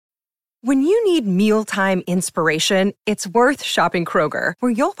When you need mealtime inspiration, it's worth shopping Kroger,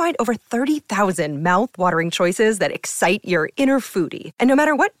 where you'll find over 30,000 mouth-watering choices that excite your inner foodie. And no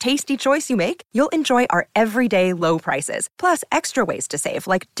matter what tasty choice you make, you'll enjoy our everyday low prices, plus extra ways to save,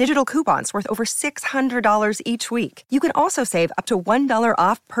 like digital coupons worth over $600 each week. You can also save up to $1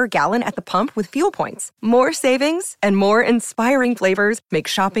 off per gallon at the pump with fuel points. More savings and more inspiring flavors make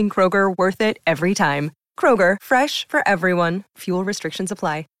shopping Kroger worth it every time. Kroger, fresh for everyone. Fuel restrictions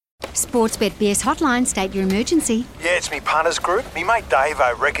apply. Sportsbet BS hotline, state your emergency. Yeah, it's me punters group. Me mate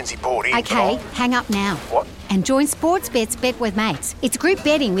Davo reckons he bought in. Okay, hang up now. What? And join Sportsbet's Bet with Mates. It's group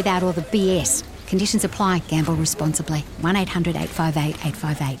betting without all the BS. Conditions apply. Gamble responsibly.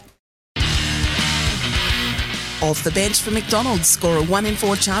 1-800-858-858. Off the bench for McDonald's, score a 1 in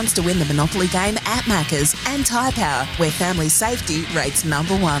 4 chance to win the Monopoly game at Macca's. And Tyre Power, where family safety rates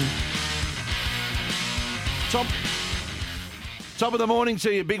number 1. Top of the morning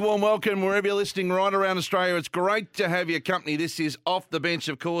to you. Big warm welcome wherever you're listening right around Australia. It's great to have your company. This is Off the Bench,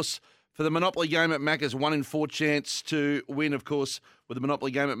 of course, for the Monopoly game at Macca's. 1 in 4 chance to win, of course, with the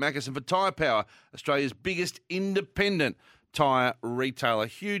Monopoly game at Macca's. And for Tyre Power, Australia's biggest independent tyre retailer.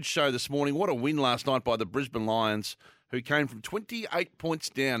 Huge show this morning. What a win last night by the Brisbane Lions, who came from 28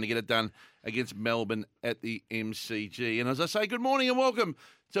 points down to get it done against Melbourne at the MCG. And as I say, good morning and welcome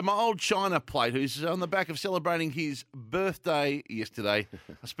to my old China plate, who's on the back of celebrating his birthday yesterday.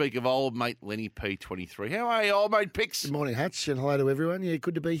 I speak of old mate Lenny P23. How are you, old mate Pix? Good morning, Hutch, and hello to everyone. Yeah,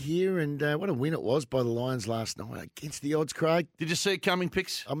 good to be here, and what a win it was by the Lions last night against the odds, Craig. Did you see it coming,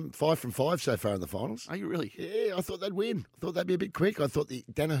 Pix? I'm 5 from 5 so far in the finals. Are you really? Yeah, I thought they'd win. I thought they'd be a bit quick. I thought the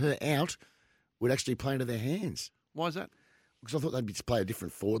Danaher out would actually play into their hands. Why is that? Because I thought they'd play a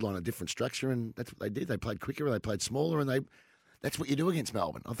different forward line, a different structure, and that's what they did. They played quicker, they played smaller, and that's what you do against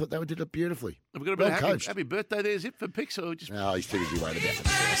Melbourne. I thought they did it beautifully. Have we got a bit of happy birthday there, is it, for Pix? Or just... No, he's too busy worried about the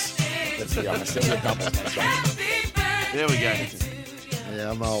tennis. Let's be honest. It was a double. There we go. Yeah,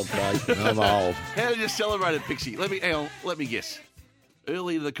 I'm old, Craig. I'm old. How did you celebrate it, Pixie? Let me guess.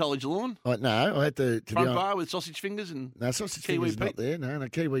 Early to the college lawn? No, I had to front be on, bar with sausage fingers and no sausage Kiwi fingers Pete? not there. No,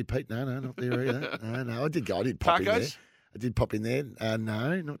 Kiwi Pete. No, not there either. No, I did pop in there. Tacos? I did pop in there.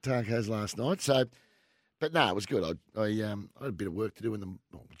 No, not tacos last night. So, but no, it was good. I had a bit of work to do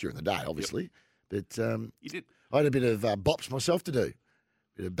during the day, obviously. Yep. But you did. I had a bit of bops myself to do, a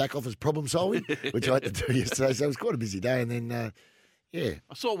bit of back office problem solving, which I had to do yesterday. So it was quite a busy day. And then, yeah,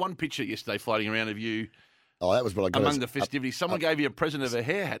 I saw one picture yesterday floating around of you. Oh, that was what I got. Among the festivities. Someone gave you a present of a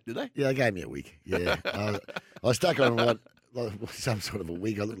hair hat, did they? Yeah, they gave me a wig. Yeah. I stuck on like some sort of a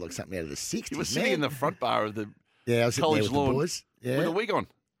wig. I looked like something out of the 60s. You were sitting in the front bar of the I was college sitting there with lawn the boys. Yeah. with a wig on.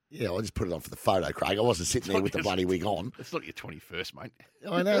 Yeah, I just put it on for the photo, Craig. I wasn't sitting there with the bloody wig on. It's not your 21st, mate.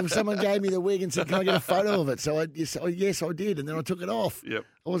 I know. Someone gave me the wig and said, can I get a photo of it? So yes, I did. And then I took it off. Yep.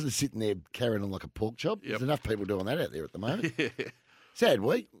 I wasn't sitting there carrying on like a pork chop. Yep. There's enough people doing that out there at the moment. Yeah. Sad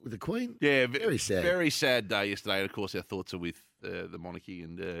week with the Queen. Yeah, very sad. Very sad day yesterday. And of course, our thoughts are with the monarchy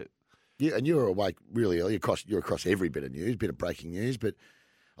and. Yeah, and you were awake really early. You're across every bit of news, bit of breaking news. But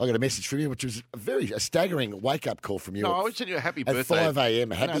I got a message from you, which was a staggering wake up call from you. No, I would send you a happy birthday at 5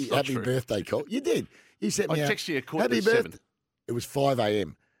 a.m. Happy birthday call. You did. You sent me. I texted you a quarter to 7. It was 5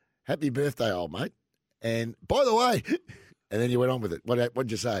 a.m. Happy birthday, old mate. And by the way, and then you went on with it. What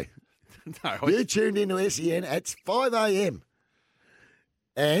did you say? No, you tuned into SEN at 5 a.m.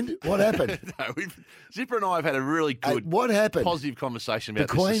 And what happened? Zipper and I have had a really good, what happened? Positive conversation about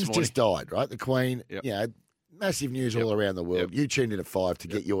the Queen's this morning. Just died, right? The Queen, massive news all around the world. You tuned in at 5 to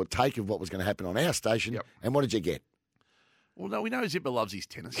get your take of what was going to happen on our station. And what did you get? Well, no, we know Zipper loves his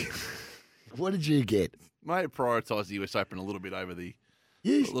tennis. What did you get? May have prioritised the US Open a little bit over a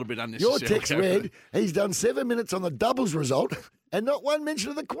little bit unnecessary. Your text read, he's done 7 minutes on the doubles result and not one mention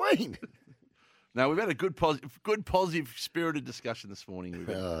of the Queen. No, we've had a good, positive, spirited discussion this morning. He's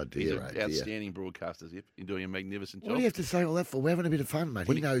dear. outstanding broadcaster, Zip. You're doing a magnificent job. What do you have to say all that for? We're having a bit of fun, mate.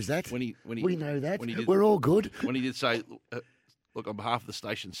 He knows that. We know that. We're all good. When he did say, look, on behalf of the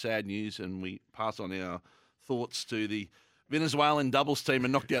station, sad news, and we pass on our thoughts to the Venezuelan doubles team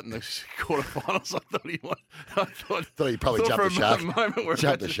and knocked out in the quarterfinals. I thought he probably jumped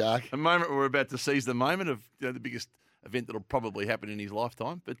the shark. A moment we're about to seize the moment of the biggest event that'll probably happen in his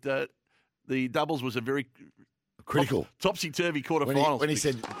lifetime. But the doubles was a very critical, topsy-turvy quarterfinals.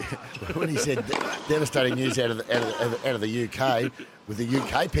 When he said devastating news out of the UK with the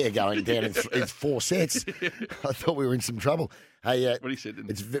UK pair going down in 4 sets, I thought we were in some trouble. Hey, what he said,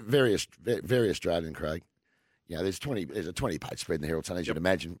 it's very Australian, Craig. You know, there's a 20-page spread in the Herald Sun, as you'd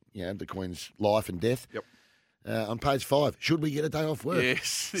imagine. You know, the Queen's life and death. Yep. On page 5, should we get a day off work?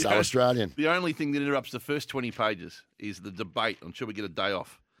 Yes. So Australian. The only thing that interrupts the first 20 pages is the debate on should we get a day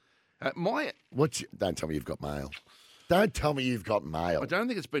off. Don't tell me you've got mail. Don't tell me you've got mail. I don't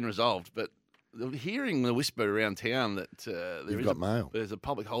think it's been resolved, but hearing the whisper around town that there's a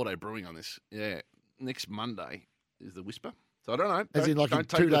public holiday brewing on this. Yeah, next Monday is the whisper. So I don't know. As in like in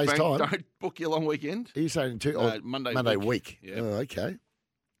 2 days' time? Don't book your long weekend. Are you saying Monday week? Yeah. Oh, okay.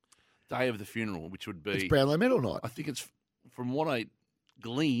 Day of the funeral, which would be... It's Brownlow Medal night. I think it's, from what I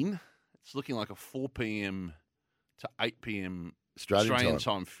glean, it's looking like a 4 p.m. to 8 p.m. Australian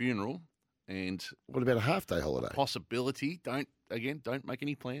time funeral. And what about a half-day holiday? Possibility. Don't make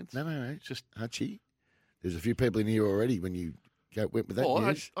any plans. No. Just Hutchie. There's a few people in here already when you went with that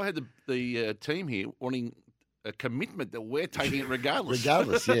news. I had the team here wanting a commitment that we're taking it regardless.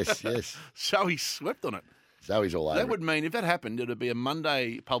 Yes. So he swept on it. Zoe's all over. That would mean, if that happened, it would be a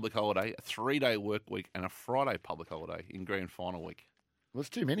Monday public holiday, a 3-day work week, and a Friday public holiday in grand final week. Well,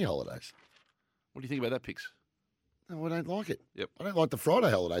 it's too many holidays. What do you think about that, Pix? No, I don't like it. Yep. I don't like the Friday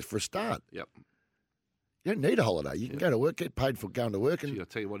holidays for a start. Yep. You don't need a holiday. You can go to work, get paid for going to work, and, I'll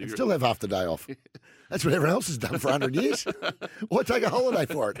tell you what, still have half the day off. That's what everyone else has done for 100 years. Why take a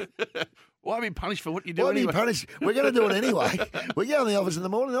holiday for it? Why be punished for what you do Why anyway? be punished? We're going to do it anyway. We go in the office in the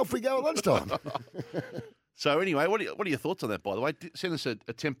morning, off we go at lunchtime. So anyway, what are your thoughts on that, by the way? Send us a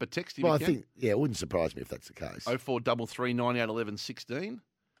temper text if well, you I can. think, it wouldn't surprise me if that's the case. 0433 98 11 16.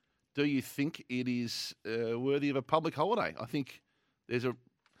 Do you think it is worthy of a public holiday? I think there's a...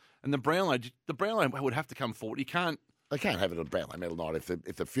 And the Brownlow would have to come forward. They can't have it on Brownlow Medal night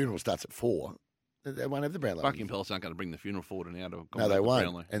if the funeral starts at 4. They won't have the Brownlow. Buckingham Palace aren't going to bring the funeral forward and out of... No, they won't.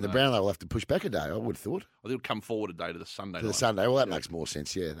 Brownlow. And the Brownlow will have to push back a day, I would have thought. Well, they'll come forward a day to the Sunday night. To the Sunday. Well, that makes more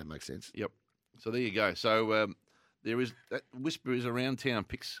sense. Yeah, that makes sense. Yep. So there you go. So there is... That whisper is around town,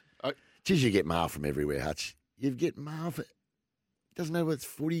 Pix. Geez, you get mail from everywhere, Hutch. You get mail for... It doesn't matter whether it's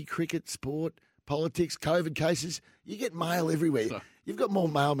footy, cricket, sport, politics, COVID cases. You get mail everywhere. So, you've got more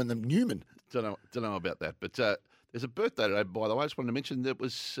mailmen than Newman. Don't know about that. But there's a birthday today, by the way. I just wanted to mention that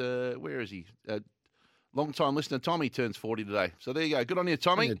was... where is he? Long-time listener, Tommy, turns 40 today. So there you go. Good on you,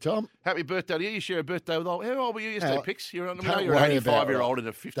 Tommy. Yeah, Tom. Happy birthday to you. You share a birthday with old... How old were you yesterday, Pix? You're an 85-year-old and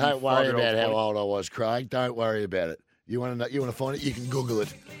a 55-year-old. Don't worry about how old I was, Craig. Don't worry about it. You want to find it? You can Google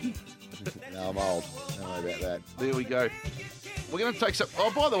it. No, I'm old. Don't worry about that. There we go. We're going to take some...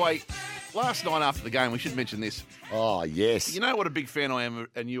 Oh, by the way, last night after the game, we should mention this. Oh, yes. You know what a big fan I am,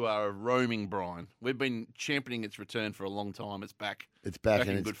 and you are, of roaming Brian. We've been championing its return for a long time. It's back. It's back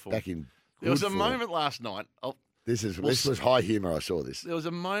in and good it's form. back in There was a form. moment last night. This was high humour. I saw this. There was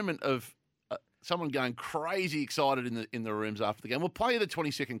a moment of someone going crazy excited in the rooms after the game. We'll play you the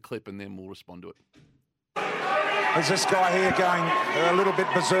 20-second clip, and then we'll respond to it. There's this guy here going a little bit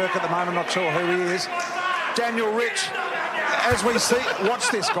berserk at the moment. Not sure who he is. Daniel Rich. As we see,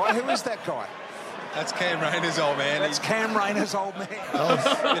 watch this guy. Who is that guy? That's Cam Rayner's old man. That's Cam Rayner's old man. Oh,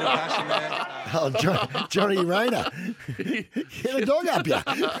 bit of passion there. Johnny Rayner. Get a dog up here.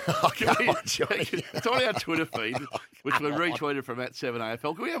 Come on, Johnny. It's on our Twitter feed, which we retweeted from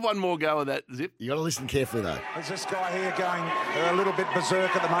 @7AFL. Can we have one more go of that, Zip? You got to listen carefully, though. There's this guy here going a little bit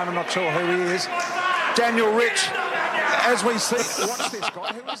berserk at the moment. Not sure who he is. Daniel Rich. As we see, watch this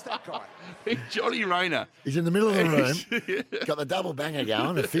guy. Who is that guy? Johnny Rayner. He's in the middle of the room. Got the double banger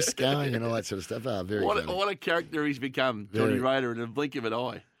going, the fist going, and all that sort of stuff. Very funny. What a character he's become, Johnny Rayner, in a blink of an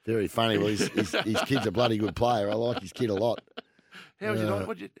eye. Very funny. Well, his kid's a bloody good player. I like his kid a lot. How'd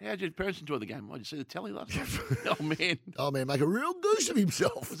your parents enjoy the game? Did you see the telly last night? Oh, man, make a real goose of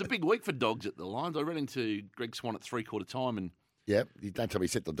himself. It was a big week for dogs at the Lions. I ran into Greg Swan at 3/4 time and... Yep, you don't tell me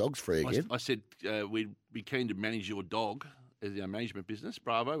set the dogs free again. I said we'd be keen to manage your dog as our management business.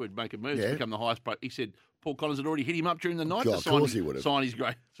 Bravo, we'd make a move to become the highest price. He said Paul Collins had already hit him up during the night to sign his dog. Of course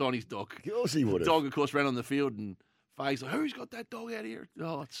he would have. The dog, of course, ran on the field and Faye's like, who's got that dog out here?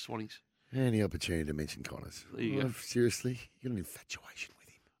 Oh, it's Swannies. Any opportunity to mention Connors. There you go. Seriously, you got an infatuation with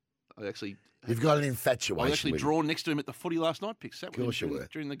him. You've got an infatuation. I actually drawn next to him at the footy last night, Pix. Of course you were.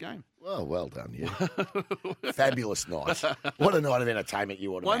 During the game. Oh, well done, yeah. Fabulous night. What a night of entertainment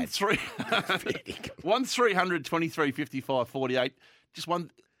you would have had. 1300 23 55 48. Just one.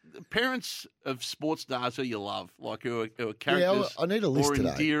 Parents of sports stars who you love, like who are characters I need a list or today.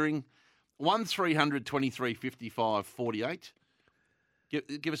 endearing. 1300 23 55 48.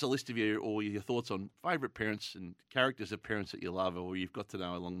 Give us a list of your thoughts on favourite parents and characters of parents that you love or you've got to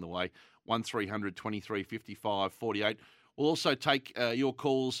know along the way. 1300 23 55 48. We'll also take your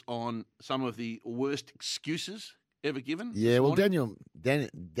calls on some of the worst excuses ever given. Yeah, well, Daniel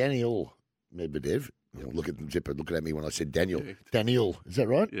Medvedev. Look at Zipper looking at me when I said Daniel. Yeah. Daniel, is that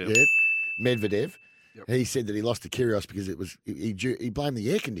right? Yeah. Medvedev. Yep. He said that he lost to Kyrgios because he blamed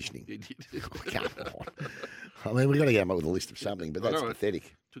the air conditioning. He did. Come on. I mean, we've got to get him up with a list of something, but I that's know.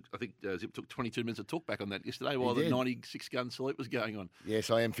 pathetic. I think Zip took 22 minutes of talk back on that yesterday while He the did. 96-gun salute was going on. Yes,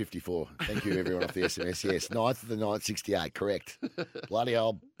 I am 54. Thank you, everyone off the SMS. Yes, 9th of the 9th, 68. Correct. Bloody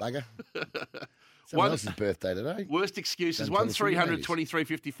old bugger. Someone else's birthday today. Worst excuses. Don't tell us who that 1300 is. 23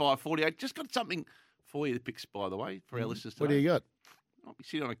 55 48. Just got something for you to pick, by the way, for our listeners today. What do you got? I'll be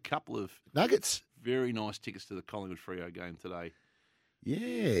sitting on a couple of Nuggets. very nice tickets to the Collingwood Freo game today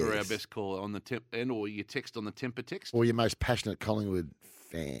Yes. for our best caller on the or your text on the temper text. Or your most passionate Collingwood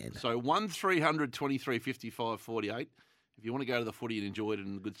fan. So 1300 23 55 48. If you want to go to the footy and enjoy it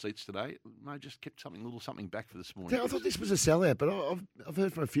in the good seats today, I just kept something back for this morning. I thought this was a sellout, but I've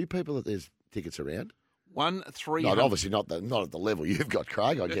heard from a few people that there's tickets around. 1300. Obviously not at the level you've got,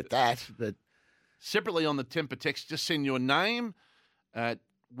 Craig. I get that, but Separately on the temper text, just send your name,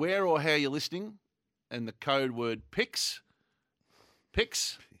 where or how you're listening, and the code word PICS,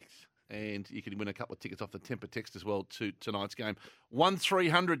 and you can win a couple of tickets off the temper text as well to tonight's game.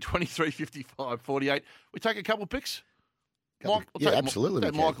 1300 23 55 48. We take a couple of picks. absolutely.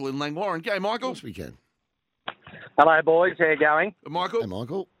 Take Michael in Langwarren. Go, of Michael. course we can. Hello, boys. How you going? Michael. Hey,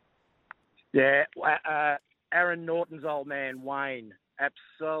 Michael. Yeah, Aaron Norton's old man, Wayne.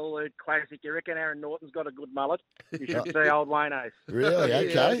 Absolute classic. You reckon Aaron Norton's got a good mullet? You should see old Wayne Ace. Really?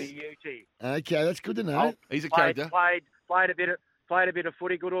 Okay. Beauty. Okay, that's good to know. He's a character. Played a bit of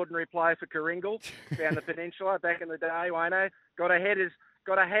footy. Good ordinary player for Kooringal down the peninsula back in the day. Wayne Ace got a head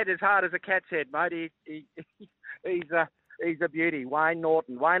as hard as a cat's head, mate. He's a beauty. Wayne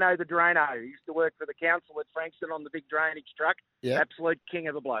Norton. Wayno the Drano. He used to work for the council at Frankston on the big drainage truck. Yeah. Absolute king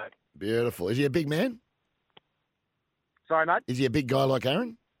of the bloke. Beautiful. Is he a big man? Sorry, mate. Is he a big guy like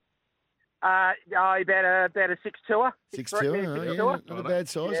Aaron? About a 6'2". 6'2". Oh, yeah. Not a bad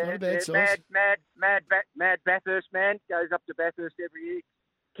size. Not a bad size. Mad Bathurst man. Goes up to Bathurst every year.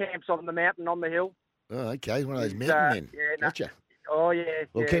 Camps on the mountain, on the hill. Oh, okay. He's one of those mountain men. Yeah, Gotcha. Oh, yeah.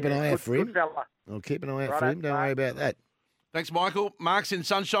 We'll keep an eye out for him. Good fella. I'll keep an eye out Righto, for him. Don't worry about that. Thanks, Michael. Mark's in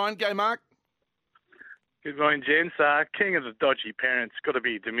Sunshine. Go, Mark. Good morning, gents. King of the dodgy parents got to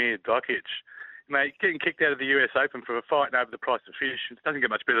be Damir Dokic. Mate, getting kicked out of the US Open for fighting over the price of fish. It doesn't get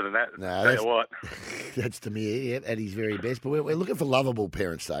much better than that. No, tell you what. That's Damir, yeah, at his very best. But we're looking for lovable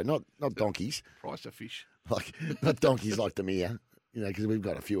parents, though, not donkeys. Price of fish. Not donkeys like Damir, because we've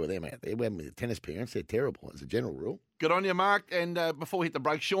got a few of them out there. When with tennis parents, they're terrible as a general rule. Good on you, Mark. And before we hit the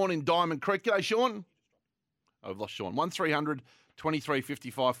break, Sean in Diamond Creek. G'day, Sean. I've lost Sean. 1300 23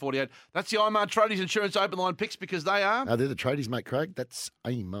 55 48. That's the IMAR Tradies Insurance Open Line picks because they are. They're the tradies, mate, Craig. That's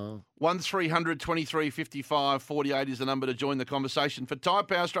IMAR. 1300 23 55 48 is the number to join the conversation. For Tyre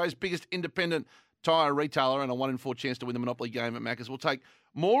Power, Australia's biggest independent tyre retailer, and a 1 in 4 chance to win the Monopoly game at Macca's. We'll take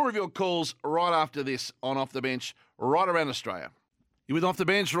more of your calls right after this on Off the Bench, right around Australia. You're with Off the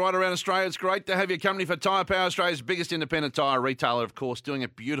Bench, right around Australia. It's great to have your company for Tyre Power, Australia's biggest independent tyre retailer, of course, doing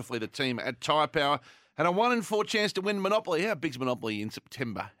it beautifully. The team at Tyre Power had a 1 in 4 chance to win Monopoly. How big's Monopoly in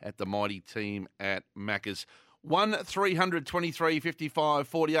September at the mighty team at Macca's? 1300 23 55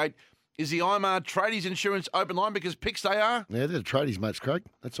 48 is the IMAR Tradies Insurance Open Line because picks they are. Yeah, they're the tradies, mates, Craig.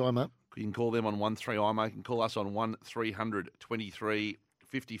 That's IMAR. You can call them on 13IMAR. You can call us on 1300 23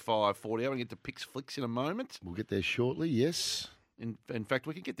 55 48. We'll get to Picks Flicks in a moment. We'll get there shortly, yes. In fact,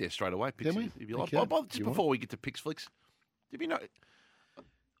 we can get there straight away. Picks, Can we? if you like. Okay. Just before we get to Picks Flicks, have you know?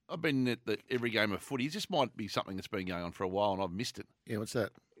 I've been at every game of footy. This might be something that's been going on for a while, and I've missed it. Yeah, what's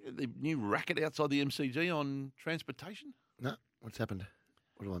that? The new racket outside the MCG on transportation. No, what's happened?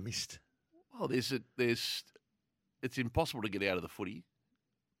 What have I missed? Well, it's impossible to get out of the footy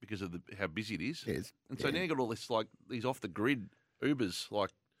because of how busy it is. Yes. And so now you've got all this these off the grid Ubers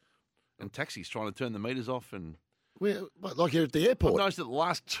and taxis trying to turn the meters off and. Well, like you're at the airport. I've noticed that the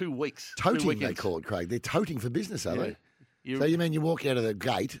last 2 weeks. Toting, they call it, Craig. They're toting for business, are they? So you mean you walk out of the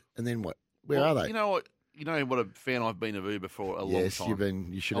gate and then what? Where are they? You know what? You know what a fan I've been of Uber for a long time. Yes,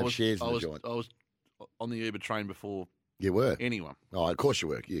 you should have shares in the joint. I was on the Uber train before. You were? Anyone. Oh, of course you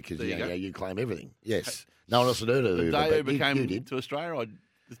were. Yeah, because you claim everything. Yes. Hey, no one else had heard of the Uber. day Uber you came did. to Australia,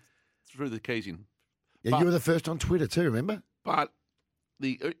 I threw the keys in. Yeah, you were the first on Twitter too, remember? But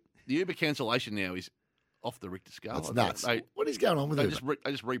the Uber cancellation now is off the Richter scale. That's nuts. What is going on with Uber?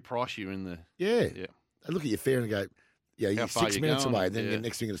 They just reprice you in the... Yeah. They look at your fare and go, you're 6 minutes away, and then the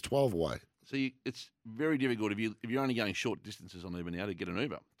next thing is 12 away. So it's very difficult if you're only going short distances on Uber now to get an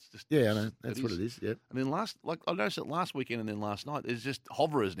Uber. It's just, I know. That's what it is, yeah. And then I noticed it last weekend and then last night, there's just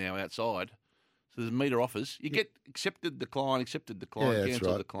hoverers now outside. So there's meter offers. You get accepted, decline, cancelled, decline.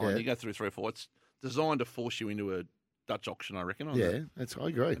 Yeah. You go through 3 or 4. It's designed to force you into a Dutch auction, I reckon. I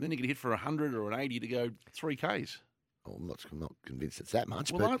agree. And then you get hit for 100 or an 80 to go 3Ks. Oh, I'm not convinced it's that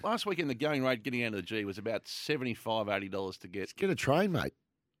much. Well, but last weekend the going rate getting out of the G was about $75, $80 to get. get a train, mate.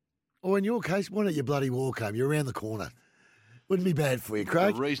 Or in your case, why don't you bloody walk home? You're around the corner. Wouldn't be bad for you,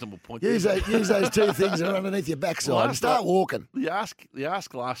 Craig. A reasonable point. Use those 2 things that are underneath your backside and start walking. The ask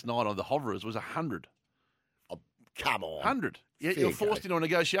last night on the hoverers was 100. Oh, come on. 100. Yeah, you're forced into a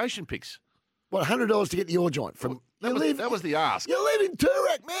negotiation, Picks. What, $100 to get to your joint? That was the ask. You live in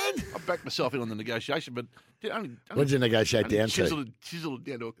Toorak, man. I backed myself in on the negotiation, but only what did you negotiate down to? Chiseled it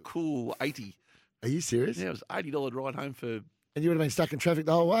down to a cool 80. Are you serious? Yeah, it was $80 ride home for... And you would have been stuck in traffic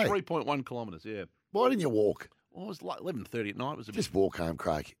the whole way? 3.1 kilometres, yeah. Why didn't you walk? Well, it was like 11:30 at night. It was Just walk home,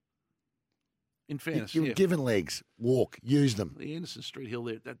 Craig. In fairness, you're given legs. Walk. Use them. The Anderson Street Hill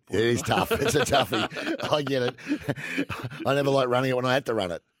there at that point. It is tough. It's a toughie. I get it. I never liked running it when I had to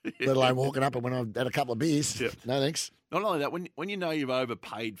run it, let alone walking up and when I've had a couple of beers. Yep. No thanks. Not only that, when you know you've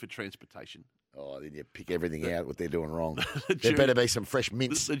overpaid for transportation. Oh, then you pick everything out what they're doing wrong. There better be some fresh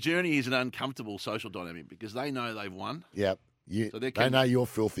mints. The journey is an uncomfortable social dynamic because they know they've won. Yep. They know you're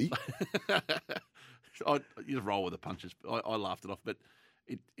filthy. You just roll with the punches. I laughed it off, but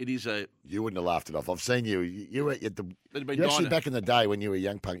it is a... You wouldn't have laughed it off. I've seen you. You were at the... You actually, back in the day when you were a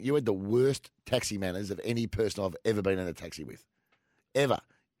young punk, you had the worst taxi manners of any person I've ever been in a taxi with. Ever.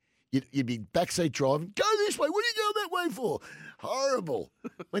 You'd be backseat driving. Go this way. What are you going that way for? Horrible.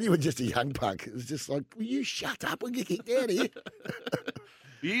 When you were just a young punk, it was just like, will you shut up and get kicked out of here?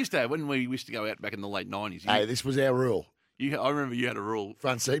 You used to have, when we used to go out back in the late 90s. Hey, this was our rule. I remember you had a rule.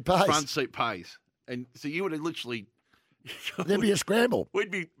 Front seat pays. Front seat pays. And so you would have literally... There'd be a scramble.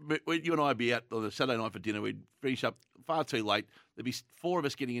 You and I would be out on a Saturday night for dinner. We'd finish up far too late. There'd be 4 of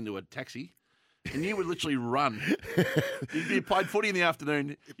us getting into a taxi. And you would literally run. You played footy in the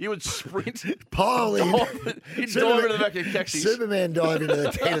afternoon. You would sprint. Pile in. You'd dive into the back of taxis. Superman dive into the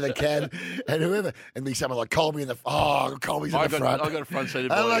tent of the cab and whoever. And be someone like Colby in the... Oh, Colby's in the front. I got a front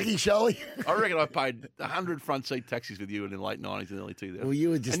seat. Unlucky, Sholly. I reckon I paid 100 front seat taxis with you in the late 90s and early 2000s. Well, you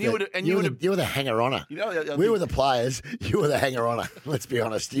were just... You were the hanger-oner. We were the players. You were the hanger-oner. Let's be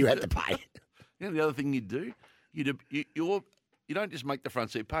honest. You had to pay. The other thing you'd do, you don't just make the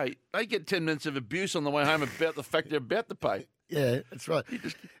front seat pay. They get 10 minutes of abuse on the way home about the fact they're about to pay. Yeah, that's right.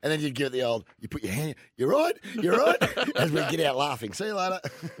 And then you give it the old, you put your hand, you're right, as we get out laughing. See you later.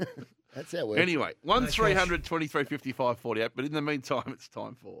 That's how it works. Anyway, 1300 23 55 48. But in the meantime, it's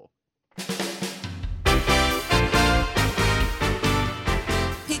time for...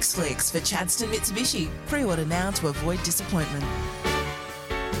 Picks Flicks for Chadstone Mitsubishi. Pre-order now to avoid disappointment.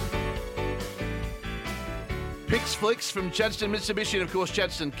 Picks Flicks from Chadstone Mitsubishi and, of course,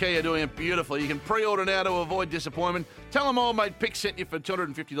 Chadstone Kia doing it beautifully. You can pre-order now to avoid disappointment. Tell them old mate Picks sent you for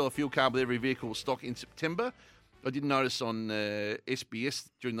 $250 fuel card with every vehicle stock in September. I did notice on SBS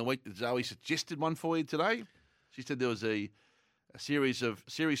during the week that Zoe suggested one for you today. She said there was a Series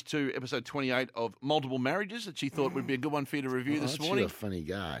 2, Episode 28 of Multiple Marriages that she thought would be a good one for you to review this morning. You're a funny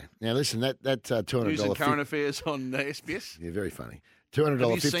guy. Now, listen, that $200... News and current affairs on SBS. Yeah, very funny. $200... Have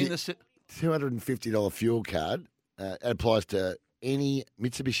you seen this... $250 fuel card applies to any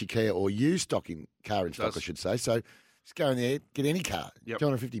Mitsubishi Kia or used car in stock, I should say. So just go in there, get any car. Yep.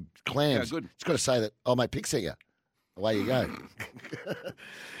 250 clams. Yeah, good. It's got to say that, oh, mate, Picks here. Away you go.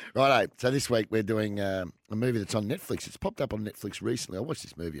 Righto. So this week we're doing a movie that's on Netflix. It's popped up on Netflix recently. I watched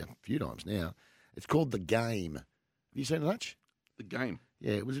this movie a few times now. It's called The Game. Have you seen it much? The Game?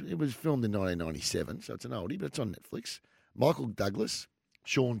 Yeah, it was filmed in 1997, so it's an oldie, but it's on Netflix. Michael Douglas.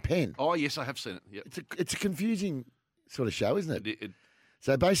 Sean Penn. Oh, yes, I have seen it. Yep. It's a confusing sort of show, isn't it?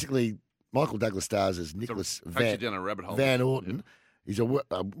 So basically, Michael Douglas stars as Nicholas Van Orton. Yep. He's a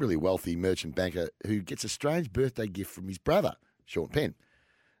really wealthy merchant banker who gets a strange birthday gift from his brother, Sean Penn.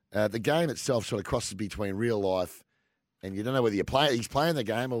 The game itself sort of crosses between real life and you don't know whether he's playing the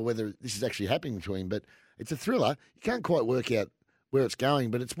game or whether this is actually happening to him, but it's a thriller. You can't quite work out where it's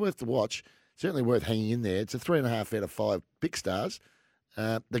going, but it's worth the watch. Certainly worth hanging in there. It's a 3.5 out of 5 big stars.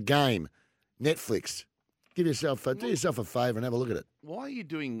 The Game, Netflix. Do yourself a favour and have a look at it. Why are you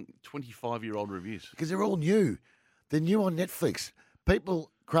doing 25-year-old reviews? Because they're all new. They're new on Netflix. People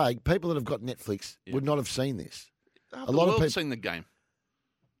that have got Netflix would not have seen this. A lot of people have seen The Game.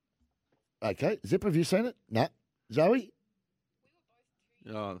 Okay. Zip, have you seen it? No. Zoe?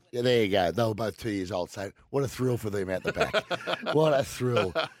 Oh. Yeah, there you go. They were both 2 years old. So what a thrill for them out the back. What a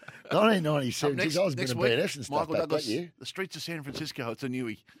thrill. 1997. Geez, I was a bit of BNS and stuff Michael back Douglas, that year. The streets of San Francisco. It's a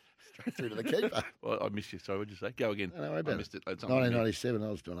newie. Straight through to the keeper. Well, I missed you. Sorry, what did you say? Go again. No, I missed it. 1997, I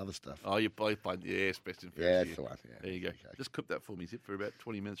was doing other stuff. Oh, you played yes, best in Fantasy. Yeah, that's the one. Yeah. There you go. Okay. Just clip that for me, Zip, for about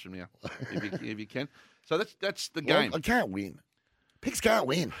 20 minutes from now, if you can. So that's The Game. I can't win. Picks can't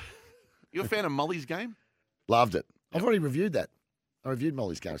win. You a fan of Mully's Game? Loved it. I've already reviewed that. I reviewed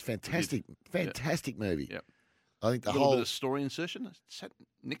Molly's Game. It's fantastic movie. Yep. I think the a little whole bit of story insertion. I sat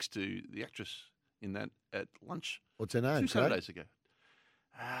next to the actress in that at lunch. What's her name? 2 Saturdays ago.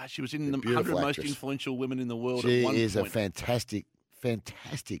 She was in the 100 beautiful most actress. Influential women in the world. She at one is point. a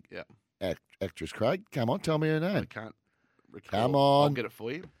fantastic actress. Craig, come on, tell me her name. I can't recall. Come on. I'll get it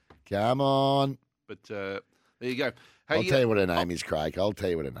for you. Come on. But there you go. Hey, I'll tell you what her name is, Craig. I'll tell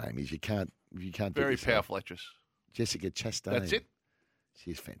you what her name is. You can't. Very powerful actress. Jessica Chastain. That's it.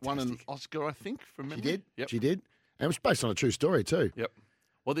 She's fantastic. Won an Oscar, I think, from memory. She did. Yep. She did. And it was based on a true story too. Yep.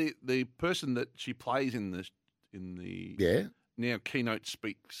 Well, the person that she plays in the now keynote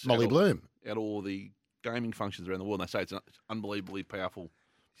speaks Molly Bloom at all the gaming functions around the world. And they say it's an unbelievably powerful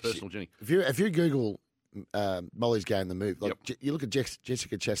personal journey. If you Google Molly's Game, the movie, you look at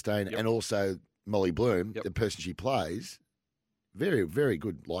Jessica Chastain and also Molly Bloom, the person she plays, very, very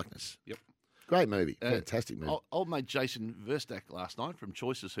good likeness. Yep. Great movie. Fantastic movie. Old mate Jason Verstak last night from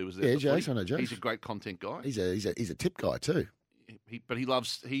Choices, who was there. Yeah, Jason. I know Jason. He's a great content guy. He's a tip guy too. He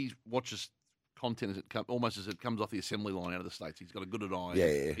watches content almost as it comes off the assembly line out of the States. He's got a good eye. Yeah.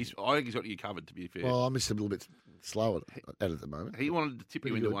 I think he's got you covered, to be fair. Well, I'm just a little bit slow at the moment. He wanted to tip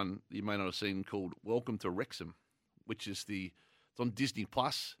you into good. one you may not have seen called Welcome to Wrexham, which is it's on Disney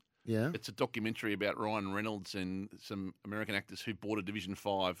Plus. Yeah. It's a documentary about Ryan Reynolds and some American actors who bought a Division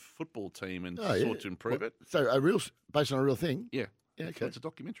 5 football team and sought to improve it. So based on a real thing? Yeah. Yeah, okay. So it's a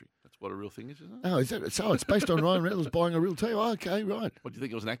documentary. That's what a real thing is, isn't it? Oh, is that so? It's based on Ryan Reynolds buying a real team. Oh, okay, right. What do you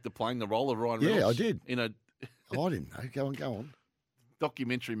think? It was an actor playing the role of Ryan Reynolds? Yeah, I did. In a I didn't know. Go on.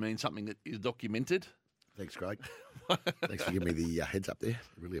 Documentary means something that is documented. Thanks, Craig. Thanks for giving me the heads up there.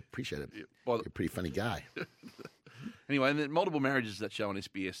 I really appreciate it. Yeah, You're a pretty funny guy. Anyway, and then Multiple Marriages, that show on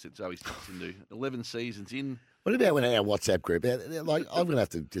SBS that Zoe starts into 11 seasons in. What about when our WhatsApp group? Like, I'm going to have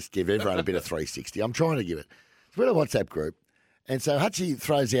to just give everyone a bit of 360. I'm trying to give it. So we're in a WhatsApp group. And so Hutchie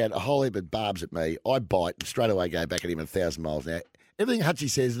throws out a whole heap of barbs at me. I bite and straight away go back at him 1,000 miles an hour. Everything Hutchie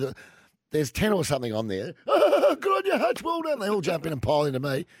says, there's 10 or something on there. Oh, good on you, Hutch, well done. They all jump in and pile into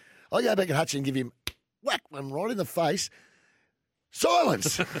me. I go back at Hutchie and give him whack one right in the face.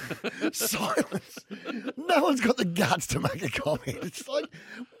 Silence. Silence. No one's got the guts to make a comment. It's like,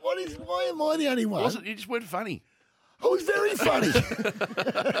 why am I the only one? You just weren't funny. I was very funny.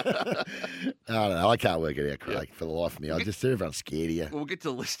 I don't know. I can't work it out, Craig, for the life of me. Everyone's scared of you. We'll get to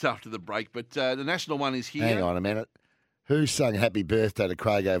the list after the break, but the national one is here. Hang on a minute. Who sung Happy Birthday to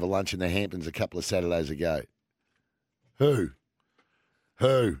Craig over lunch in the Hamptons a couple of Saturdays ago? Who?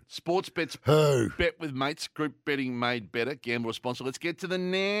 Sports bets. Who? Bet with mates. Group betting made better. Gamble responsibly. Let's get to the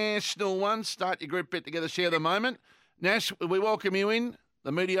national one. Start your group bet together. Share the moment. Nash, we welcome you in.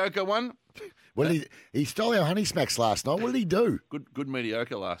 The mediocre one. Well, he stole our honey smacks last night. What did he do? Good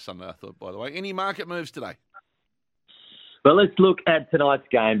mediocre last Sunday, I thought, by the way. Any market moves today? Well, let's look at tonight's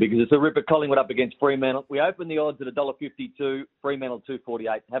game because it's a ripper. Collingwood up against Fremantle. We opened the odds at $1.52. Fremantle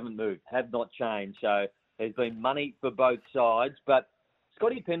 $2.48. Haven't moved. Have not changed. So there's been money for both sides. But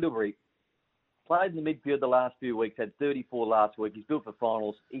Scotty Pendlebury played in the midfield the last few weeks. Had 34 last week. He's built for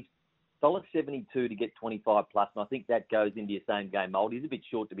finals. He's $1.72 to get 25 plus, and I think that goes into your same game mould. He's a bit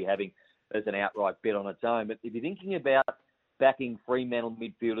short to be having as an outright bet on its own. But if you're thinking about backing Fremantle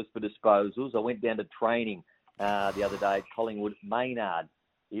midfielders for disposals, I went down to training the other day at Collingwood. Maynard,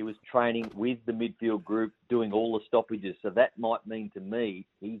 he was training with the midfield group, doing all the stoppages. So that might mean to me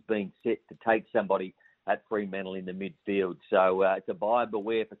he's been set to take somebody at Fremantle in the midfield. So it's a buyer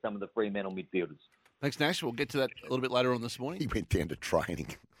beware for some of the Fremantle midfielders. Thanks, Nash. We'll get to that a little bit later on this morning. He went down to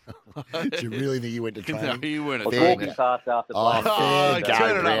training. Do you really think he went to training? No, you weren't. Walking past after playing.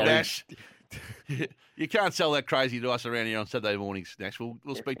 Turn it up, Nash. You can't sell that crazy to us around here on Saturday mornings, Nash.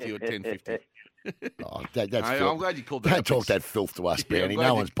 We'll speak to you at 10:50. I'm glad you called that. Don't talk that filth to us, Brownie.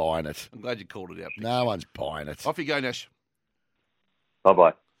 No one's buying it. I'm glad you called it out. No one's buying it. Off you go, Nash.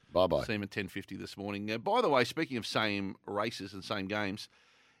 Bye-bye. Bye-bye. See him at 10:50 this morning. By the way, speaking of same races and same games,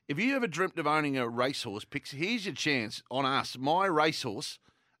 if you ever dreamt of owning a racehorse, here's your chance on us, My Racehorse,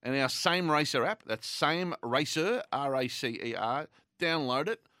 and our Same Racer app. That's Same Racer, RACER. Download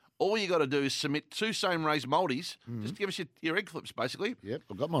it. All you got to do is submit 2 same race multis. Just give us your egg flips, basically. Yep,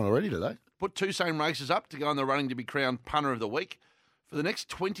 I've got mine already today. Put 2 same races up to go in the running to be crowned punter of the week. For the next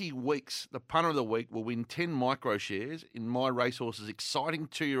 20 weeks, the punter of the week will win 10 micro shares in My Racehorse's exciting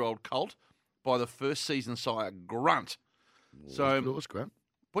 2-year-old colt by the first season sire, Grunt. Grunt.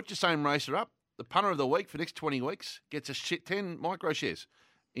 Put your same racer up. The punter of the week for the next 20 weeks gets a 10 micro shares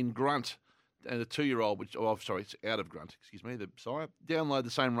in Grunt and a 2-year-old, it's out of Grunt, excuse me, the sire. Download the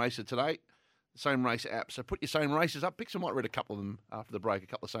Same Racer today. Same Race app. So put your same races up. Pix, I might read a couple of them after the break, a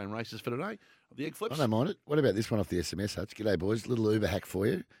couple of same races for today of the egg flips. I don't mind it. What about this one off the SMS, Hutch? G'day, boys. Little Uber hack for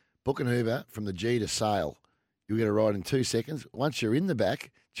you. Book an Uber from the G to Sale. You'll get a ride in 2 seconds. Once you're in the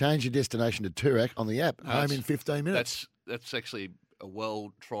back, change your destination to Toorak on the app. Home in 15 minutes. That's actually a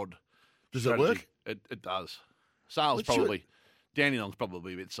well-trod Does strategy. it work? It does. Sale's probably... Dandenong's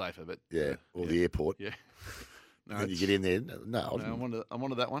probably a bit safer, but... Yeah, or the airport. Yeah. No, then you get in there. I'm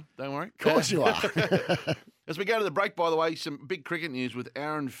onto that one. Don't worry. Of course you are. As we go to the break, by the way, some big cricket news with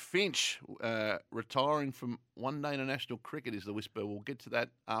Aaron Finch retiring from one-day international cricket is the whisper. We'll get to that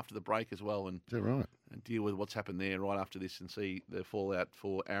after the break as well and deal with what's happened there right after this and see the fallout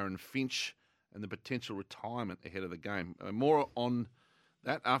for Aaron Finch and the potential retirement ahead of the game. More on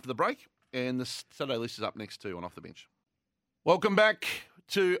that after the break, and the Saturday list is up next too on Off the Bench. Welcome back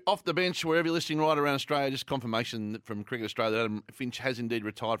to Off the Bench, wherever you're listening right around Australia. Just confirmation from Cricket Australia that Adam Finch has indeed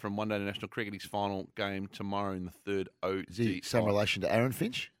retired from one-day international cricket. His final game tomorrow in the third ODI. Is he some relation to Aaron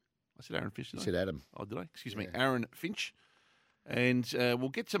Finch? I said Aaron Finch, You said Adam. Oh, did I? Excuse me. Aaron Finch. And we'll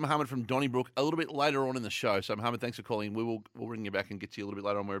get to Mohammed from Donnybrook a little bit later on in the show. So, Mohammed, thanks for calling. We'll bring you back and get to you a little bit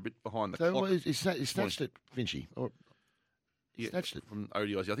later on. We're a bit behind the clock. He snatched it, Finchy. Yeah, snatched it from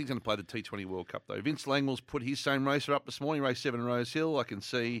ODIs. I think he's going to play the T20 World Cup, though. Vince Langwell's put his same racer up this morning. He raced 7 in Rose Hill. I can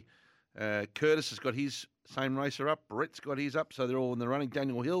see Curtis has got his same racer up. Brett's got his up, so they're all in the running.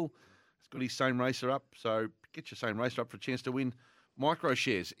 Daniel Hill has got his same racer up. So get your same racer up for a chance to win micro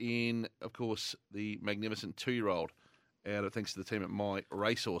shares in, of course, the magnificent 2-year-old. Thanks to the team at My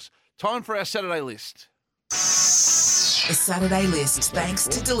Racehorse. Time for our Saturday list. The Saturday list, thanks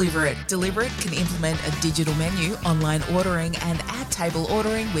to Deliver It. Deliver It can implement a digital menu, online ordering and at-table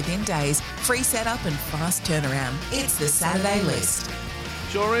ordering within days. Free setup and fast turnaround. It's the Saturday list.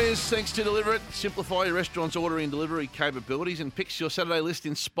 Sure is. Thanks to Deliver It. Simplify your restaurant's ordering and delivery capabilities and picks your Saturday list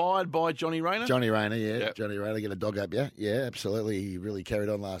inspired by Johnny Rayner. Johnny Rayner, yeah. Yep. Johnny Rayner, get a dog up, yeah. Yeah, absolutely. He really carried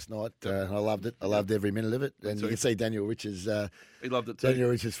on last night. I loved it. I loved every minute of it. And you can see Daniel Rich's... he loved it too. Daniel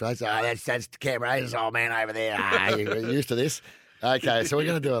Rich's face. That's Cam Rayner's old man over there. You're used to this. Okay, so we're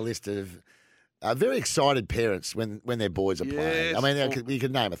going to do a list of very excited parents when their boys are playing. I mean, you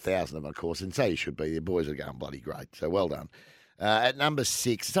can name 1,000 of them, of course, and so you should be. Your boys are going bloody great. So well done. At number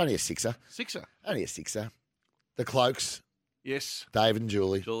 6, it's only a sixer. Only a sixer. The Cloaks. Yes. David and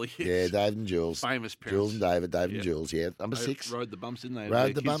Julie. Julie, yes. Yeah, David and Jules. Famous parents. Jules and David and Jules, yeah. Number 6. Rode the bumps, didn't they?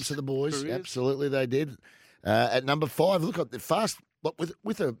 Rode the bumps of the boys. Careers. Absolutely, they did. At number 5, look at the fast,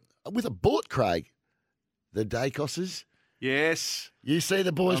 with a bullet, Craig. The Dacoses. Yes. You see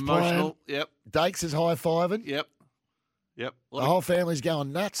the boys Emotional. playing. Yep. Dakes is high-fiving. Yep. The whole family's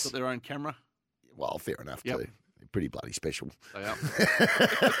going nuts. Got their own camera. Well, fair enough, too. They're pretty bloody special. They are.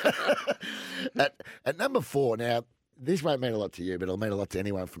 At number 4, now, this won't mean a lot to you, but it'll mean a lot to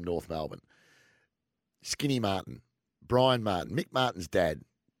anyone from North Melbourne. Skinny Martin, Brian Martin, Mick Martin's dad,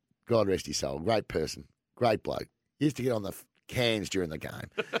 God rest his soul, great person, great bloke. He used to get on the cans during the game.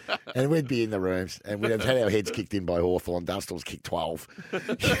 And we'd be in the rooms and we'd have had our heads kicked in by Hawthorn. Dunstall's kicked 12.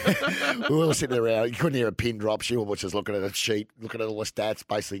 We were all sitting around. You couldn't hear a pin drop. She was just looking at a sheet, looking at all the stats,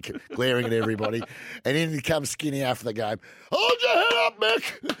 basically glaring at everybody. And in comes Skinny after the game. Hold your head up, Mick.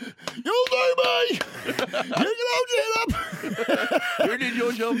 You'll do me. You can hold your head up. You did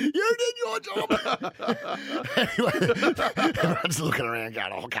your job. You did your job. Anyway, everyone's looking around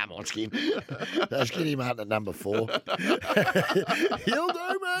going, oh, come on, Skin. So Skinny Martin at number 4. He'll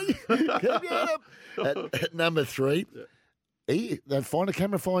do me. Come get him. At number 3, they find a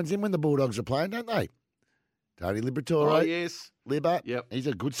camera finds him when the Bulldogs are playing, don't they? Tony Liberatore. Oh, yes. Libba. Yep. He's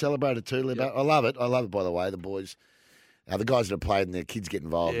a good celebrator too, Libba. Yep. I love it. I love it, by the way, the boys. The guys that have played and their kids get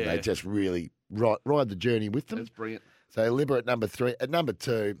involved, and they just really ride the journey with them. That's brilliant. So Libba at number 3. At number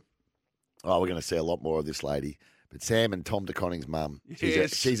 2, we're going to see a lot more of this lady, but Sam and Tom DeConning's mum.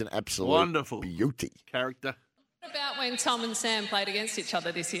 Yes. She's an absolute wonderful beauty. Character. What about when Tom and Sam played against each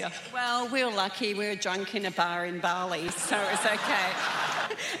other this year? Well, we were lucky. We were drunk in a bar in Bali, so it was okay.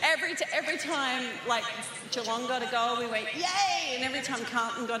 Every time, like, Geelong got a goal, we went, yay! And every time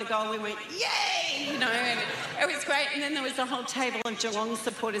Carlton got a goal, we went, yay! You know, and it was great. And then there was a whole table of Geelong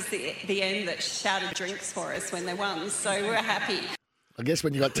supporters at the end that shouted drinks for us when they won, so we were happy. I guess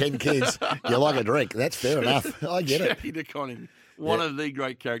when you got 10 kids, you like a drink. That's fair enough. I get it. Jackie DeConning. One of the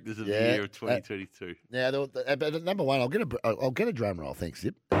great characters of the year of 2022. Now, at number 1, I'll get a drum roll, thanks,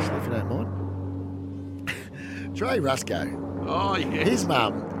 Zip, actually, if you don't mind. Trey Rusco. Oh, yeah. His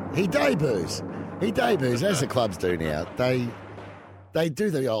mum, he debuts, as the clubs do now. They do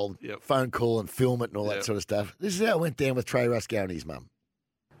the old phone call and film it and all that sort of stuff. This is how it went down with Trey Rusco and his mum.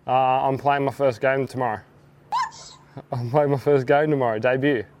 I'm playing my first game tomorrow. What? I'm playing my first game tomorrow,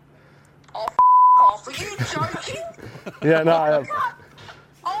 debut. Oh, off. Are you joking? Yeah, no, I have.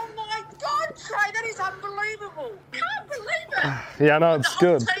 Oh my God, Trey, that is unbelievable. Can't believe it. Yeah, no, it's Did the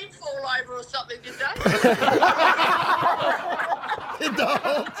whole good. team fall over or something, did they? Did the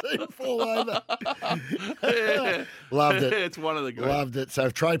whole team fall over? Loved it. It's one of the great. Loved it. So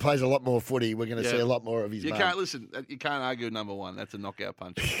if Trey plays a lot more footy, we're going to see a lot more of his You mum. can't listen. You can't argue number one. That's a knockout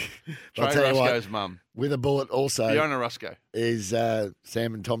punch. I'll Trey tell you what, Rusco's mum. with a bullet also Fiona Rusco is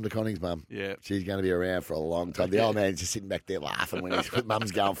Sam and Tom DeConning's mum. Yeah. She's going to be around for a long time. The old man's just sitting back there laughing when his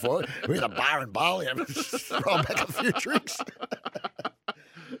mum's going for it. We're in a bar in Bali and roll back a few drinks.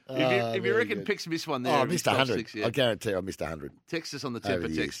 If you reckon Picks missed one there, I missed 100. 6, yeah. I guarantee I missed 100. Text us on the Over Temper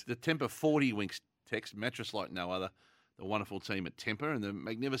the text. The Temper 40 Winks text, mattress like no other. The wonderful team at Temper and the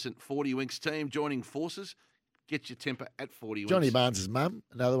magnificent 40 Winks team joining forces. Get your Temper at 40 Winks. Johnny Barnes' mum,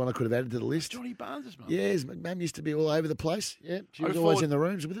 another one I could have added to the list. Johnny Barnes' mum? Yeah, his mum used to be all over the place. Yeah, she was always in the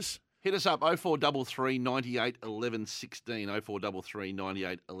rooms with us. Hit us up 0433 98 11 16. 0433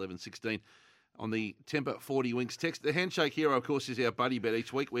 98 11 16. On the Temper 40 Winks text. The handshake hero, of course, is our buddy bet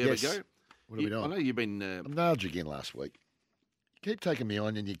each week. Wherever we go. What are we doing? I know you've been... I nailed you again last week. You keep taking me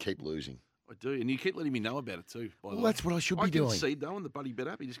on and you keep losing. I do, and you keep letting me know about it too. By the way. That's what I should be doing. I concede though on the Buddy Bet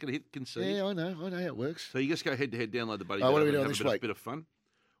app. You're just going to hit concede. Yeah, I know how it works. So you just go head to head, download the Buddy Bet what app are we and doing have this a week? bit of fun.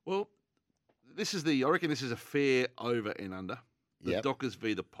 Well, I reckon this is a fair over and under. The Dockers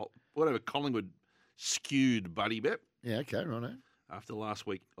v the whatever Collingwood skewed Buddy Bet. Yeah, okay, righto. After last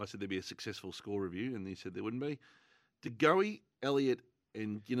week, I said there'd be a successful score review, and he said there wouldn't be. DeGoey, Elliott,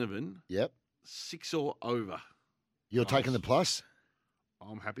 and Ginnivan. Yep. 6 or over. You're taking the plus?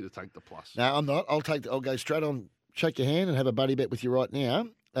 I'm happy to take the plus. No, I'm not. I'll go straight on, shake your hand and have a buddy bet with you right now.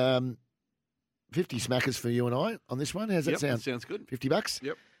 50 smackers for you and I on this one. How's that sound? That sounds good. $50?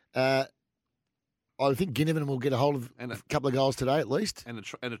 Yep. I think Ginnivan will get a hold of a couple of goals today at least. And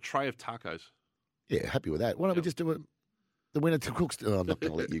a tray of tacos. Yeah, happy with that. Why don't we just do it? The winner to cooks. Oh, I'm not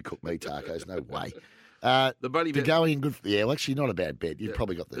going to let you cook me tacos. No way. The Buddy Bet. DeGoey and good. Yeah, well, actually, not a bad bet. You've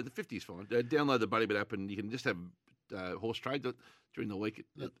probably got the 50's fine. Download the Buddy Bet app and you can just have horse trade during the week.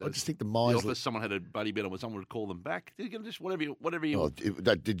 I just think the office, someone had a Buddy Bet on, someone would call them back. You can just whatever you. Oh,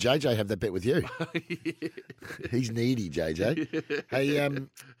 did JJ have that bet with you? He's needy, JJ. Hey,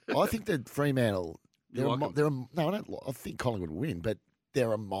 I think that Fremantle. I think Collingwood will win, but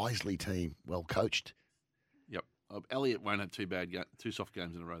they're a miserly team, well coached. Yep. Elliott won't have two soft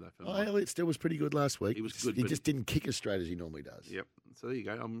games in a row, though. Elliott still was pretty good last week. He was good. He just didn't kick as straight as he normally does. Yep. So there you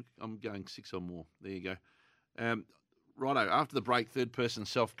go. I'm going 6 or more. There you go. Righto. After the break, third person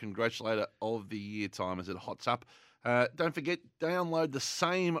self-congratulator of the year time as it hots up. Don't forget, download the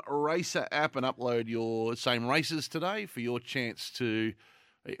Same Racer app and upload your same races today for your chance to,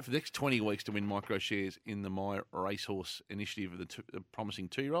 for the next 20 weeks, to win micro shares in the My Racehorse initiative of the promising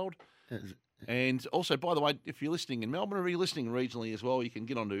 2-year-old. And also, by the way, if you're listening in Melbourne or you're listening regionally as well, you can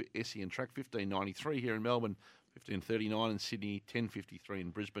get onto SE and Track 1593 here in Melbourne, 1539 in Sydney, 1053 in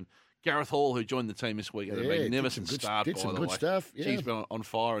Brisbane. Gareth Hall, who joined the team this week, had a magnificent start, by the way. Did some good stuff. Yeah. He's been on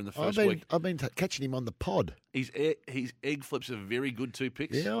fire in the first week. I've been catching him on the pod. His egg flips are very good too,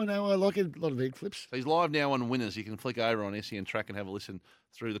 Picks. Yeah, I know. I like a lot of egg flips. So he's live now on Winners. You can flick over on SEN Track and have a listen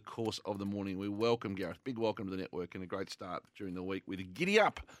through the course of the morning. We welcome Gareth. Big welcome to the network and a great start during the week with Giddy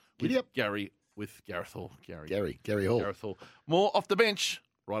Up. With Gareth Hall. Gary Hall. Gareth Hall. More Off the Bench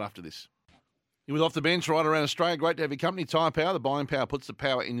right after this. You're with Off the Bench right around Australia. Great to have your company. Tyre Power, the buying power puts the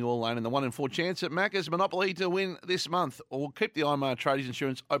power in your lane, and the 1 in 4 chance at Macca's Monopoly to win this month. Or keep the IMAR Tradies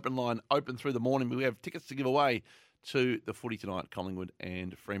Insurance open line open through the morning. We have tickets to give away to the footy tonight, Collingwood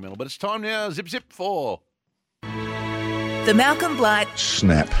and Fremantle. But it's time now, zip for the Malcolm Blight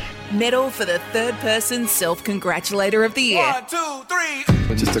Snap Medal for the third person self-congratulator of the year. 1, 2,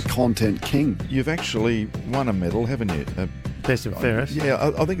 3. Just a content king. You've actually won a medal, haven't you? Best and fairest.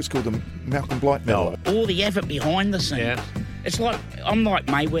 Yeah, I think it's called the Malcolm Blight Medal. All the effort behind the scenes. Yeah. It's like, I'm like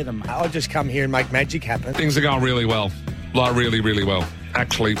Mayweather, mate. I'll just come here and make magic happen. Things are going really well. Like, really, really well.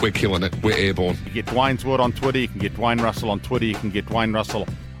 Actually, we're killing it. We're airborne. You get Dwayne's Word on Twitter. You can get Dwayne Russell on Twitter. You can get Dwayne Russell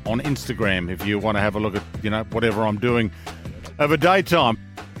on Instagram if you want to have a look at, whatever I'm doing of a daytime.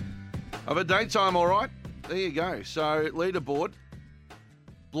 Of a daytime, all right. There you go. So, leaderboard,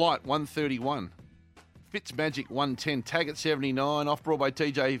 Blight, 131. Fitzmagic, 110. Taggart, 79. Off-Broadway,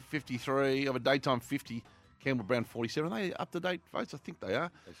 TJ, 53. Of a daytime, 50. Campbell Brown, 47. Are they up-to-date votes? I think they are.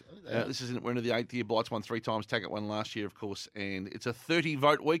 We're into the 8th year. Blight's won 3 times. Taggart won last year, of course. And it's a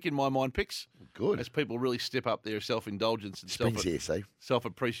 30-vote week in my mind, Picks. Good. As people really step up their self-indulgence and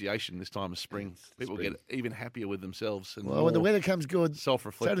self-appreciation this time of spring. People get even happier with themselves. And when the weather comes good,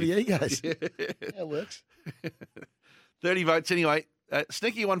 self-reflective. So do the egos. That works. 30 votes anyway.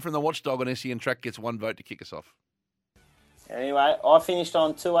 Sneaky one from the Watchdog on SEN Track gets 1 vote to kick us off. Anyway, I finished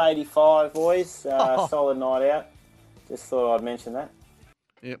on 285, boys. Solid night out. Just thought I'd mention that.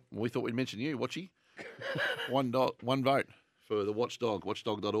 Yeah, we thought we'd mention you, Watchy. One vote for the Watchdog,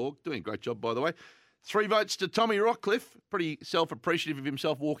 watchdog.org. Doing a great job, by the way. 3 votes to Tommy Rockcliffe. Pretty self-appreciative of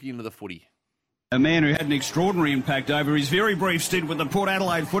himself walking into the footy. A man who had an extraordinary impact over his very brief stint with the Port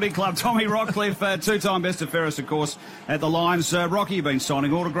Adelaide Footy Club, Tommy Rockcliffe, two-time best of Ferris, of course, at the Lions. Rocky, you've been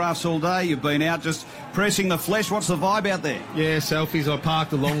signing autographs all day. You've been out just pressing the flesh. What's the vibe out there? Yeah, selfies. I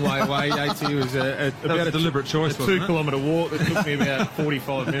parked a long way away. AT was about a deliberate choice. A 2-kilometre walk. It took me about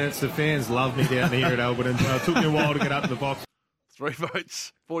 45 minutes. The fans love me down here at Alberton. So it took me a while to get up to the box. 3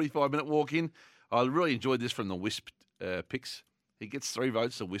 votes, 45-minute walk in. I really enjoyed this from the Wisp picks. He gets 3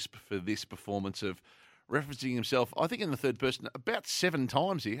 votes to Wisp for this performance of referencing himself, I think in the third person, about 7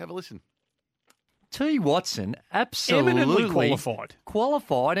 times here. Have a listen. T. Watson, absolutely eminently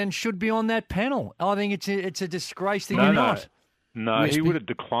qualified and should be on that panel. I think it's a disgrace that you're not. No, he would have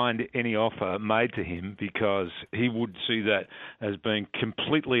declined any offer made to him because he would see that as being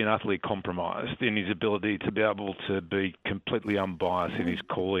completely and utterly compromised in his ability to be able to be completely unbiased in his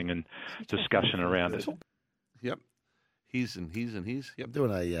calling and discussion around it. Yep. His and his and his. Yep. I'm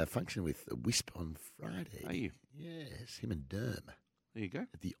doing a function with Wisp on Friday. Are you? Yes, him and Derm. There you go.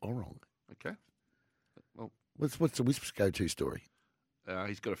 At the Orong. Okay. Well, what's the Wisp's go-to story?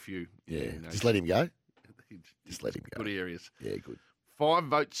 He's got a few. Yeah. Just let him go. Just let him go. Good areas. Yeah, good. 5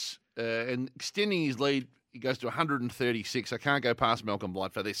 votes and extending his lead, he goes to 136. I can't go past Malcolm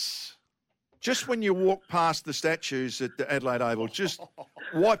Blight for this. Just when you walk past the statues at the Adelaide Oval, just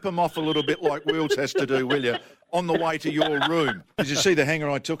wipe them off a little bit like Wheels has to do, will you, on the way to your room. Did you see the hanger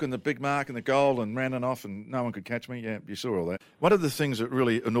I took and the big mark and the goal and ran it off and no one could catch me? Yeah, you saw all that. One of the things that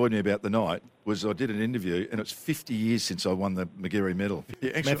really annoyed me about the night was I did an interview and it's 50 years since I won the McGarry medal.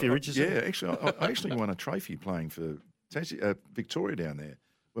 Yeah, actually, Matthew Richardson? Yeah, actually, I actually won a trophy playing for Victoria down there.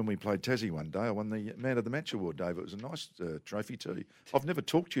 When we played Tassie one day, I won the Man of the Match award, Dave. It was a nice trophy too. I've never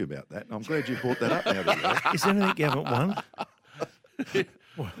talked to you about that, and I'm glad you brought that up now. Is there anything you haven't won?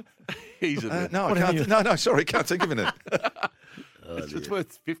 He's a no, I can't. No, sorry, can't think of it. It's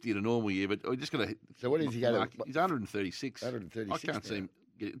worth 50 in a normal year, but we're just going to. So what is he going to? He's 136. 136. I can't see him.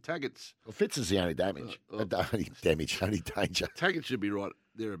 Taggart's. Well, Fitz is the only damage. Only danger. Taggart should be right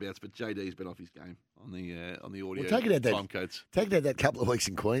thereabouts, but JD's been off his game on the audio time codes. Taggart had that couple of weeks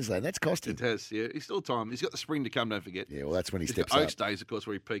in Queensland. That's cost him. It has, yeah. He's still time. He's got the spring to come, don't forget. Yeah, well, that's when he He's steps got up. Oaks days, of course,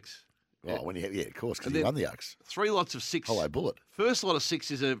 where he peaks. Oh, of course, because he won the Oaks. 3 lots of 6. Hollow bullet. First lot of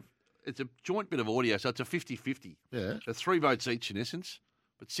 6 is a joint bit of audio, so it's a 50-50. Yeah. So 3 votes each in essence,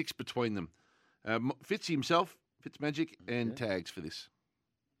 but 6 between them. Fitz himself, Fitzmagic, and Tags for this.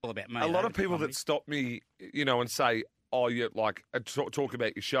 About me, a lot of people that stop me, and say, "Oh, you talk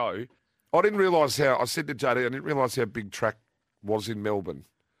about your show." I didn't realise I said to JD, I didn't realise how big track was in Melbourne.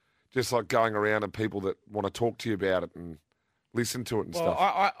 Just like going around and people that want to talk to you about it and listen to it and stuff.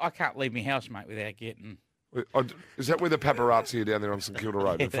 I can't leave my house, mate, without getting. Is that where the paparazzi are down there on St Kilda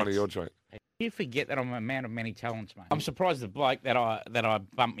Road in front of your joint? You forget that I'm a man of many talents, mate. I'm surprised the bloke that I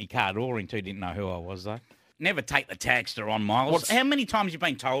bumped my car door into didn't know who I was, though. Never take the Tagster on, Miles. How many times have you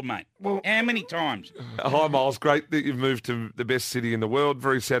been told, mate? Well, how many times? Hi, Miles. Great that you've moved to the best city in the world.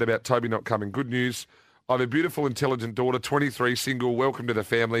 Very sad about Toby not coming. Good news. I have a beautiful, intelligent daughter, 23, single. Welcome to the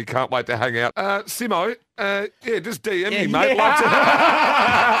family. Can't wait to hang out. Simo, just DM me, mate.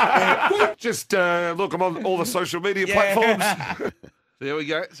 Yeah. Just, look, I'm on all the social media platforms. So there we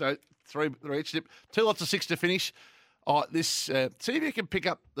go. So 3 each dip. 2 lots of 6 to finish. See if you can pick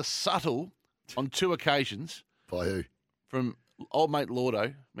up the subtle on 2 occasions. By who? From old mate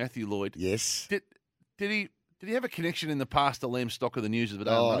Lordo, Matthew Lloyd. Yes. Did he have a connection in the past to Liam Stock of the News of the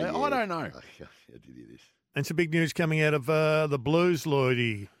day? Oh, yeah. I don't know. I did hear this. And some big news coming out of the Blues,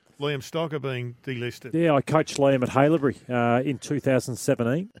 Lloydie. Liam Stocker being delisted. Yeah, I coached Liam at Haileybury in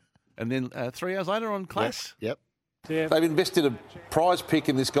 2017. And then 3 hours later on Class? Yep. Yeah. They've invested a prize pick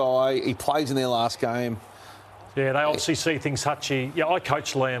in this guy. He plays in their last game. Yeah, they obviously see things hutchy. Yeah, I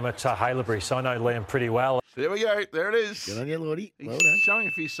coached Liam at Haileybury, so I know Liam pretty well. There we go. There it is. Good on you, Lordy. He's well done. showing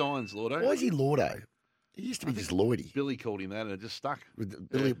a few signs, Lordo. Why is he Lordo? He used to be just Lloydie. Billy called him that and it just stuck.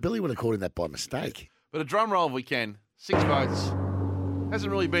 Billy would have called him that by mistake. But a drum roll if we can. 6 votes.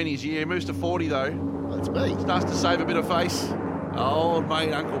 Hasn't really been his year. He moves to 40 though. That's me. Starts to save a bit of face. Old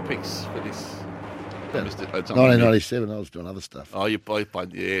mate Uncle picks for this. 1997, I was doing other stuff. Oh, you both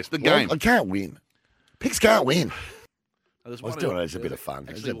played. Yes, the game. I can't win. Picks can't win. I was doing it as a bit of fun.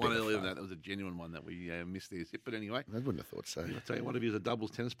 Actually, one earlier than that. That was a genuine one that we missed there. But anyway. I wouldn't have thought so. I'll tell you what, if he was a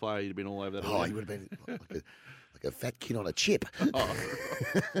doubles tennis player, he'd have been all over that. Oh, he would have been like a fat kid on a chip. Oh,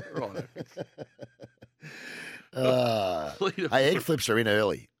 right. Hey, egg flips are in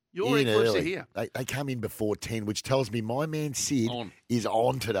early. Your egg flips are here. They come in before 10, which tells me my man Sid is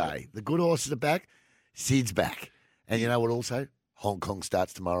on today. The good horses are back. Sid's back. And you know what also? Hong Kong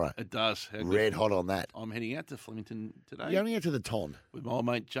starts tomorrow. It does. Red hot on that. I'm heading out to Flemington today. You're going out to the Ton? With my old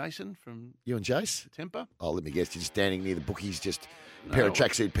mate Jason from... You and Jace? Temper. Oh, let me guess. You're just standing near the bookies, just a pair of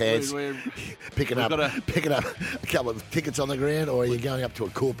tracksuit pants, picking up a couple of tickets on the ground, or are you going up to a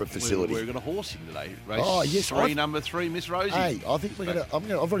corporate facility? We're going to horse him today. Race yes. number 3, Miss Rosie. Hey, I think I've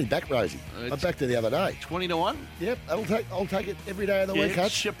already backed Rosie. I backed her the other day. 20-1? Yep, I'll take it every day of the week,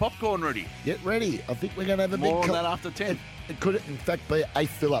 Hutch. Get your popcorn ready. Get ready. I think we're going to have a More big... on that after 10. It could, in fact, be a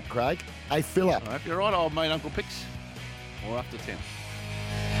fill-up, Craig. A fill-up. I hope you're right, old mate, Uncle Pix. Or after 10.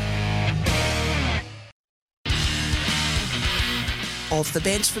 Off the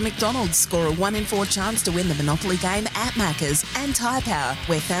bench for McDonald's, score a 1 in 4 chance to win the Monopoly game at Macca's. And Tyre Power,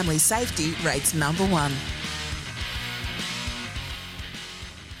 where family safety rates number 1.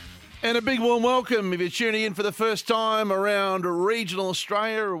 And a big warm welcome if you're tuning in for the first time around regional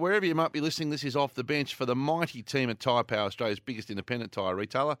Australia or wherever you might be listening. This is Off the Bench for the mighty team at Tyre Power, Australia's biggest independent tyre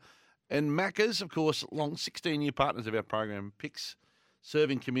retailer. And Macca's, of course, long 16-year partners of our program, Picks,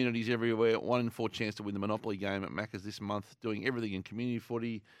 serving communities everywhere. 1 in 4 chance to win the Monopoly game at Macca's this month, doing everything in community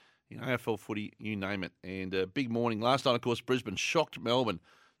footy, AFL footy, you name it. And a big morning. Last night, of course, Brisbane shocked Melbourne.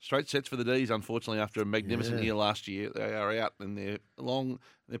 Straight sets for the D's, unfortunately, after a magnificent year last year. They are out, and their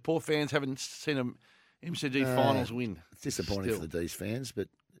poor fans haven't seen an MCG finals win. It's disappointing for the D's fans, but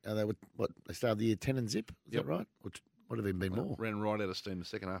they started the year 10 and zip, is that right? What have been more? Ran right out of steam the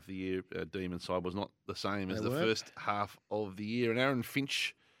second half of the year. Demon side was not the same as the first half of the year. And Aaron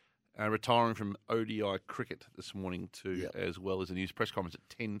Finch retiring from ODI cricket this morning too, as well as a news press conference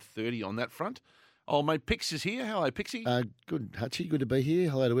at 10:30 on that front. Old mate Pix is here. Hello, Pixie. Good, Hutchie. Good to be here.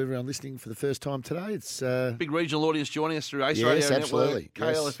 Hello to everyone listening for the first time today. It's big regional audience joining us through Ace Radio absolutely.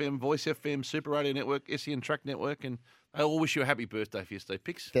 Network, KLFM, Voice FM, Super Radio Network, SEN Track Network, and they all wish you a happy birthday for your stay,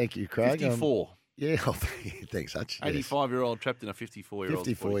 Pix. Thank you, Craig. 54. Thanks, Hutch. 85-year-old trapped in a 54-year-old.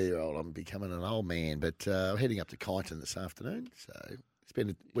 54-year-old. I'm becoming an old man, but I'm heading up to Kyneton this afternoon, so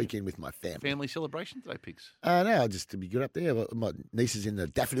spend a weekend with my family. Family celebration today, Pigs? No, just to be good up there. My niece is in the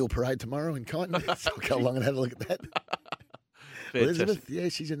Daffodil Parade tomorrow in Kyneton, so I'll go along and have a look at that.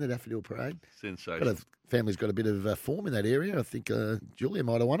 Elizabeth, she's in the Daffodil Parade. Sensational. Family's got a bit of form in that area. I think Julia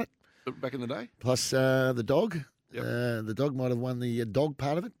might have won it. Back in the day? Plus the dog. Yep. The dog might have won the dog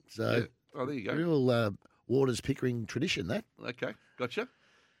part of it. So. Yeah. Oh, there you go. Real Waters Pickering tradition, that. Okay, gotcha.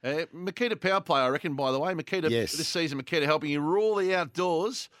 Makita power play, I reckon, by the way. Makita, this season, Makita helping you rule the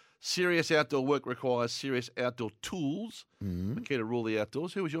outdoors. Serious outdoor work requires serious outdoor tools. Makita rule the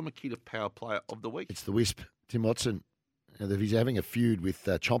outdoors. Who was your Makita power player of the week? It's the Wisp, Tim Watson. He's having a feud with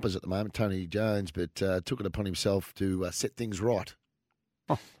Chompers at the moment, Tony Jones, but took it upon himself to set things right.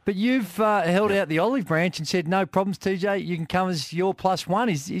 But you've held out the olive branch and said, no problems, TJ, you can come as your +1.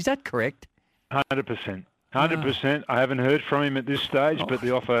 Is that correct? 100%. 100%. I haven't heard from him at this stage, but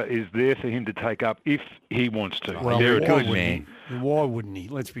the offer is there for him to take up if he wants to. Well, they're a good man. Why wouldn't he?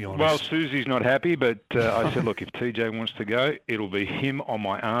 Let's be honest. Well, Susie's not happy, but I said, look, if TJ wants to go, it'll be him on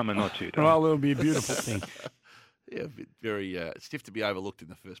my arm and not you. Well, it'll be a beautiful thing. Yeah, very stiff to be overlooked in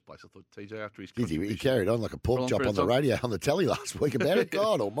the first place. I thought TJ after his he carried on like a pork chop on the radio on the telly last week about it.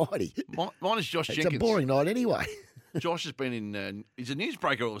 God almighty. Mine is Josh Jenkins. It's a boring night anyway. Josh has been in. He's a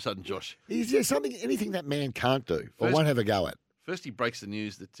newsbreaker all of a sudden. Josh. Is there anything that man can't do or won't have a go at? First, he breaks the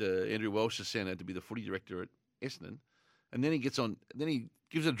news that Andrew Welsh has sent out to be the footy director at Essendon, and then he gets on. Then he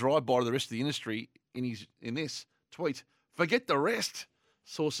gives a drive-by to the rest of the industry in this tweet. Forget the rest.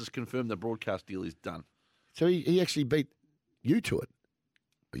 Sources confirm the broadcast deal is done. So he actually beat you to it.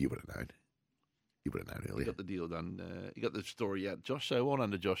 But you would have known. You would have known earlier. He got the deal done. He got the story out. Josh, so well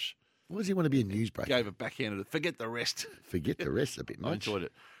done to Josh. Why does he want to be a newsbreaker? Gave a backhanded. Forget the rest. Forget the rest a bit much. I enjoyed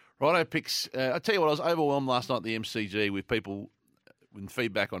it. Righto, Picks. I tell you what, I was overwhelmed last night at the MCG with people with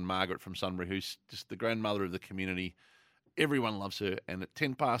feedback on Margaret from Sunbury, who's just the grandmother of the community. Everyone loves her. And at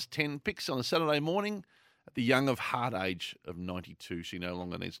 10:10, Picks on a Saturday morning, at the young of heart age of 92, she no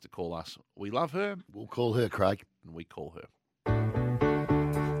longer needs to call us. We love her. We'll call her, Craig. And we call her.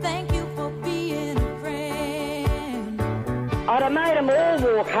 Thank you for being a friend. I'd have made them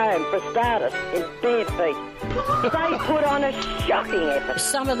all walk home for starters in bare feet. They put on a shocking effort.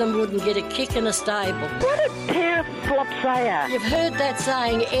 Some of them wouldn't get a kick in a stable. What a pair of flops they are. You've heard that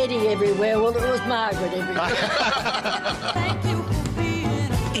saying, Eddie everywhere. Well, it was Margaret everywhere.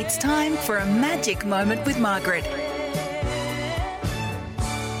 It's time for a magic moment with Margaret.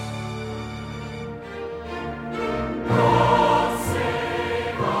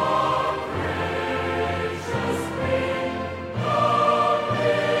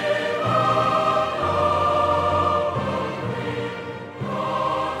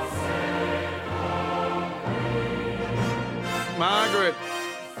 Margaret,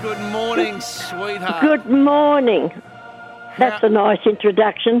 good morning, sweetheart. Good morning. That's a nice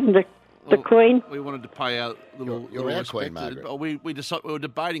introduction, the Queen. We wanted to pay our little You're our respect Queen, to- Margaret. but we were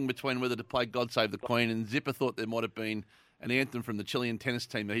debating between whether to play God Save the Queen, and Zipper thought there might have been an anthem from the Chilean tennis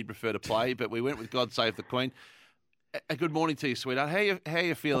team that he'd prefer to play, but we went with God Save the Queen. A good morning to you, sweetheart. How are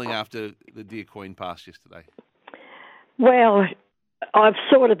you feeling after the dear Queen passed yesterday? Well, I've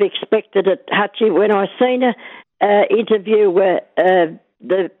sort of expected it, Hutchie, when I seen her interview with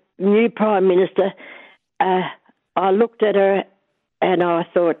the new Prime Minister. I looked at her and I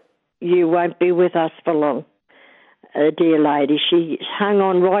thought, you won't be with us for long, dear lady. She hung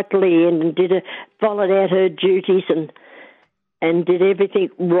on right to the end and followed out her duties and did everything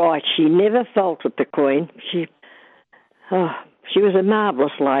right. She never faulted the Queen. She was a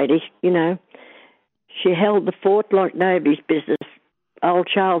marvellous lady, you know. She held the fort like nobody's business. Old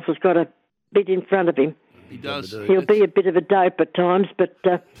Charles has got a bit in front of him. He does. He'll be a bit of a dope at times, but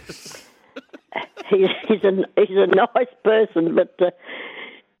he's a nice person, but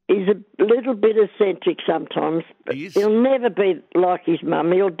he's a little bit eccentric sometimes. He'll never be like his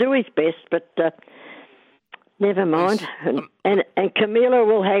mum. He'll do his best, but never mind. And Camilla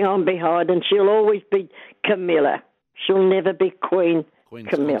will hang on behind, and she'll always be Camilla. She'll never be Queen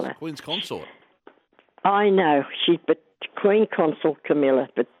Camilla. Queen's consort. I know, but Queen Consort Camilla,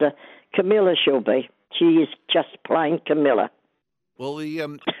 but Camilla she'll be. She is just plain Camilla. Well, the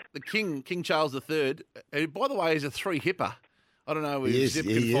King Charles III, who, by the way, is a three-hipper. I don't know if Zip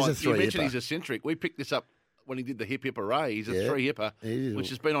can he find. is a You mentioned three-hipper. he's eccentric. We picked this up when he did the hip array. He's a Yeah, three-hipper, he is. which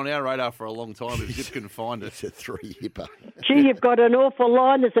has been on our radar for a long time. If Zip can find it, It's a three-hipper. Gee, you've got an awful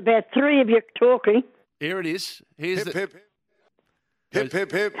line. There's about three of you talking. Here it is. Here's Hip, the hip. Hip,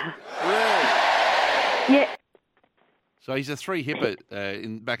 hip, hip. Yeah. So he's a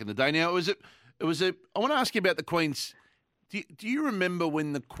three-hipper back in the day. Now it was a. I want to ask you about the Queen's. Do you remember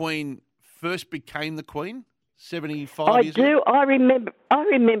when the Queen first became the Queen? 75 years ago? I do. I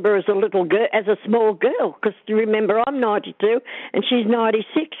remember as a little girl, as a small girl, because you remember I'm 92 and she's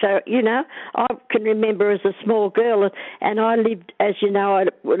 96. So you know, I can remember as a small girl, and I lived, as you know, I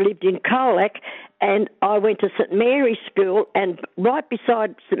lived in Colac, and I went to St Mary's School, and right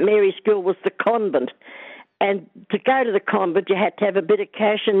beside St Mary's School was the convent. And to go to the convent, you had to have a bit of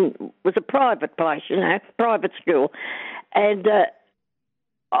cash, and it was a private place, you know, private school. And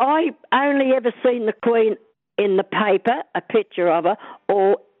I only ever seen the Queen in the paper, a picture of her,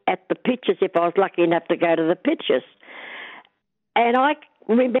 or at the pictures if I was lucky enough to go to the pictures. And I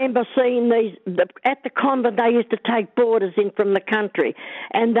remember seeing these, at the convent they used to take boarders in from the country,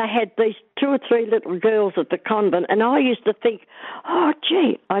 and they had these 2 or 3 little girls at the convent, and I used to think, oh,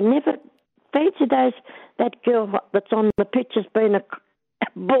 gee, I never fancy that girl that's on the pictures being a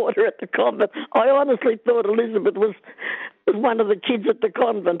boarder at the convent. I honestly thought Elizabeth was one of the kids at the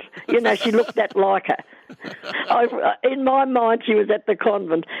convent. You know, she looked that like her. In my mind, she was at the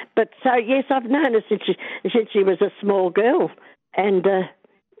convent. But so, yes, I've known her since she was a small girl and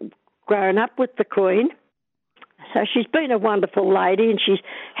grown up with the Queen. So she's been a wonderful lady, and she's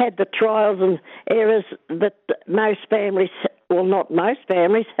had the trials and errors that most families, well, not most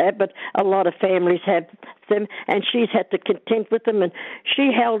families have, but a lot of families have them, and she's had to contend with them, and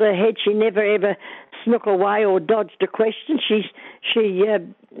she held her head. She never ever snuck away or dodged a question. She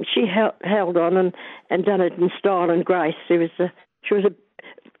held on and done it in style and grace. She was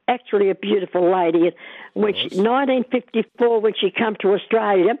actually a beautiful lady. And when 1954, when she came to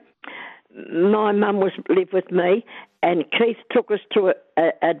Australia, my mum lived with me, and Keith took us to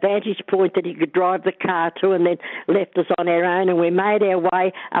a vantage point that he could drive the car to, and then left us on our own. And we made our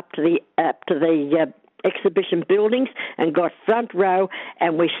way up to the exhibition buildings and got front row,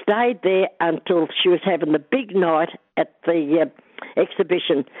 and we stayed there until she was having the big night at the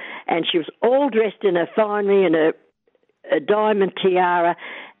exhibition. And she was all dressed in her finery and a diamond tiara.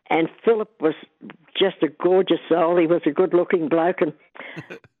 And Philip was just a gorgeous soul. He was a good-looking bloke, and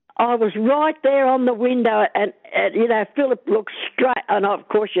I was right there on the window, and Philip looked straight, and of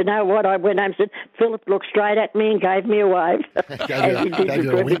course, you know what? I went home and said, Philip looked straight at me and gave me a wave, as he did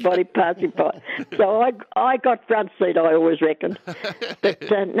to everybody passing by. So I got front seat, I always reckoned. But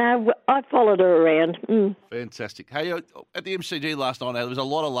no, I followed her around. Fantastic. Hey, at the MCG last night, there was a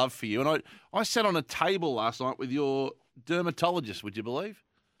lot of love for you, and I sat on a table last night with your dermatologist, would you believe?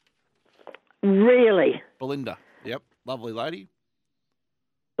 Really? Belinda. Yep, lovely lady.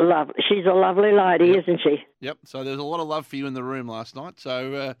 She's a lovely lady, isn't she? Yep. So there was a lot of love for you in the room last night.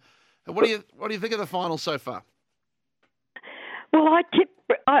 So, what do you think of the final so far? Well, I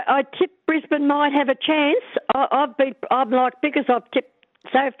tip Brisbane might have a chance. I'm like Biggers. I've tipped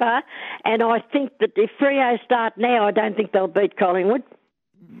so far, and I think that if Freo start now, I don't think they'll beat Collingwood.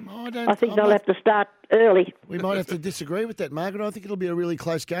 I think they'll have to start early. We might have to disagree with that, Margaret. I think it'll be a really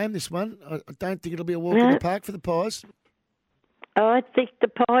close game, this one. I don't think it'll be a walk in the park for the Pies. I think the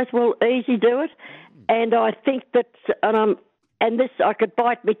Pies will easy do it, and I think that, and this I could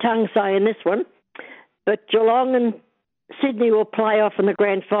bite my tongue saying this one, but Geelong and Sydney will play off in the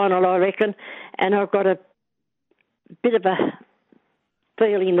grand final, I reckon, and I've got a bit of a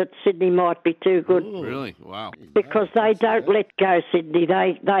feeling that Sydney might be too good. Ooh, really? Wow. Because they don't let go, Sydney.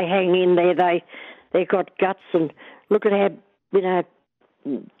 They hang in there. They got guts, and look at how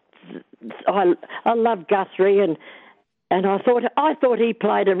I love Guthrie and I thought he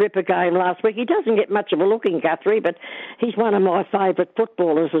played a ripper game last week. He doesn't get much of a look in Guthrie, but he's one of my favourite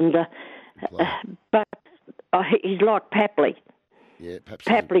footballers. And but he's like Papley. Yeah,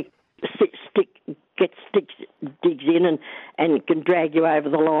 Papley digs in and can drag you over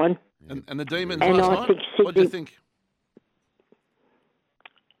the line. And the Demons and last night? What do you think?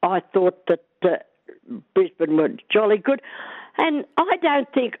 I thought that Brisbane were jolly good. And I don't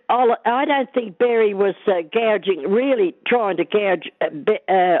think Berry was really trying to gouge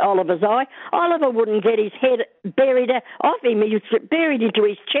Oliver's eye. Oliver wouldn't get his head buried off him. He was buried into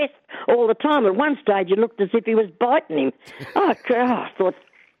his chest all the time. At one stage, it looked as if he was biting him. I thought,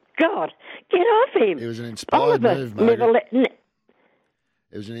 God, get off him. It was an inspired Oliver move, Margaret.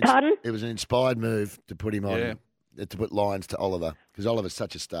 Pardon? It was an inspired move to put him on, to put lines to Oliver, because Oliver's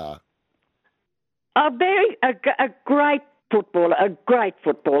such a star. Berry, a great footballer,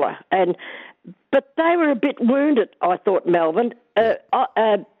 but they were a bit wounded, I thought, Melbourne.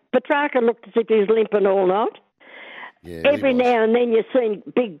 Petrarca looked as if he was limping all night. Yeah, Every now and then you've seen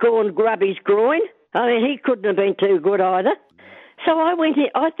Big Gorn grab his groin. I mean, he couldn't have been too good either. So I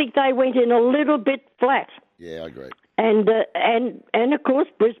think they went in a little bit flat. Yeah, I agree. And of course,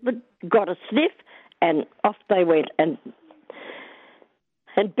 Brisbane got a sniff, and off they went. And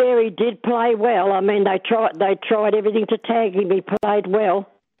Berry did play well. I mean, they tried everything to tag him. He played well,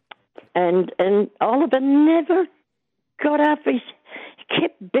 and Oliver never got up. He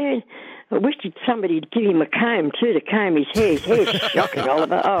kept burying. I wish somebody would give him a comb too to comb his hair. His hair's shocking,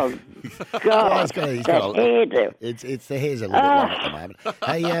 Oliver. Oh God, he's got that hairdo. It's the hair's a little bit long at the moment.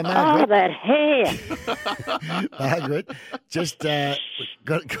 Hey, Margaret. Oh, that hair. Margaret, just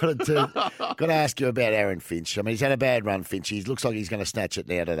got to ask you about Aaron Finch. I mean, he's had a bad run, Finch. He looks like he's going to snatch it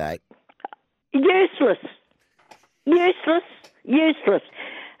now today. Useless.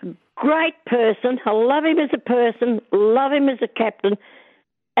 Great person. I love him as a person. Love him as a captain.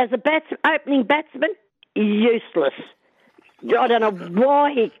 As a opening batsman, useless. I don't know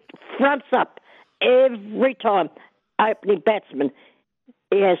why he fronts up every time. Opening batsman.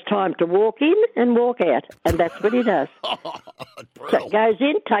 He has time to walk in and walk out, and that's what he does. So goes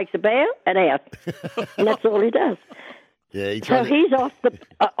in, takes a bow, and out. And that's all he does. Yeah, he's off the...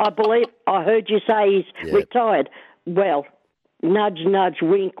 I believe, I heard you say he's retired. Well, nudge, nudge,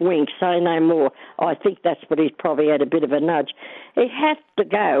 wink, wink, say no more. I think that's what he's probably had a bit of a nudge. He has to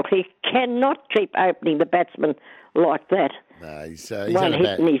go. He cannot keep opening the batsman like that. No, he's one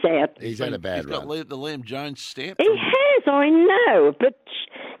hit and he's out. He's had a bad run. He's got the Liam Jones stamp. He has, I know, but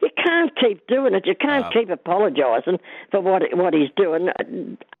you can't keep doing it. You can't keep apologising for what he's doing.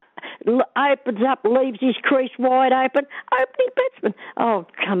 Opens up, leaves his crease wide open. Opening batsman. Oh,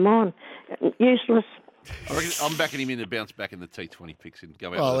 come on. Useless. I reckon I'm backing him in to bounce back in the T20 picks and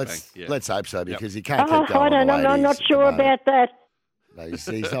go out well, with a bang. Yeah. Let's hope so, because he can't keep going. I don't know. I'm not sure about that. No,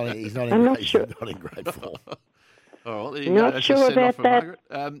 he's not in great form. All right, there you not go. Sure about that.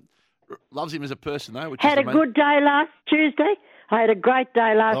 Margaret. Loves him as a person, though. Which had is a good day last Tuesday. I had a great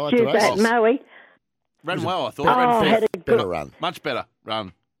day last Tuesday at Maui. Ran well, I thought. Had a better run. Much better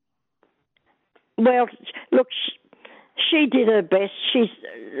run. Well, look, She did her best.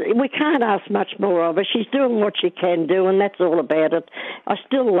 We can't ask much more of her. She's doing what she can do, and that's all about it. I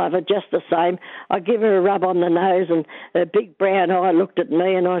still love her just the same. I give her a rub on the nose, and her big brown eye looked at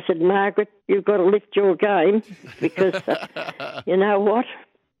me, and I said, Margaret, you've got to lift your game because you know what?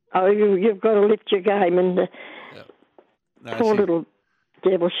 Oh, you've got to lift your game. And poor little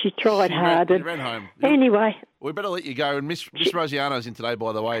devil, she tried hard. She ran home. Anyway. We better let you go. And Miss Rosiano's in today,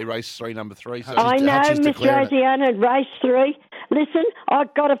 by the way, race 3, number 3. So I know, Miss Rosiano, race 3. Listen,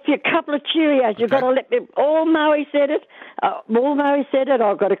 I've got a couple of Cheerios. You've got to let me. All Moe said it. I've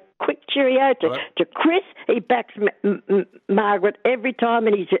got a quick Cheerio to Chris. He backs Margaret every time,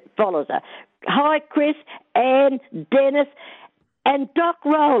 and he follows her. Hi, Chris, Anne, Dennis, and Doc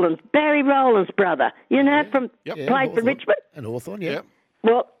Rowlands, Barry Rowlands' brother. You know, played for Richmond. And Hawthorn, yeah.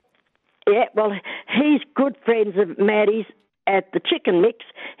 Well, he's good friends of Maddie's at the Chicken Mix.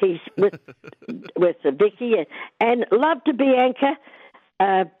 He's with Vicky and love to be anchor.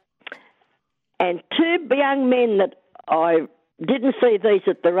 And 2 young men that I didn't see these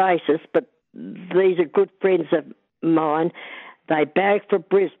at the races, but these are good friends of mine. They barrack for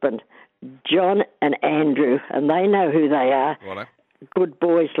Brisbane, John and Andrew, and they know who they are. Righto. Good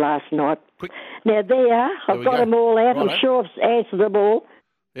boys last night. Now, there are. I've got them all out. Righto. I'm sure I've answered them all.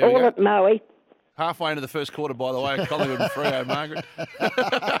 All at Moe. Halfway into the first quarter, by the way, Collingwood and Freo, Margaret.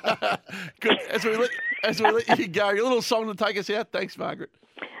 Good. As we let you go, your little song to take us out. Thanks, Margaret.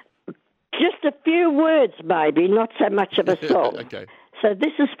 Just a few words, maybe, not so much of a song. Okay. So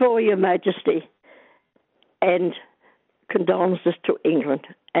this is for Your Majesty and condolences to England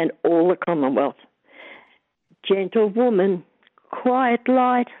and all the Commonwealth. Gentle woman, quiet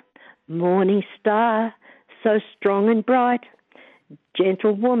light, morning star, so strong and bright.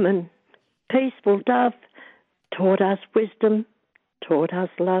 Gentle woman, peaceful dove, taught us wisdom, taught us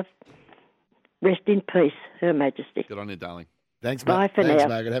love. Rest in peace, Her Majesty. Good on you, darling. Thanks, Bye for Thanks, now.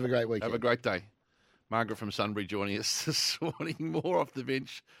 Margaret. Have a great weekend. Have a great day. Margaret from Sunbury joining us this morning. More off the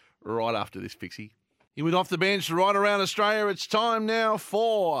bench right after this, Pixie. You went off the bench right around Australia. It's time now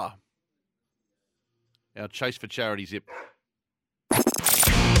for our Chase for Charity Zip.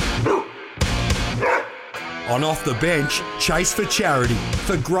 On Off the Bench, Chase for Charity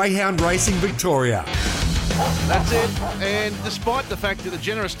for Greyhound Racing Victoria. That's it. And despite the fact that the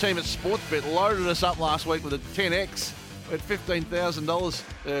generous team at Sportsbet loaded us up last week with a 10X, we had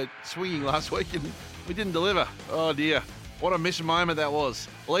 $15,000 swinging last week and we didn't deliver. Oh, dear. What a missed moment that was.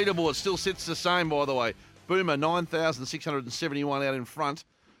 Leaderboard still sits the same, by the way. Boomer, 9,671 out in front.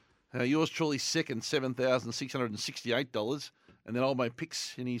 Yours truly second, $7,668. And then old mate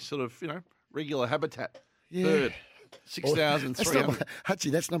Pix in his sort of, regular habitat. Yeah. Third, 6,300.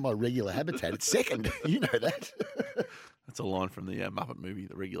 Actually, that's not my regular habitat. It's second. You know that. That's a line from the Muppet movie,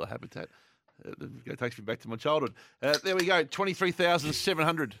 The Regular Habitat. It takes me back to my childhood. There we go,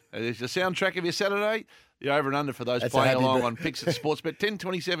 23,700. There's the soundtrack of your Saturday. The over and under for those playing along on Pix at Sportsbet. 10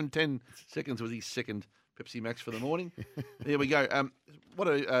 seconds was his second Pepsi Max for the morning. There we go. What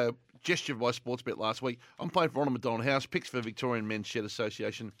a gesture by Sportsbet last week. I'm playing for Ronald McDonald House, Picks for Victorian Men's Shed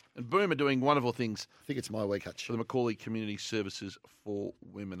Association, and Boom are doing wonderful things. I think it's my week, Hutch. For the Macaulay Community Services for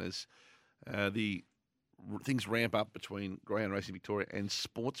Women as the things ramp up between Greyhound Racing Victoria and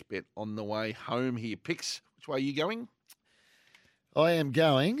Sportsbet on the way home here. Picks, which way are you going? I am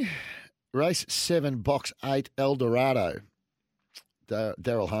going race 7, box 8, El Dorado.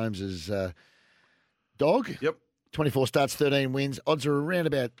 Daryl Holmes' dog. Yep. 24 starts, 13 wins. Odds are around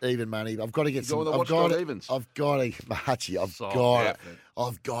about even money. I've got to get some. I've got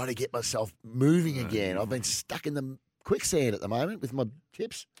to get myself moving again. I've been stuck in the quicksand at the moment with my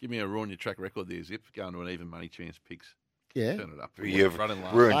tips. Give me a ruin your track record there, Zip. Going to an even money chance Picks. Yeah. Turn it up. You've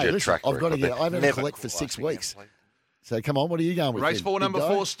ruined your track record. I've got to get. I haven't had a collect for 6 weeks. So come on, what are you going with? Race 4, number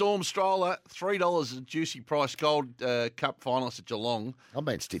 4, Storm Stroller, $3 a juicy price. Gold Cup finalist at Geelong. I'm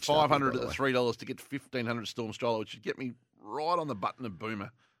being stitched $500 at $3 to get $1,500 Storm Stroller, which would get me right on the button of Boomer.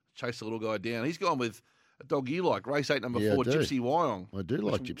 Chase the little guy down. He's gone with a dog you like. Race 8, number 4, Gypsy Wyong. I do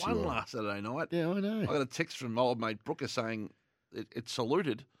like Gypsy Wyong. Won last Saturday night. Yeah, I know. I got a text from old mate Brooker saying it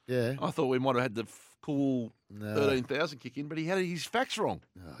saluted. Yeah. I thought we might have had the cool 13,000 kick in, but he had his facts wrong.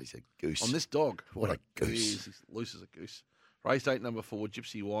 Oh, he's a goose. On this dog. What a goose. He's loose as a goose. Race 8, number 4,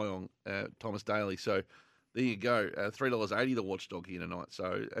 Gypsy Wyong, Thomas Daly. So there you go. $3.80 the watchdog here tonight.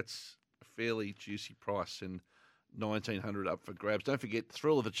 So that's a fairly juicy price and $1,900 up for grabs. Don't forget,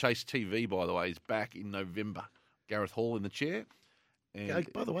 Thrill of the Chase TV, by the way, is back in November. Gareth Hall in the chair.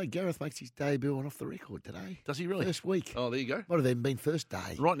 And by the way, Gareth makes his debut on Off the Record today. Does he really? First week. Oh, there you go. Might have even been first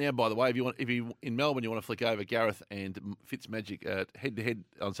day. Right now, by the way, if you in Melbourne, you want to flick over Gareth and Fitzmagic head-to-head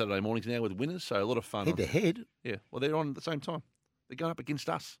on Saturday mornings now with winners, so a lot of fun. Head-to-head? Yeah, well, they're on at the same time. They're going up against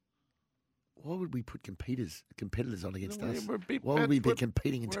us. Why would we put competitors on against us? Why would we be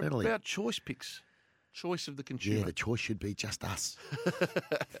competing internally? We're about choice picks. Choice of the consumer. Yeah, the choice should be just us.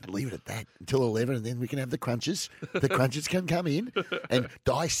 Leave it at that until 11, and then we can have the crunches. The crunches can come in and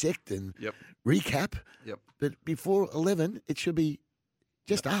dissect and recap. Yep. But before 11, it should be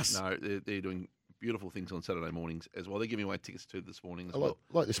just us. No, they're doing beautiful things on Saturday mornings as well. They're giving away tickets to this morning as well.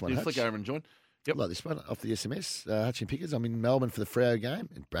 Like this one, you flick over and join. Yep. Like this one off the SMS. Hutch and Pickers. I'm in Melbourne for the Freo game.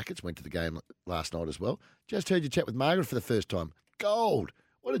 In brackets, went to the game last night as well. Just heard you chat with Margaret for the first time. Gold.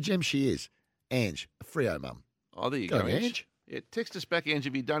 What a gem she is. Ange, a Freo mum. Oh, there you go, Ange. Yeah, text us back, Ange,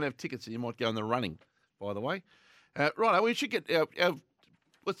 if you don't have tickets and you might go in the running, by the way. Right, we should get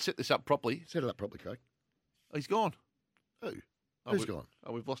let's set this up properly. Set it up properly, Craig. Oh, he's gone. Who? Who's gone?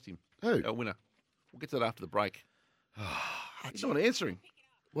 Oh, we've lost him. Who? Our winner. We'll get to that after the break. He's not answering.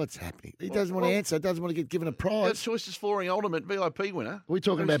 What's happening? He doesn't want to answer. Doesn't want to get given a prize. That's Choices Flooring Ultimate VIP winner. Are we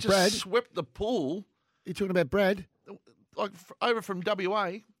talking about Brad? Swept the pool. Are you talking about Brad? Like over from WA.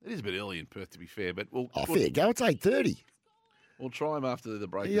 It is a bit early in Perth, to be fair, but we'll. Fair go. It's 8:30. We'll try him after the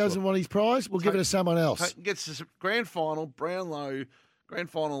break. He doesn't want his prize. We'll give it to someone else. Gets this grand final, Brownlow, grand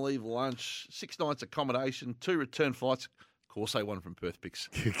final leave lunch, 6 nights accommodation, 2 return flights. Of course, they won from Perth Picks.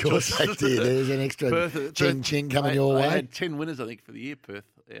 Of course they did. There's an extra ching coming your way. They had 10 winners, I think, for the year, Perth,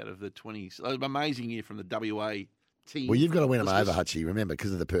 out of the 20s. It was an amazing year from the WA team. Well, you've got to win them over, Hutchie. Remember,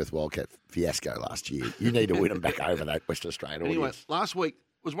 because of the Perth Wildcat fiasco last year. You need to win them back over that Western Australian audience. Anyway, last week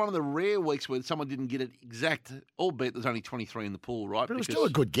was one of the rare weeks where someone didn't get it exact, albeit there's only 23 in the pool, right? But it was still a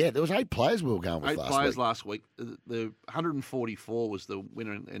good get. There was 8 players we were going with last week. 8 players last week. The 144 was the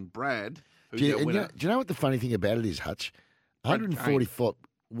winner, and Brad, who's do our winner. Do you know what the funny thing about it is, Hutch? 144,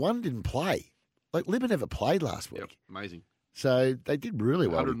 one didn't play. Like, Libba never played last week. Yep, amazing. So they did really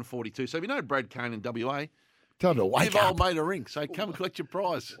well. 142. So if you know Brad Kane in WA, tell him to wake give up. Old mate a ring. So come collect your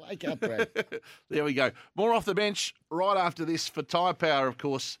prize. Wake up, Brad. There we go. More off the bench right after this for Tyre Power, of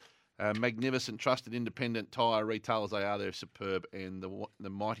course. Magnificent, trusted, independent tyre retailers they are. They're superb. And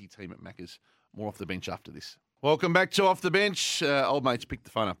the mighty team at Macca's. More off the bench after this. Welcome back to Off the Bench. Old mate's picked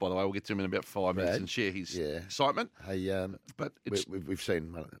the phone up, by the way. We'll get to him in about 5 minutes and share his excitement. Hey, but we've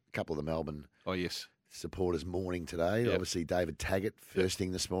seen a couple of the Melbourne supporters mourning today. Yep. Obviously, David Taggart first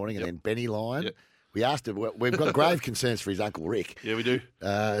thing this morning, and then Benny Lyon. Yep. We asked him. We've got grave concerns for his uncle Rick. Yeah, we do.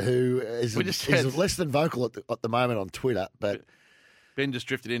 Who is less than vocal at the moment on Twitter, but. Ben just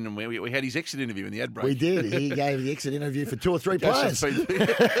drifted in and we had his exit interview in the ad break. We did. He gave the exit interview for 2 or 3 players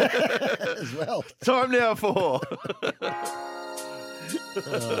as well. Time now for...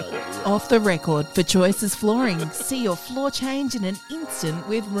 Off the Record for Choices Flooring. See your floor change in an instant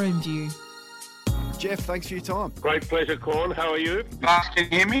with Roomview. Jeff, thanks for your time. Great pleasure, Corn. How are you? Buck, can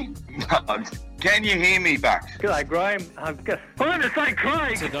you hear me? Can you hear me, Buck? G'day, Graham. I'm going to say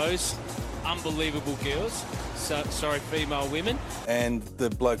Craig. To those unbelievable girls. Female women. And the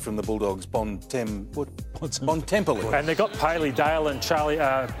bloke from the Bulldogs, Bontempelli. And they've got Paley Dale and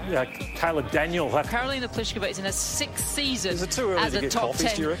Caleb Daniel. Karolina Pliskova is in her 6th season is it too early as to a get top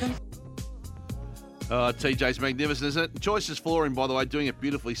coffees, 10. do you reckon? TJ's magnificent, isn't it? Choices Flooring, by the way, doing it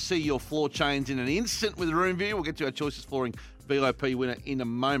beautifully. See your floor change in an instant with Roomview. We'll get to our Choices Flooring VIP winner in a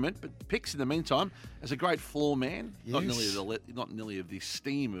moment. But Picks, in the meantime, as a great floor man, not nearly of the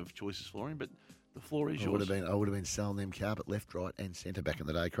steam of Choices Flooring, but the floor is yours. I would have been selling them carpet left, right, and centre back in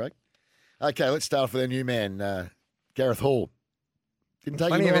the day, Craig. Okay, let's start off with our new man, Gareth Hall. Didn't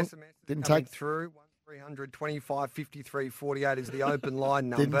take him long. Didn't take through. 1300 25 53 48 is the open line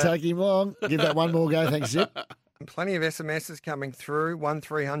number. Didn't take him long. Give that one more go, thanks, Zip. Plenty of SMSs coming through.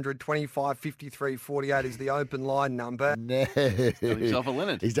 1300 25 53 48 is the open line number. No. He's done himself a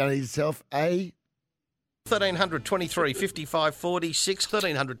Leonard. He's done himself a 1323 55 46,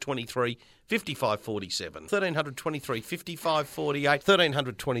 1323 55 47, 1323 55 48,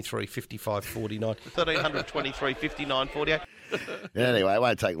 1323 55 49, 1323 59 48. Anyway, it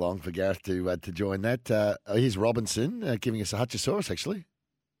won't take long for Gareth to join that. Here's Robinson giving us a Hutchosaurus, actually.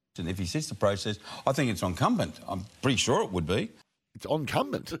 And if he sets the process, I think it's incumbent. I'm pretty sure it would be. It's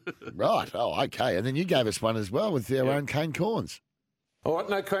incumbent. Right. Oh, okay. And then you gave us one as well with our own Cane Corns. All right,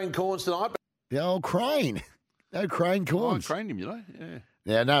 no Cane Corns tonight. The old Crane. No Crane Corns. I craned him, you know. Yeah.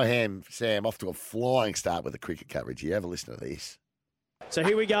 Now, no ham, Sam, off to a flying start with the cricket coverage. You have a listen to this. So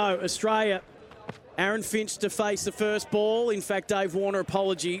here we go. Australia. Aaron Finch to face the first ball. In fact, Dave Warner,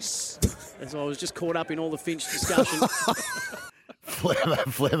 apologies, as I was just caught up in all the Finch discussion.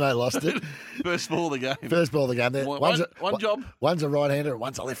 Flemmo lost it. First ball of the game. First ball of the game. There. One job. One's a right-hander and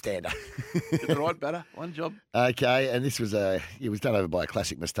one's a left-hander. Get the right batter. One job. Okay, and this was it was done over by a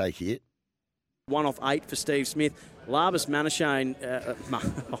classic mistake here. 1 off 8 for Steve Smith. Marnus Labuschagne.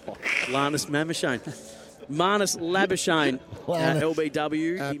 Marnus Labuschagne,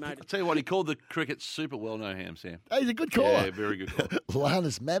 LBW. I'll tell you what, he called the cricket super well, no ham, Sam. He's a good caller. Yeah, very good caller.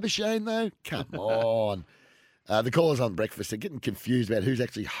 Marnus Labuschagne, though? Come on. The callers on breakfast are getting confused about who's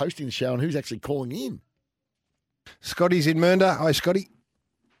actually hosting the show and who's actually calling in. Scotty's in Mernda. Hi, Scotty.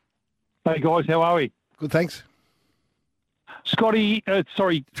 Hey, guys, how are we? Good, thanks. Scotty,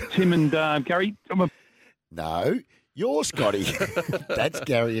 Tim and Gary. No, you're Scotty. That's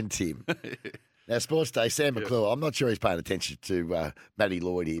Gary and Tim. Now, Sports Day, Sam McClure, I'm not sure he's paying attention to Matty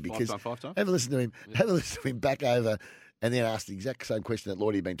Lloyd here because five time. Have a listen to him. Yeah. Have a listen to him back over and then ask the exact same question that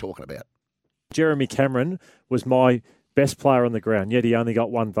Lloyd had been talking about. Jeremy Cameron was my best player on the ground, yet he only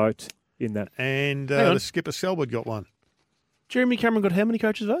got one vote in that. And the skipper Selwood got one. Jeremy Cameron got how many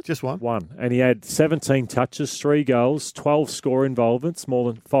coaches' votes? Just one. One. And he had 17 touches, 3 goals, 12 score involvements,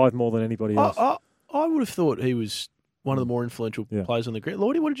 five more than anybody else. I would have thought he was one of the more influential players on the ground.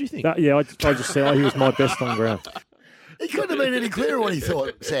 Lordy, what did you think? I just said he was my best on ground. He couldn't have been any clearer what he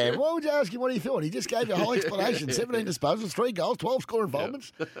thought, Sam. Why would you ask him what he thought? He just gave you a whole explanation. 17 disposals, 3 goals, 12 score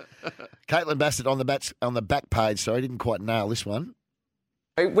involvements. Caitlin Bassett on the back page, didn't quite nail this one.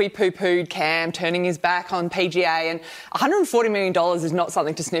 We poo-pooed Cam turning his back on PGA, and $140 million is not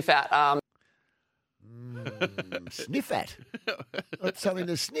something to sniff at. Sniff at? Not something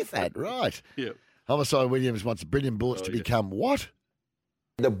to sniff at, right. Yep. Homicide Williams wants Brilliant Bullets to become what?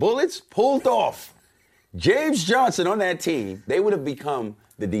 The Bullets pulled off. James Johnson on that team, they would have become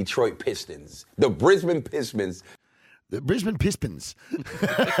the Detroit Pistons, the Brisbane Pistons. The Brisbane Pistons.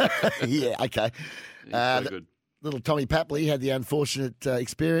 Yeah, okay. Good. Little Tommy Papley had the unfortunate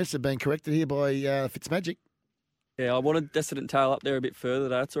experience of being corrected here by Fitzmagic. Yeah, I wanted Desert Tail up there a bit further.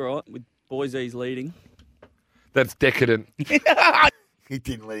 That's all right, with Boise's leading. That's decadent. He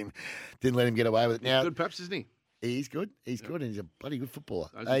didn't let him get away with it. Now, he's good, perhaps, isn't he? He's good. He's good, and he's a bloody good footballer.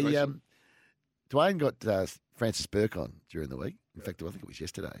 Dwayne got Francis Burke on during the week. In fact, I think it was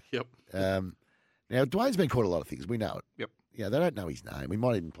yesterday. Yep. Now, Dwayne's been caught a lot of things. We know it. Yep. Yeah, they don't know his name. We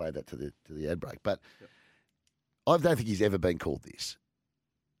might even play that to the ad break. But I don't think he's ever been called this.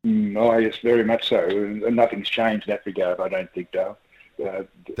 Oh, yes, very much so. Nothing's changed in that regard, I don't think, Dale.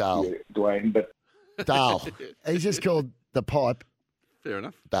 Dwayne, but... Dale. He's just called the pipe. Fair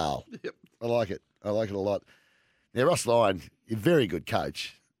enough. Dale. Yep. I like it. I like it a lot. Now, Ross Lyon, a very good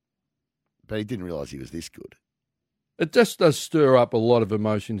coach, but he didn't realise he was this good. It just does stir up a lot of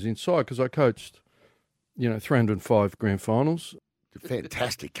emotions inside because I coached, 305 grand finals.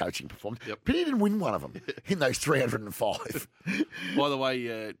 Fantastic coaching performance. Yep. But he didn't win one of them in those 305. By the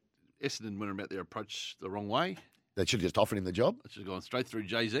way, Essendon, when about their approach the wrong way. They should have just offered him the job. They should have gone straight through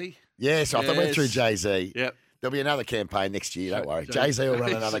Jay-Z. Yes, I went through Jay-Z. Yep. There'll be another campaign next year, don't worry. Jay-Z will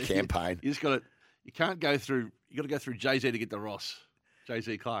run another campaign. You got to go through Jay-Z to get to Ross.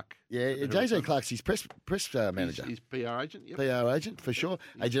 Jay-Z Clark. Yeah, Jay-Z Clark's his press manager. He's PR agent, yep. PR agent, for sure.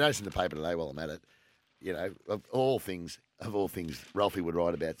 Hey, did you notice in the paper today while I'm at it, of all things, Ralphie would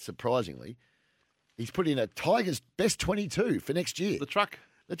write about, surprisingly, he's put in a Tigers best 22 for next year. The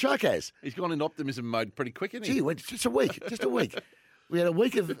truck has. He's gone into optimism mode pretty quick, isn't he? Gee, just a week. We had a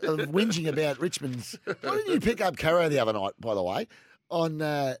week of whinging about Richmond's. Why didn't you pick up Caro the other night, by the way, on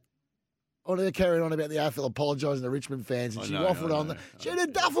her carrying on about the AFL apologising to Richmond fans, and she waffled on. She had a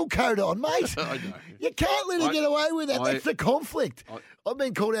duffel coat on, mate. I know. You can't let her get away with that. That's the conflict. I've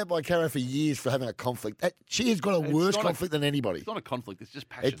been called out by Caro for years for having a conflict. She has got a worse conflict than anybody. It's not a conflict. It's just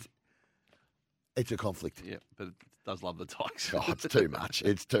passion. It's a conflict. Yeah, but it does love the Tigers. Oh, it's too much.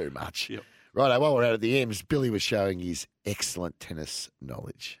 It's too much. Yep. Right, while we're out at the M's, Billy was showing his excellent tennis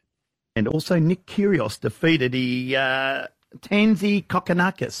knowledge. And also Nick Kyrgios defeated Tansy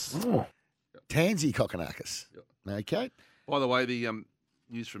Kokkinakis. Oh. Tansy Kokkinakis. Yep. Okay. By the way, the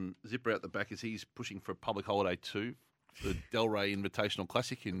news from Zipper out the back is he's pushing for a public holiday too, the Delray Invitational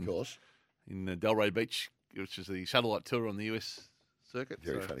Classic in Delray Beach, which is the satellite tour on the US circuit.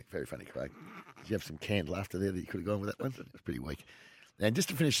 Very funny, Craig. Did you have some canned laughter there that you could have gone with that one? It was pretty weak. And just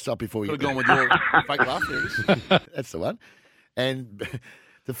to finish this up before you... Could have gone with your fake laugh, there it is. That's the one. And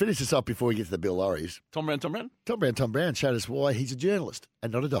to finish this up before we get to the Bill Lorries... Tom Brown showed us why he's a journalist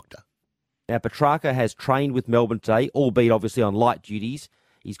and not a doctor. Now, Petrarca has trained with Melbourne today, albeit obviously on light duties.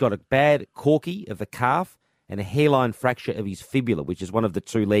 He's got a bad corky of the calf and a hairline fracture of his fibula, which is one of the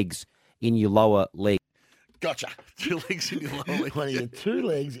 2 legs in your lower leg. Gotcha. 2 legs in your lower leg. One of your 2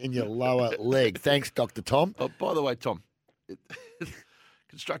 legs in your lower leg. Thanks, Dr. Tom. Oh, by the way, Tom,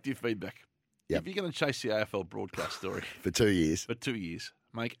 constructive feedback. Yep. If you're going to chase the AFL broadcast story For 2 years. for 2 years,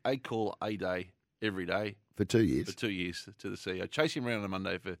 make a call a day every day For 2 years. for 2 years to the CEO. Chase him around on a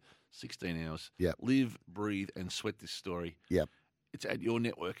Monday for 16 hours. Yep. Live, breathe, and sweat this story. Yep. It's at your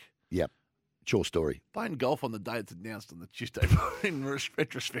network. Yep. Your story. Playing golf on the day it's announced on the Tuesday, in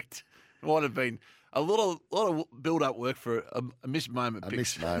retrospect, might have been a lot of build-up work for a missed moment. A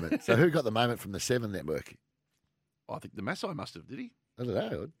missed moment. So who got the moment from the Seven Network? I think the Maasai must have, did he? I don't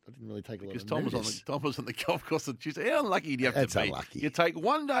know. I didn't really take a lot Because of Tom was on the golf course on Tuesday. How unlucky do you have That's to be? unlucky. You take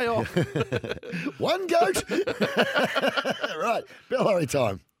one day off. One goat. Right. Bell Hurry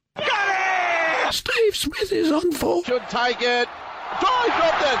time. Steve Smith is on for. Should take it. Try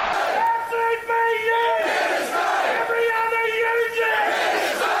dropped it.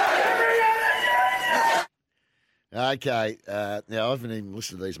 Okay. Now, I haven't even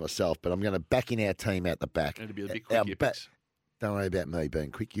listened to these myself, but I'm going to back in our team out the back. It'll be a bit quick here, Pix. Don't worry about me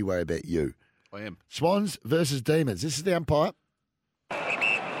being quick. You worry about you. I am. Swans versus Demons. This is the umpire. 1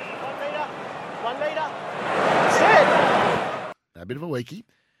 metre. A bit of a weekie.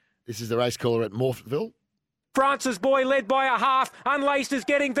 This is the race caller at Morpheville. Francis Boy led by a half. Unlaced is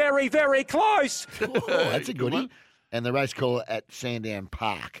getting very, very close. Oh, that's a goodie. And the race caller at Sandown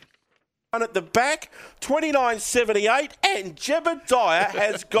Park. At the back, 29.78, and Jebediah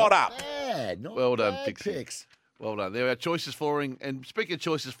has got up. Not well done, bad Pixie. picks. Well done. There are Choices Flooring. And speaking of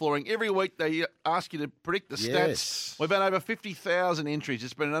Choices Flooring, every week they ask you to predict the stats. Yes. We've had over 50,000 entries.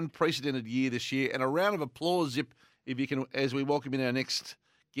 It's been an unprecedented year this year. And a round of applause, Zip, if you can, as we welcome in our next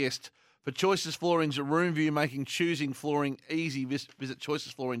guest. For Choices Flooring's room view, making choosing flooring easy. Visit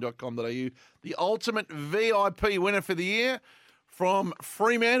choicesflooring.com.au. The ultimate VIP winner for the year from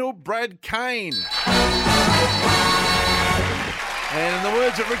Fremantle, Brad Kane. And in the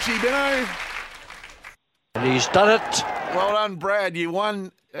words of Richie Beno, And he's done it. well done, Brad. You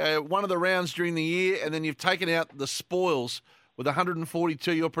won one of the rounds during the year, and then you've taken out the spoils with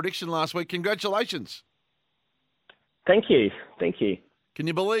 142. Your prediction last week. Congratulations. Thank you. Thank you. Can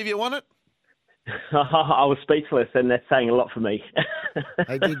you believe you won it? I was speechless, and that's saying a lot for me.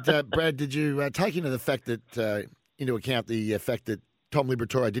 Hey, Brad, did you take into account the fact that Tom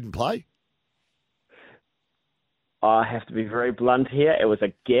Liberatore didn't play? I have to be very blunt here. It was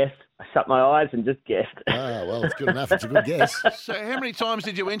a guess. I shut my eyes and just guessed. Ah, well, it's good enough. It's a good guess. So how many times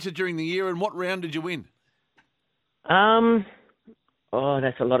did you enter during the year, and what round did you win?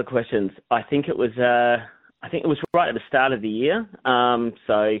 That's a lot of questions. I think it was right at the start of the year.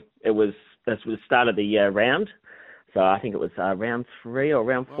 So this was the start of the round. So I think it was round 3 or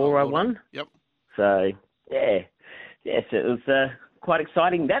round 4 I won. Yep. So yes, it was quite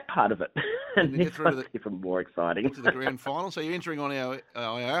exciting, that part of it. And this one's even more exciting. To the grand final. So you're entering on our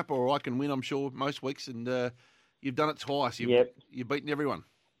app, or I Can Win, I'm sure, most weeks, and you've done it twice. You've beaten everyone.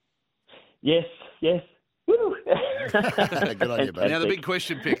 Yes. Woo! Good on you, buddy. Now the big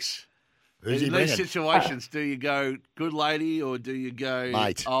question, Pix. Who's In he these bringing? situations, do you go good lady or do you go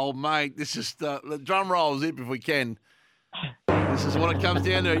Mate? Oh, mate, this is the drum roll, Zip, if we can. This is what it comes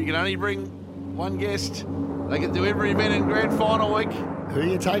down to. You can only bring one guest. They can do every event in grand final week. Who are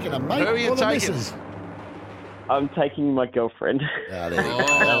you taking, a mate? Who are you or the taking? missus? I'm taking my girlfriend. Ah, there you go.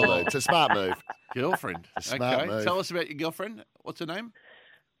 That'll do. It's a smart move. Girlfriend. A smart move. Tell us about your girlfriend. What's her name?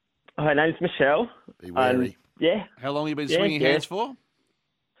 Her name's Michelle. Be wary. Yeah. How long have you been swinging hands for?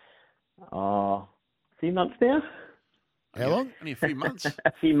 A few months now. How long? Only a few months.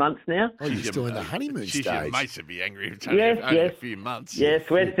 A few months now. Oh, you're still in the honeymoon She's stage. your mates would be angry if it's Yes, only yes. a few months. Yes,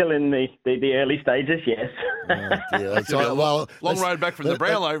 we're still in the early stages, yes. Oh, dear. It's a long road back from the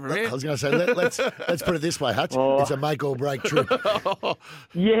Brownlow from here. I was going to say, let's put it this way, Hutch. Oh. It's a make or break trip.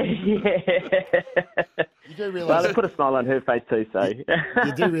 Yeah. You do Well, realise they put a smile on her face too, so.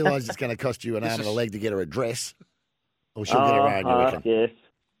 you do realise it's going to cost you an arm and a leg to get her a dress, or she'll get her own. You reckon?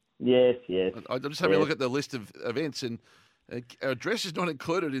 Yes. I'm just having a look at the list of events, and our dress is not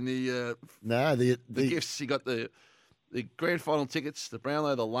included in the No, the gifts. You got the grand final tickets, the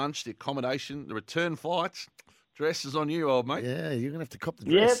Brownlow, the lunch, the accommodation, the return flights. Dress is on you, old mate. Yeah, you're going to have to cop the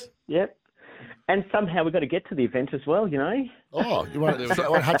dress. Yep. And somehow we've got to get to the event as well, you know. Oh, you want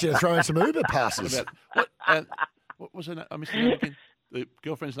Hutch to throw in some Uber passes? What was her name? I missed the name again. The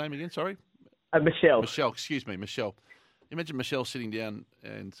girlfriend's name again, sorry? Michelle. Michelle, excuse me, Michelle. You mentioned Michelle sitting down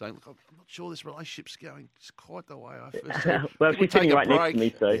and saying, look, I'm not sure this relationship's going quite the way I first thought. Well, she's sitting right next to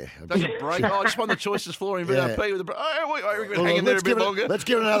me, so. Take a break. I just won the Choices Flooring VIP with a break. Well, hang in there a bit longer. Let's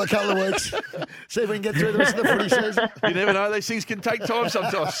give it another couple of weeks. See if we can get through the rest of the footy season. You never know. These things can take time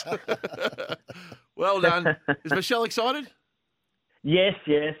sometimes. Well done. Is Michelle excited? Yes.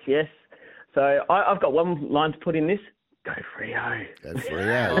 So I've got one line to put in this. Go Freo. Go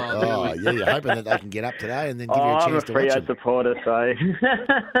Freo. Oh, yeah, you're hoping that they can get up today and then give you a I'm a chance to watch Freo them. supporter, so...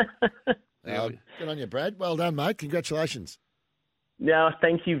 Good on you, Brad. Well done, mate. Congratulations. No,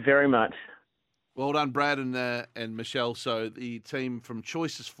 thank you very much. Well done, Brad and Michelle. So the team from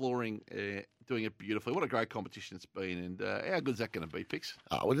Choices Flooring doing it beautifully. What a great competition it's been, and how good is that going to be, Pix?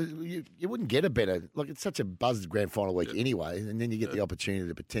 Oh, well, you wouldn't get a better. Look, it's such a buzzed grand final week anyway, and then you get the opportunity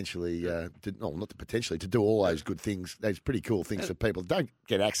to potentially, to do all those good things, those pretty cool things for people. Don't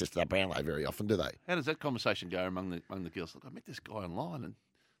get access to that Brownlow very often, do they? How does that conversation go among the girls? Look, I met this guy online, and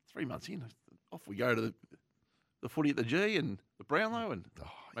 3 months in, off we go to the footy at the G and the Brownlow, and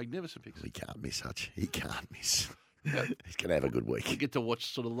magnificent Pix. He can't miss, Hutch. He can't miss. He's going to have a good week. We get to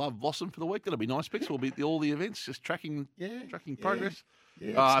watch sort of love blossom for the week. That'll be nice, Pix. We'll be at all the events, just tracking progress.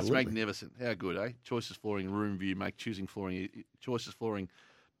 Yeah, it's magnificent. How good, eh? Choices Flooring, Room View, make choosing flooring,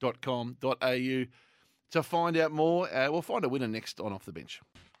 choicesflooring.com.au to find out more. We'll find a winner next on Off the Bench.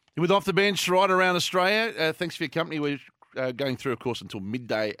 With Off the Bench right around Australia, thanks for your company. We're going through, of course, until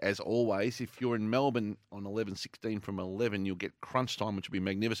midday, as always. If you're in Melbourne on 11:16 from 11, you'll get crunch time, which will be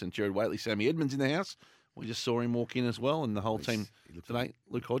magnificent. Jared Waitley, Sammy Edmonds in the house. We just saw him walk in as well, and the whole team today.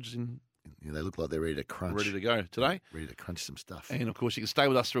 Luke Hodges in. Yeah, they look like they're ready to crunch. Ready to go today. Ready to crunch some stuff. And, of course, you can stay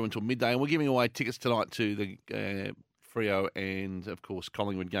with us through until midday. And we're giving away tickets tonight to the Freo and, of course,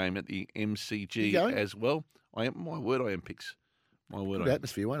 Collingwood game at the MCG as well. I am. My word, I am, Pix. My word, Good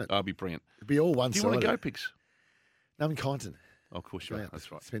atmosphere, won't it? I'll be brilliant. It'll be all one-sided. Do you want to go, Pix? No, I'm in Kyneton. Oh, of course you are.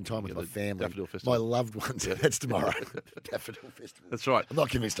 That's right. Spend time with my family. Daffodil Festival. My loved ones. That's tomorrow. Daffodil Festival. That's right. I'm not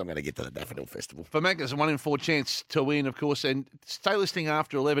convinced I'm going to get to the Daffodil Festival. For Mac, there's a 1 in 4 chance to win, of course. And stay listening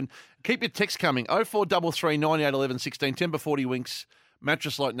after 11. Keep your texts coming. 0433 98 11 16. Timber 40 Winks.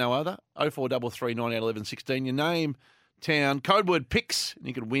 Mattress like no other. 0433 98 11 16. Your name, town, code word Pix. And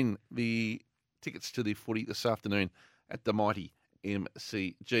you can win the tickets to the footy this afternoon at the mighty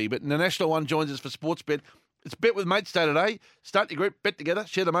MCG. But the national one joins us for Sportsbet. It's Bet with Mates Day today. Start your group, bet together,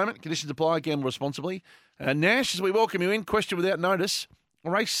 share the moment. Conditions apply, gamble responsibly. Nash, as we welcome you in, question without notice.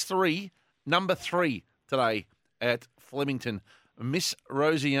 Race 3, number 3 today at Flemington. Miss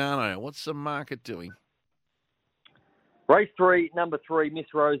Rosiano, what's the market doing? Race 3, number 3, Miss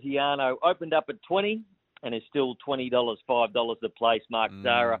Rosiano, opened up at 20 and is still $20, $5 a place. Mark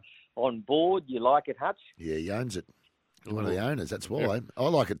Zara on board. You like it, Hutch? Yeah, he owns it. One of the owners, that's why. Yeah. I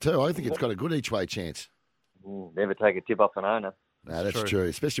like it too. I think it's got a good each-way chance. Never take a tip off an owner. No, that's true.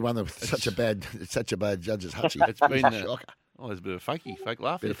 Especially one with such a bad judge as Hutchie. It's been there's a bit of fake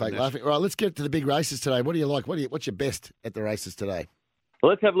laughing. Bit of fake laughing. All right, let's get to the big races today. What do you like? What's your best at the races today? Well,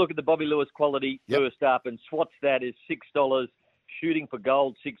 let's have a look at the Bobby Lewis quality first up, and Swats that is $6. Shooting for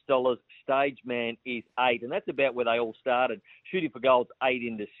Gold $6. Stage Man is $8, and that's about where they all started. Shooting for Gold's 8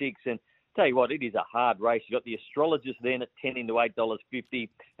 into 6, and tell you what, it is a hard race. You've got the Astrologist then at 10 into $8.50,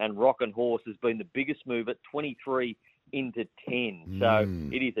 and Rockin' Horse has been the biggest move at 23 into 10. So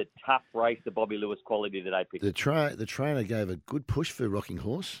it is a tough race, the Bobby Lewis quality that they picked. The trainer gave a good push for Rocking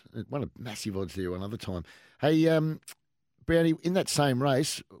Horse. It won a massive odds there one other time. Hey, Brownie, in that same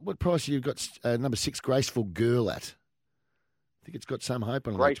race, what price have you got number 6 Graceful Girl at? I think it's got some hope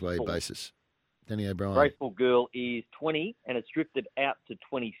on an each-way basis. Danny O'Brien. Graceful Girl is 20, and it's drifted out to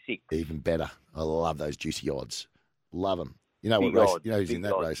 26. Even better. I love those juicy odds. Love them. You know what race? You know who's in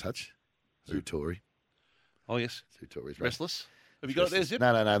that race, Hutch? Zutori. Oh, yes. Zutori's Restless. Have you got it there, Zip?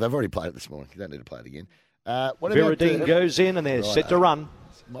 No. They've already played it this morning. You don't need to play it again. Viridine goes in, and they're set to run.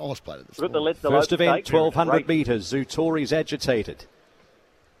 Miles played it this morning. First event, 1,200 metres. Zutori's agitated.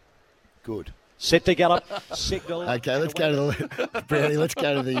 Good. Set to gallop. Signal. Okay, let's go to the Brownie. Let's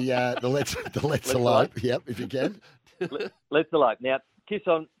go to the Let's Elope. Yep, if you can. Let's Elope. Now, Kiss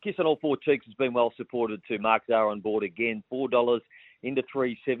on All Four Cheeks has been well supported too. Mark Zara on board again. $4 into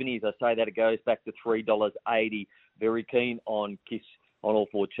 $3.70. As I say that, it goes back to $3.80. Very keen on Kiss on All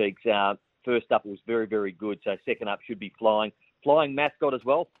Four Cheeks. First up was very, very good. So second up should be Flying. Flying Mascot as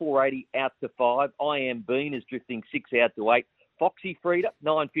well. $4.80 out to $5. I Am Bean is drifting 6 out to $8. Foxy Frida,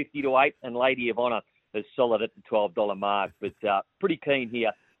 $9.50 to $8, and Lady of Honour is solid at the $12 mark. But pretty keen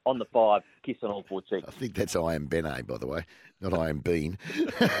here on the 5, Kiss on All Four Cheeks. I think that's I Am Bene, by the way, not I Am Bean.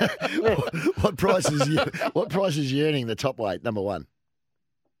 What price is you earning the top weight, number 1?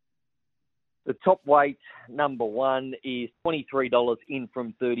 The top weight, number 1, is $23 in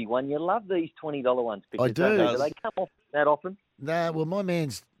from 31. You love these $20 ones. I do. Do they come off that often? No, well, my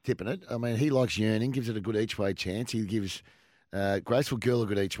man's tipping it. I mean, he likes yearning, gives it a good each-way chance. He gives Graceful Girl a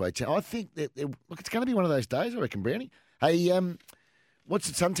good each-way chance. I think that it's going to be one of those days, I reckon, Brownie. Hey,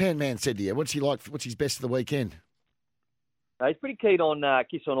 what's the Suntan Man said to you? What's he like? What's his best of the weekend? He's pretty keen on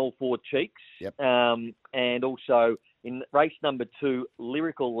Kiss on All Four Cheeks. Yep. And also in race number 2,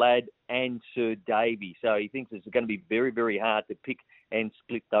 Lyrical Lad and Sir Davy. So he thinks it's going to be very, very hard to pick and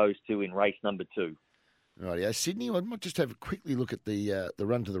split those two in race number 2. Rightio. Sydney, I might just have a quickly look at the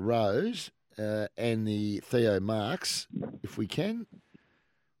Run to the Rose and the Theo Marks, if we can.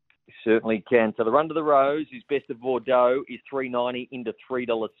 Certainly can. So the Run to the Rose, his Best of Bordeaux, is $3.90 into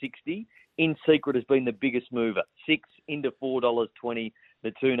 $3.60. In Secret has been the biggest mover, 6 into $4.20.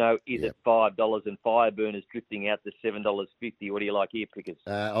 Natuno is at $5, and Fireburn is drifting out to $7.50. What do you like here, Pickers?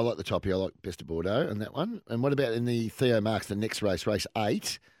 I like the top here. I like Best of Bordeaux on that one. And what about in the Theo Marks, the next race, race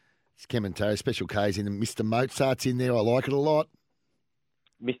 8? It's Kementari, Special K's in, and Mr. Mozart's in there. I like it a lot.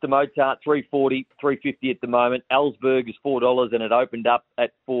 Mr. Mozart, $3.40, $3.50 at the moment. Ellsberg is $4, and it opened up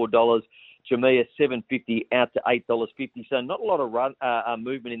at $4. Jamea, $7.50 out to $8.50. So not a lot of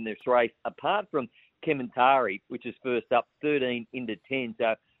movement in this race, apart from Kementari, which is first up, 13 into 10. So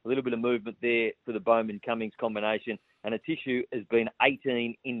a little bit of movement there for the Bowman-Cummings combination. And a Tissue has been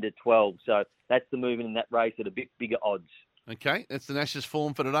 18 into 12. So that's the movement in that race at a bit bigger odds. Okay, that's the Nash's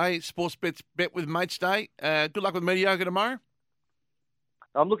form for today. Sports bets bet with Mates Day. Good luck with Mediocre tomorrow.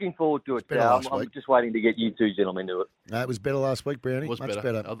 I'm looking forward to it. I'm just waiting to get you two gentlemen to it. It was better last week, Brownie. It was much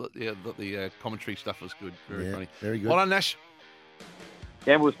better. I thought the commentary stuff was good. Very funny. Very good. Well done, Nash.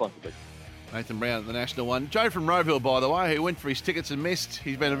 Gamble responsibly. Nathan Brown at the National one. Joe from Roeville, by the way, who went for his tickets and missed.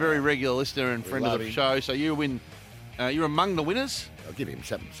 He's been a very regular listener and friend of the show. So you win. You're among the winners. I'll give him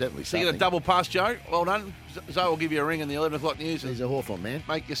certainly so you get a double pass, Joe. Well done. Zoe will give you a ring in the 11 o'clock news. He's a Hawthorn man.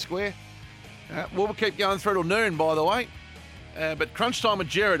 Make you square. We'll keep going through till noon, by the way. But Crunch Time with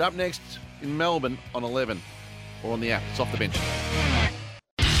Jared up next in Melbourne on 11 or on the app. It's Off the Bench.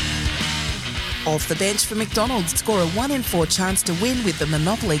 Off the bench for McDonald's. Score a 1 in 4 chance to win with the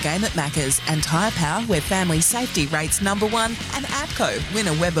Monopoly game at Macca's. And Tyre Power, where family safety rates #1. And APCO. Win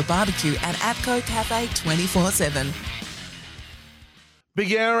a Weber barbecue at APCO Cafe 24/7.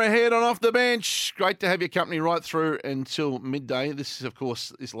 Big hour ahead on Off the Bench. Great to have your company right through until midday. This is, of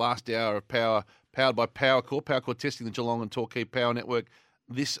course, this last hour of power, powered by Powercore. Powercore testing the Geelong and Torquay Power Network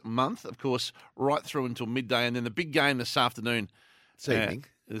this month, of course, right through until midday. And then the big game this afternoon.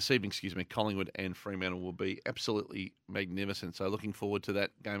 This evening, Collingwood and Fremantle will be absolutely magnificent. So looking forward to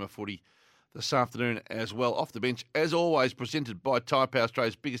that game of footy this afternoon as well. Off the Bench, as always, presented by Tyre Power,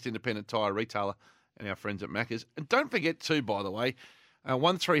 Australia's biggest independent tyre retailer, and our friends at Macca's. And don't forget too, by the way,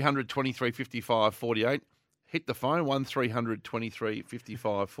 1300 23 55 48. Hit the phone, 1300 23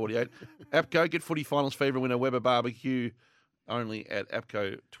 55 48. APCO, get footy finals fever winner Weber barbecue only at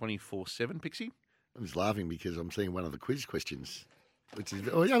APCO 24/7. Pixie? I'm just laughing because I'm seeing one of the quiz questions, which is,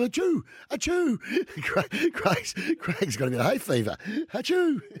 achoo, achoo. Craig's got a bit of hay fever.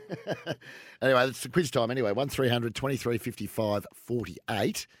 Achoo. Anyway, it's the quiz time anyway. 1300 23 55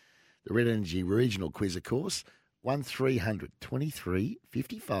 48. The Red Energy Regional Quiz, of course. 1300 23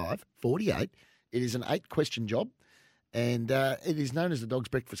 55 48. It is an 8-question job, and it is known as the Dog's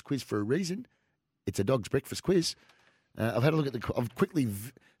Breakfast Quiz for a reason. It's a Dog's Breakfast Quiz. I've had a look at I've quickly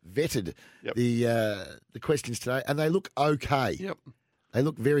vetted the questions today, and they look okay. Yep. They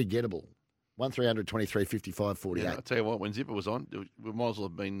look very gettable. 1300 23 55 48. Yeah, I'll tell you what, when Zipper was on, we might as well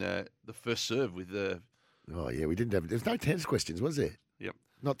have been the first serve with the... Oh, yeah, we didn't have... There's no tennis questions, was there? Yep.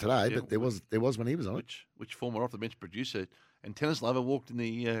 Not today, but there was when he was on it. Which former off-the-bench producer and tennis lover walked in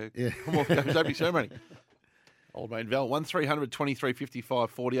the Commonwealth Games opening ceremony? Old mate Val, 1300 23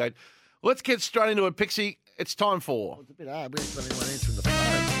 55 48. Let's get straight into it, Pixie. It's time for... It's a bit hard. We haven't got anyone answering the phone.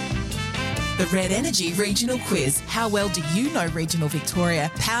 The Red Energy Regional Quiz. How well do you know regional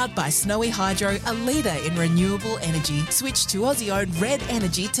Victoria? Powered by Snowy Hydro, a leader in renewable energy. Switch to Aussie-owned Red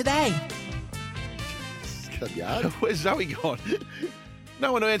Energy today. Where's Zoe gone?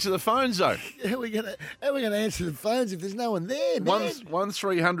 No one to answer the phones, though. How are we going to answer the phones if there's no one there, man?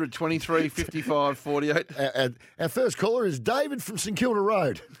 1300 23 55 48. Our first caller is David from St Kilda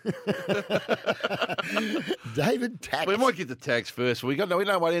Road. David Tax. We might get the tags first. We don't know way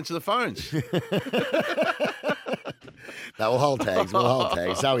to answer the phones. No, we'll hold tags.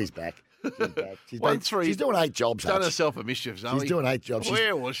 Zoe's back. She's doing 8 jobs. Done herself a mischief, Zoe. She's doing 8 jobs.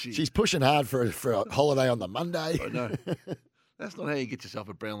 Where was she? She's pushing hard for a holiday on the Monday. I know. That's not how you get yourself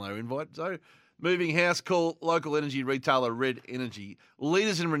a Brownlow invite. So, moving house, call local energy retailer Red Energy.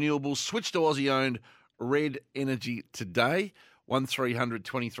 Leaders in renewables, switch to Aussie-owned Red Energy today. 1300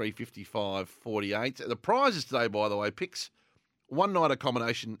 23 55 48. The prizes today, by the way, picks 1 night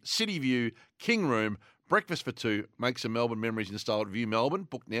accommodation, City View, King Room, breakfast for 2, make some Melbourne memories in style at View Melbourne.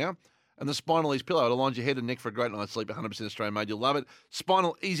 Book now. And the Spinal Ease pillow. It aligns your head and neck for a great night's sleep. 100% Australian made. You'll love it.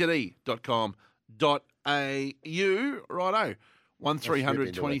 SpinalEze.com.au. Righto.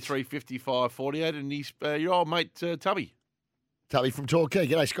 1300 23 55 48, and he's your old mate Tubby. Tubby from Torquay.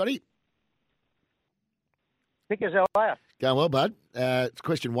 G'day, Scotty. Pickers, how are you? Going well, bud. It's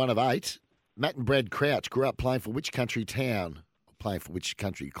question 1 of 8. Matt and Brad Crouch grew up playing for which country town? Or playing for which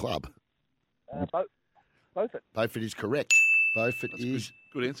country club? Beaufort. Beaufort is correct. Beaufort is...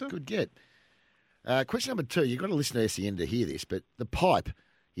 Good answer. Good get. Question number 2. You've got to listen to SEN to hear this, but the Pipe,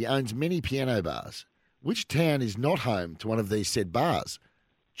 he owns many piano bars. Which town is not home to one of these said bars?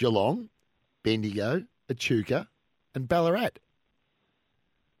 Geelong, Bendigo, Echuca, and Ballarat.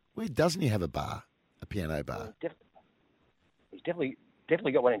 Where doesn't he have a bar? A piano bar? He's definitely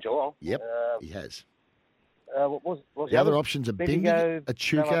got one in Geelong. Yep, he has. What was the other options are Bendigo,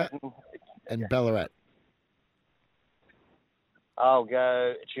 Echuca, and Ballarat. I'll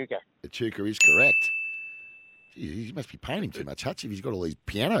go Echuca. Echuca is correct. Gee, he must be paying him too much, Hutch, if he's got all these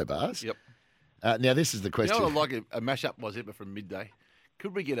piano bars. Yep. Now, this is the question. You know what a mashup was ever from Midday?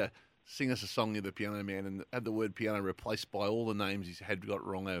 Could we get sing us a song, You're the Piano Man, and have the word piano replaced by all the names he's had got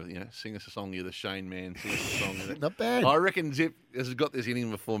wrong over, sing us a song, You're the Shane Man, sing us a song. Not bad. I reckon Zip has got this in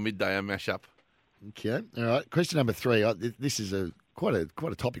him before Midday, a mashup. Okay, all right. Question number 3. This is quite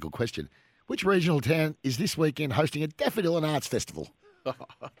a topical question. Which regional town is this weekend hosting a Daffodil and Arts Festival? I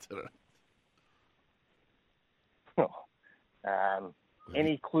don't know.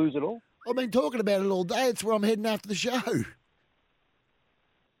 Any clues at all? I've been talking about it all day. It's where I'm heading after the show.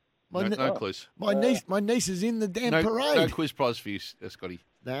 No clues. My niece is in the damn parade. No quiz prize for you, Scotty.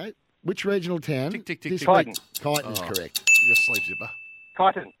 No. Which regional town? Tick. Kyneton. Kyneton is correct. You just sleep, Zipper.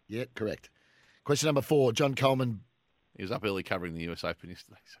 Kyneton. Yeah, correct. Question number 4. John Coleman. He was up early covering the US Open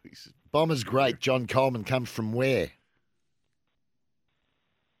yesterday. So Bombers great John Coleman comes from where?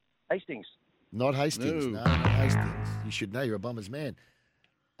 Hastings. Not Hastings. No, not Hastings. You should know. You're a Bombers man.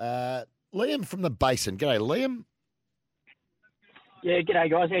 Liam from the Basin. G'day, Liam. Yeah, g'day,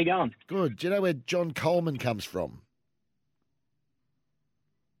 guys. How you going? Good. Do you know where John Coleman comes from?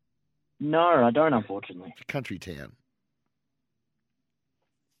 No, I don't, unfortunately. It's a country town.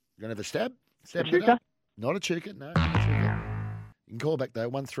 You going to have a stab? Echuca? Not Echuca, no. Echuca. You can call back, though,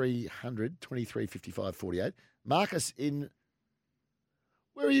 1300 23 55 48. Marcus in...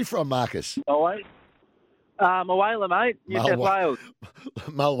 Where are you from, Marcus? Mulwala, mate. New South Wales.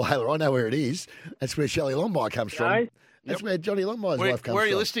 Mulwala. I know where it is. That's where Shelley Longmire comes from. That's where Johnny Longmire's wife comes from. Where are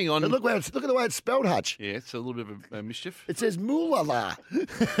you listening on? But look at the way it's spelled, Hutch. Yeah, it's a little bit of a mischief. It says Moolala.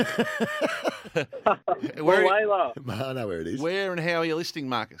 I know where it is. Where and how are you listening,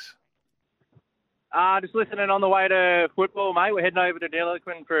 Marcus? Just listening on the way to football, mate. We're heading over to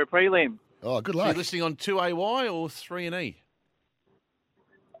Delaquin for a prelim. Oh, good So luck. you're listening on 2AY or 3&E?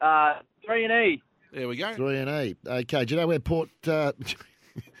 3&E. There we go. 3&E. Okay, do you know where do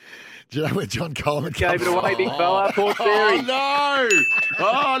you know where John Coleman comes Gave it away, big fella. Port Fairy.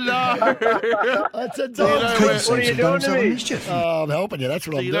 Oh, no. That's a dog. What are you doing to me? Oh, I'm helping you. That's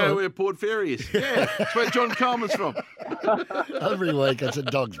what I'm You doing. know where Port Fairy is? Yeah, that's where John Coleman's from. Every week, it's a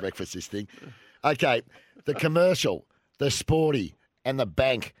dog's breakfast, this thing. Okay, the Commercial, the Sporty, and the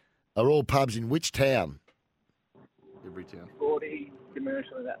Bank are all pubs in which town? Every town. Sporty,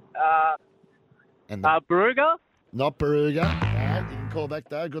 Commercial, that. And Baruga? Not Baruga. No, you can call back,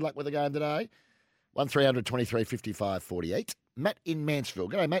 though. Good luck with the game today. 1300 23 55 48. Matt in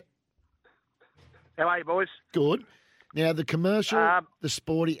Mansfield. G'day, Matt. How are you, boys? Good. Now, the Commercial, the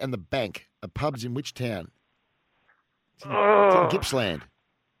Sporty, and the Bank are pubs in which town? It's in Gippsland.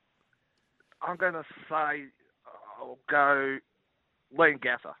 I'm going to say I'll go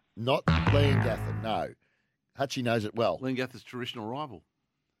Leongatha. Not Leongatha, no. Hutchie knows it well. Leongatha's traditional rival.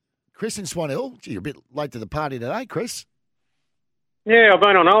 Chris in Swan Hill. Gee, you're a bit late to the party today, Chris. Yeah, I've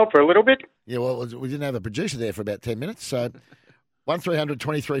been on hold for a little bit. Yeah, well, we didn't have a producer there for about 10 minutes, so 1300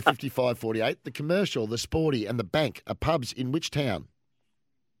 23 55 48. The Commercial, the Sporty, and the Bank are pubs in which town?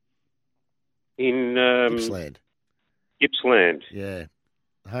 In Gippsland. Gippsland. Yeah.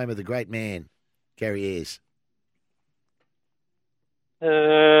 Home of the great man, Gary Ayres.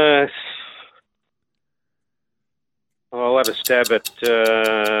 I'll have a stab at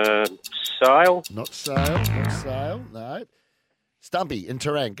Sale. Not Sale, no. Stumpy in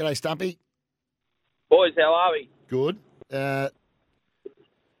Terang. G'day, Stumpy. Boys, how are we? Good. The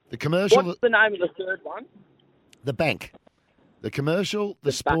Commercial... What's the name of the third one? The Bank. The Commercial,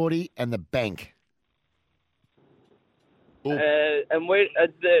 the Sporty, and the Bank. And where,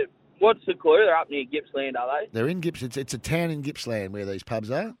 what's the clue? They're up near Gippsland, are they? They're in Gippsland. It's a town in Gippsland where these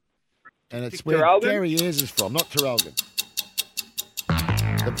pubs are. And it's where Terrelgan? Gary Ayres is from, not Terrelgan.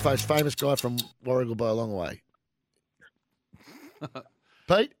 The most famous guy from Warragul by a long way.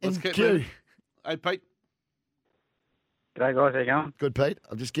 Pete in Kew. Hey, Pete. G'day, guys. How you going? Good, Pete.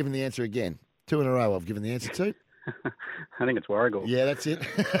 I've just given the answer again. 2 in a row I've given the answer to. I think it's Warragul. Yeah, that's it.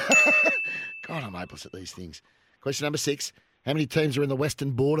 God, I'm hopeless at these things. Question number 6. How many teams are in the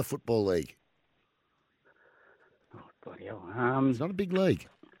Western Border Football League? Bloody hell. It's not a big league.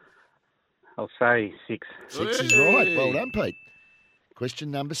 I'll say 6. 6 is right. Well done, Pete.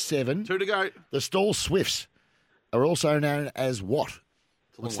 Question number 7. 2 to go. The Stall Swifts are also known as what?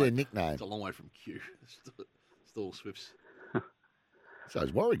 What's their nickname? It's a long way from Q. Stall Swifts. So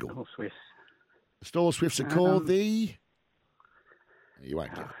is Warragul. Stall Swifts. The Stall Swifts are called the... You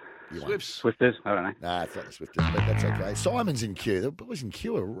won't get it. Swifters? I don't know. Nah, it's not the Swifters, but that's okay. Simon's in Q. The boys in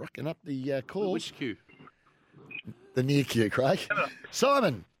Q are rocking up the calls. Which Q? The near Q, Craig.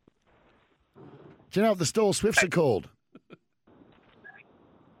 Simon, do you know what the Stall Swifts are called?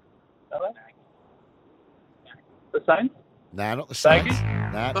 The Saints? No, not the Saints.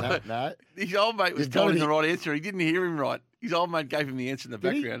 No. His old mate was telling him the right answer. He didn't hear him right. His old mate gave him the answer in the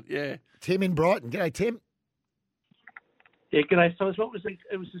background. Yeah. Tim in Brighton. G'day, Tim. Yeah, g'day. So what was it?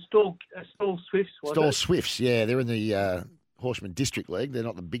 It was the Stall Swifts, wasn't Stall it? Swifts, yeah. They're in the Horseman District League. They're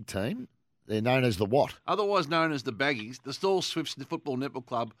not the big team. They're known as the what? Otherwise known as the Baggies. The Stall Swifts Football Netball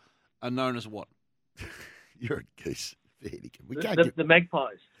Club are known as what? You're a goose. The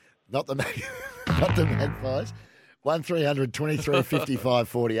Magpies. Not the Magpies. 1300 23 55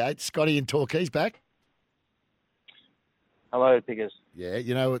 48. Scotty in Torquay's back. Hello, Pickers. Yeah,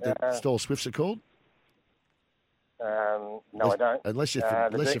 you know what the Stall Swifts are called? No, I don't. Unless you're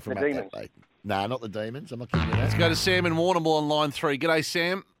from the up Demons. that way. Nah, not the Demons. I'm not giving you that. Let's go to Sam in Warrnambool on line 3. G'day,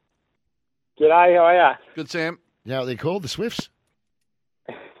 Sam. G'day, how are ya? Good, Sam. You know what they're called, the Swifts?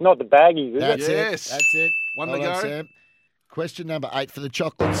 Not the Baggies, is That's it? it. That's it. One Well to done, go. Sam. Question number 8 for the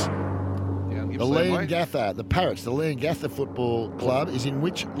Chocolates. The Leongatha, the Parrots, the Leongatha Football Club is in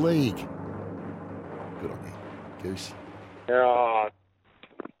which league? Good on you, Goose.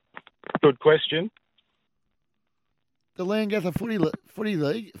 Good question. The Leongatha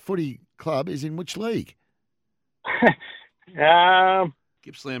Footy Club is in which league?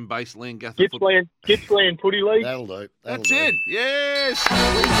 Gippsland based Leongatha Gippsland Footy League. That'll do. That's it. Yes.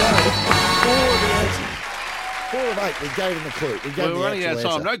 Four of 8. We gave him a clue. We're running out of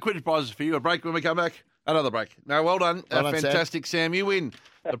time. No quidditch prizes for you. A break when we come back. Another break. No, well done. Well done, Fantastic, Sam. You win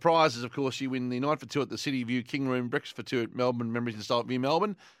the prizes, of course. You win the night for 2 at the City View King Room, breakfast for 2 at Melbourne Memories and Style View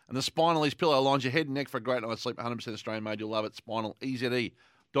Melbourne, and the Spinal Ease pillow lines your head and neck for a great night's sleep. 100% Australian made. You'll love it.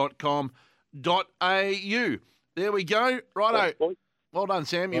 spinaleze.com.au. There we go. Righto. Well done,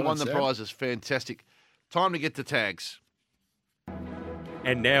 Sam. You won the prizes. Fantastic. Time to get to tags.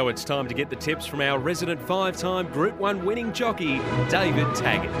 And now it's time to get the tips from our resident 5-time Group 1 winning jockey, David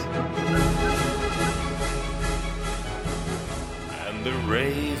Taggart. And the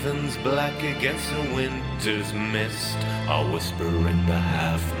ravens black against the winter's mist are whispering the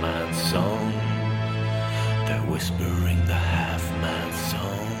half-man song. They're whispering the half-man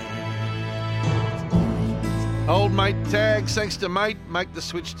song. Old mate tags, thanks to Mate. Make the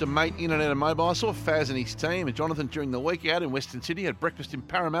switch to Mate Internet and Mobile. I saw Faz and his team and Jonathan during the week out in Western Sydney, had breakfast in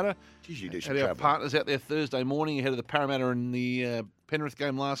Parramatta. Jeez, you do some had our travelling. partners out there Thursday morning ahead of the Parramatta and the Penrith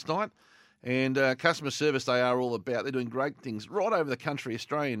game last night. And customer service they are all about. They're doing great things right over the country,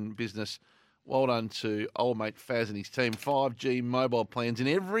 Australian business. Well done to old mate Faz and his team. 5G mobile plans in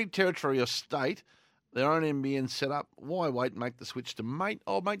every territory or state. Their own NBN set up. Why wait? Make the switch to Mate.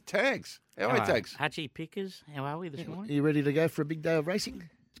 Old mate tags. How are you, tags? Hatchie Pickers, how are we this morning? Are you ready to go for a big day of racing?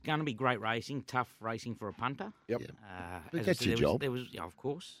 It's going to be great racing, tough racing for a punter. Yep. But that's your job. Yeah, of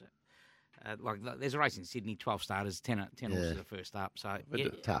course. There's a race in Sydney, 12 starters, 10 horses are first up. So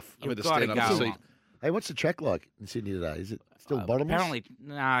Tough. You've got to go along. Hey, what's the track like in Sydney today? Is it still bottomless? Apparently,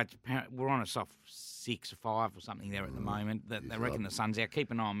 no. We're on a soft 6 or 5 or something there at the moment. They reckon the sun's out.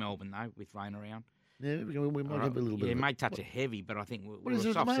 Keep an eye on Melbourne though, with rain around. Yeah, we might have a little bit. Yeah, of it may touch it heavy, but I think we're is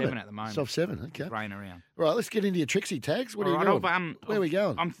it soft 7 at the moment. Soft 7, okay. With rain around. All right, let's get into your Trixie tags. What are you Right, doing? Where are we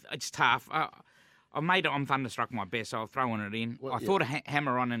going? It's tough. I made it on Thunderstruck my best, so I'll throw it in. I thought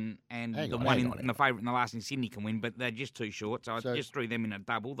Hammer On and the one in the favourite in the last in Sydney can win, but they're just too short, so I just threw them in a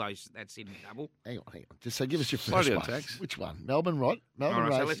double, that Sydney double. Hang on. Just so give us your first one. Tags. Which one? Melbourne, right? Melbourne All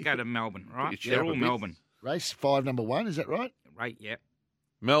right, race. so let's go to Melbourne, right? Put your They're all chap a bit. Melbourne. Race 5, number 1, is that right? Right, yeah.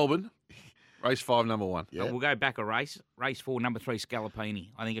 Melbourne, race 5, number 1. Yeah. We'll go back a race. Race 4, number 3, Scalapini.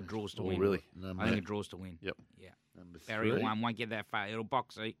 I think it draws to win. Really? I think it draws to win. Yep. Yeah. Number 3. Barrier 1 won't get that far. It'll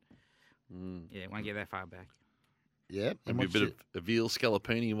box seat. Yeah, won't get that far back. Yeah. And Maybe a bit of veal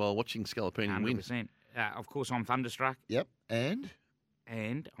Scalapini while watching Scalapini win. 100%. Of course, I'm Thunderstruck. Yep. And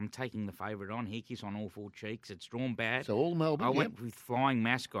And I'm taking the favourite on. He Kiss on All Four Cheeks. It's drawn bad. So all Melbourne. I went with Flying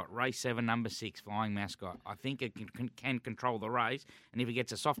Mascot, race 7, number 6, Flying Mascot. I think it can control the race, and if it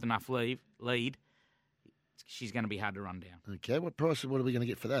gets a soft enough lead, she's going to be hard to run down. Okay, what price? What are we going to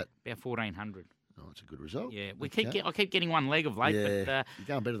get for that? About 1,400. Oh, that's a good result. Yeah, I keep getting one leg of late. Yeah, but, you're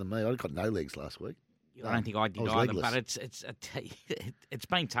going better than me. I got no legs last week. I don't think I did either, but it's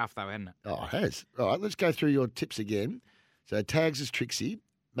been tough though, hasn't it? Oh, it has. All right, let's go through your tips again. So Tags is Trixie.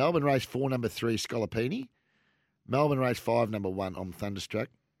 Melbourne race 4, number 3, Scalapini. Melbourne race 5, number 1, I'm Thunderstruck.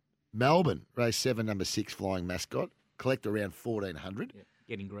 Melbourne race 7, number 6, Flying Mascot. Collect around 1,400. Yeah,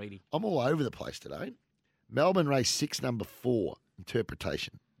 getting greedy. I'm all over the place today. Melbourne race 6, number 4,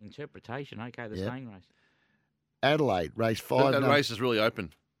 Interpretation. Interpretation, okay, the staying race. Adelaide race 5. That race is really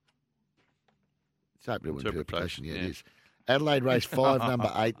open. It's open to interpretation, yeah, it is. Adelaide race 5, number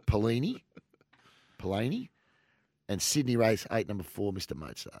 8, Polini. And Sydney race 8, number 4, Mr.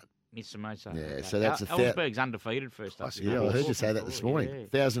 Mozart. Mr. Mozart. Yeah, okay. so that's Ellsberg's undefeated first up. Yeah, I heard you say that this morning.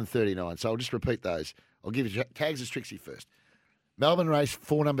 Yeah. 1,039. So I'll just repeat those. I'll give you Tags as Trixie first. Melbourne race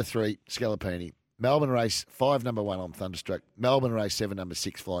 4, number 3, Scalapini. Melbourne race 5, number 1, I'm Thunderstruck. Melbourne race 7, number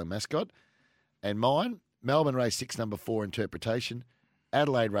 6, Flying Mascot. And mine, Melbourne race 6, number 4, Interpretation.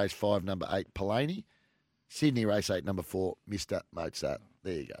 Adelaide race 5, number 8, Polani. Sydney race 8, number 4, Mr. Mozart.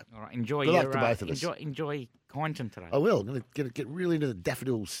 There you go. All right, enjoy Good luck to both of us. Enjoy Kyneton today. I will. I'm going to get really into the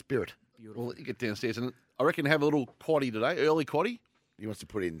daffodil spirit. Beautiful. Well, you get downstairs, and I reckon have a little quaddie today, early quaddie. He wants to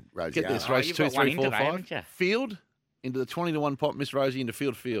put in Rosie. Get this, race 2, 3, 4, 5. Field into the 20-1 pot, Miss Rosie into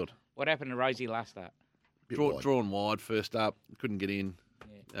field. What happened to Rosie last start? Drawn wide first up, couldn't get in.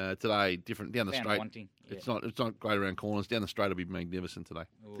 Yeah. Today, different down the straight. Wanting. Yeah. It's not great around corners. Down the straight will be magnificent today.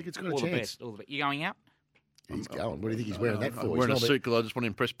 I think it's got a chance. All the best. You going out? He's going. What do you think he's wearing that for? I'm wearing a suit because I just want to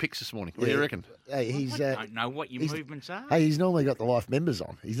impress Pix this morning. What do you reckon? Hey, he's. I don't know what your movements are. Hey, he's normally got the life members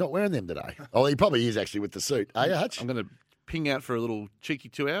on. He's not wearing them today. Oh, he probably is actually with the suit. Are you, Hutch? I'm going to ping out for a little cheeky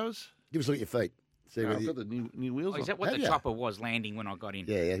 2 hours. Give us a look at your feet. See I've got the new wheels on. Is that what the chopper was landing when I got in?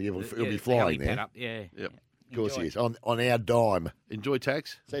 Yeah, it'll be flying there. Yeah. Yep. Of course he is. On our dime. Enjoy,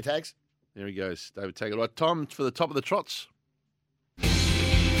 Tags. See, Tags? There he goes, David Taggart. Right, time for the top of the trots.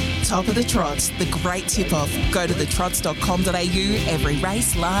 Top of the Trots, the great tip-off. Go to thetrots.com.au, every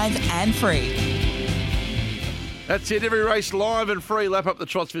race live and free. That's it, every race live and free. Lap up the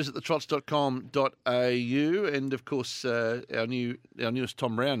trots, visit thetrots.com.au. And, of course, our newest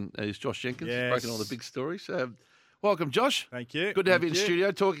Tom Brown is Josh Jenkins, breaking all the big stories. Welcome, Josh. Thank you. Good to have you in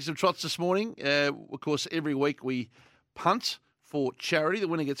studio, talking some trots this morning. Of course, every week we punt for charity. The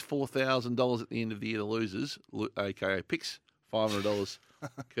winner gets $4,000 at the end of the year. The losers, a.k.a. Pix, $500,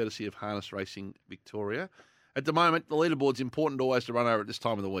 courtesy of Harness Racing Victoria. At the moment, the leaderboard's important always to run over at this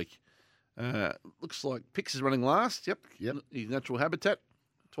time of the week. Looks like Pix is running last. Yep. His natural habitat,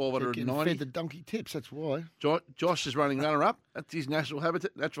 1,290. Fed the donkey tips, that's why. Josh is running runner-up. That's his natural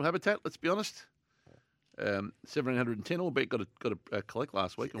habitat, let's be honest. 1,710, albeit got a collect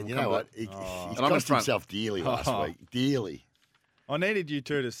last week. And you know what? He cost himself dearly last week. Dearly. I needed you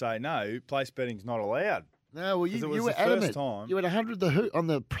two to say no, place betting's not allowed. No, well, you were adamant. You had 100 on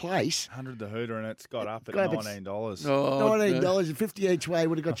the place. 100 the hooter, and it's got up at $19. $19 and 50 each way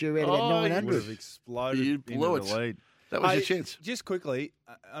would have got you around at 900. Would have exploded. You blew into the lead. That was your chance. Just quickly,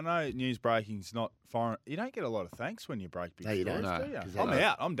 I know news breaking's not foreign. You don't get a lot of thanks when you break big stories, do you? I'm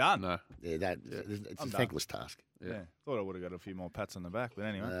out. I'm done. No. Yeah, it's a thankless task. Yeah. Thought I would have got a few more pats on the back, but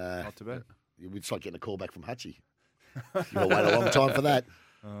anyway, not too bad. It's like getting a call back from Hutchie. You've got to wait a long time for that.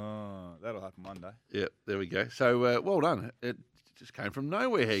 Oh, that'll happen Monday. Yeah, there we go. So, well done. It just came from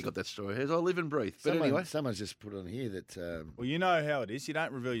nowhere how you got that story. As I live and breathe. But anyway. Someone's just put on here that... well, you know how it is. You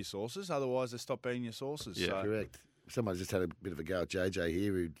don't reveal your sources, otherwise they stop being your sources. Yeah, so. Correct. Someone's just had a bit of a go at JJ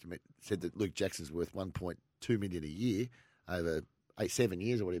here who said that Luke Jackson's worth $1.2 million a year over 7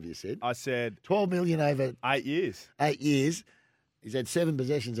 years or whatever you said. I said... $12 million over... 8 years. 8 years. He's had 7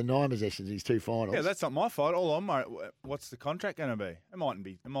 possessions and 9 possessions in his 2 finals. Yeah, that's not my fault. All I'm worried, what's the contract going to be? It mightn't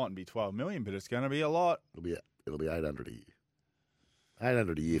be 12 million, but it's going to be a lot. It'll be 800 a year.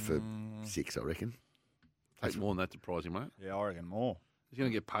 800 a year for 6, I reckon. Takes more than that to prize him, mate. Yeah, I reckon more. He's going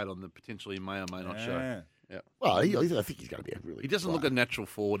to get paid on the potentially may or may not show. Yeah. Well, I think he's going to be a really. He doesn't look a natural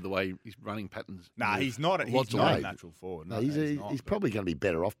forward the way his running patterns. Nah, he's not. He's not a natural forward. No, he's probably going to be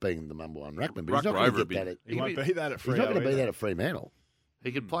better off being the number 1 ruckman. But he's not going to get that. He won't be that at Freo. He's not going to be that at Fremantle.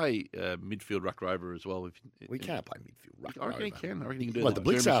 He could play midfield ruck rover as well. We can't play midfield ruck rover. I reckon he can. I reckon he can do like the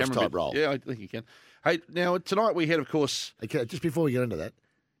Blitzarves type role. Yeah, I think he can. Hey, now tonight we had, of course. Okay, just before we get into that,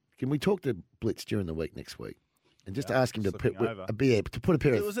 can we talk to Blitz during the week next week? And just ask him to put a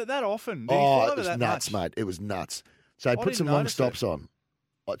pair of... Was it that often? Oh, it was nuts, mate. It was nuts. So put some long stops on.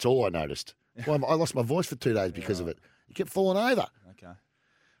 That's all I noticed. Well, I lost my voice for 2 days because of it. He kept falling over. Okay.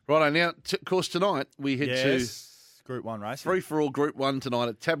 Righto, now, of course, tonight we head to Group 1 racing. Free-for-all Group 1 tonight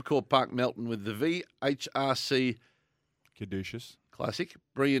at Tabcorp Park, Melton, with the VHRC Caduceus Classic.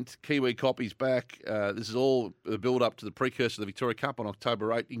 Brilliant Kiwi copies back. This is all the build-up to the precursor of the Victoria Cup on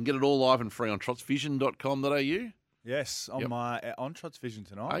October 8. You can get it all live and free on trotsvision.com.au. Yes, on Trots Vision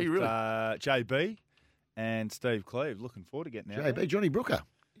tonight. Are you really? JB and Steve Cleve. Looking forward to getting out JB, there. Johnny Brooker.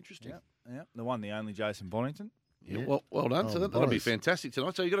 Interesting. Yeah, the one, the only Jason Bonington. Yeah. Well done. So that'll be fantastic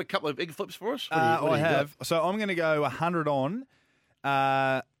tonight. So you got a couple of egg flips for us? I have. So I'm going to go 100 on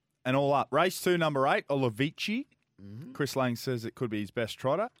and all up. Race 2, number 8, Olivici. Mm-hmm. Chris Lang says it could be his best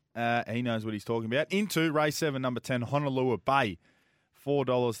trotter. He knows what he's talking about. Into race 7, number 10, Honolulu Bay.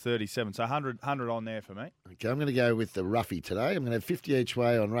 $4.37. So 100 on there for me. Okay, I'm going to go with the roughie today. I'm going to have 50 each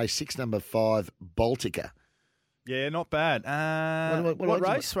way on race 6, number 5, Baltica. Yeah, not bad. What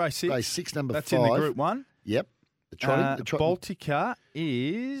race? Race 6? Race 6, number 5. That's in the Group 1? Yep. The trotting. Baltica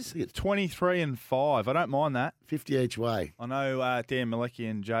is 23 and 5. I don't mind that. 50 each way. I know Dan Malecki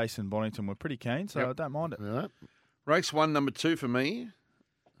and Jason Bonington were pretty keen, so I don't mind it. All right. Race 1, number 2 for me.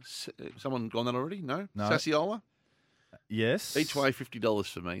 Someone gone that already? No? Sassiola? Yes. Each way, $50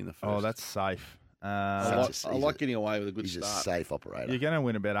 for me in the first. Oh, that's safe. I like getting away with a good start. He's a safe operator. You're going to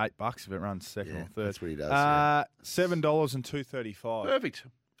win about $8 if it runs second or third. That's what he does. $7 and $2.35. Perfect.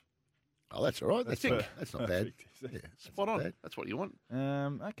 Oh, that's all right. That's not bad. Yeah, spot on. Bad. That's what you want.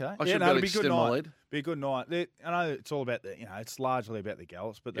 Okay. I should be able to extend my lead. Be a good night. I know it's all about it's largely about the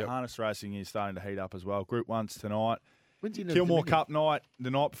gallops, but the harness racing is starting to heat up as well. Group 1's tonight. Kilmore Cup night,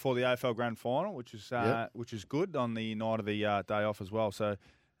 the night before the AFL Grand Final, which is good on the night of the day off as well. So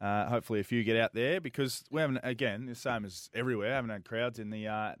hopefully a few get out there because we haven't, again, the same as everywhere, haven't had crowds in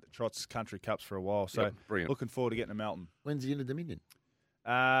the Trots Country Cups for a while. So looking forward to getting to Melton. When's the Inter-Dominion?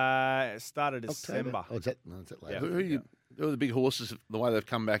 It started December. Oh, is that late? Who are the big horses, the way they've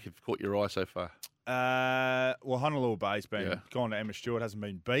come back, have caught your eye so far? Well, Honolulu Bay's gone to Emma Stewart, hasn't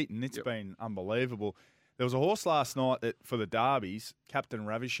been beaten. It's been unbelievable. There was a horse last night that for the Derbies, Captain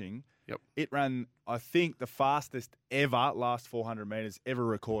Ravishing. It ran, I think, the fastest ever, last 400 metres ever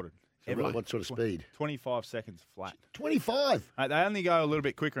recorded. Ever. What sort of speed? 25 seconds flat. 25? They only go a little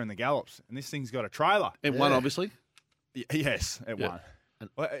bit quicker in the gallops, and this thing's got a trailer. It won, obviously. Yes, it won.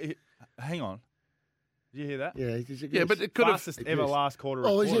 Hang on. Did you hear that? Yeah, but it could have fastest ever last quarter.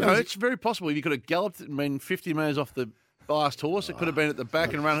 It's very possible. You could have galloped and been 50 metres off the last horse. It could have been at the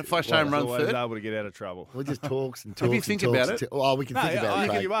back and flashed home and run third. Able to get out of trouble. We just talks and talks. If you think about it, we can think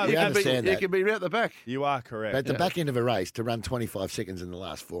about it. You understand that. You can be right at the back. You are correct. But at the back end of a race, to run 25 seconds in the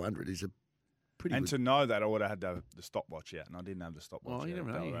last 400 is a pretty and good. To know that, I would have had the stopwatch out, and I didn't have the stopwatch. Oh, you out.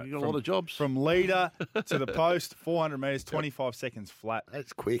 never know. You got a lot of jobs. From leader to the post, 400 metres, 25 seconds flat.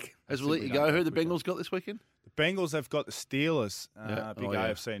 That's quick. As we'll let you go, who the Bengals got this weekend? The Bengals have got the Steelers, big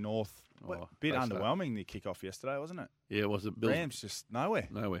AFC North. Bit underwhelming the kickoff yesterday, wasn't it? Yeah, was it? Bills, Rams just nowhere.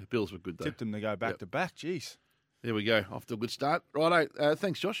 Bills were good though. Tipped them to go back to back. Jeez. There we go. Off to a good start. Righto.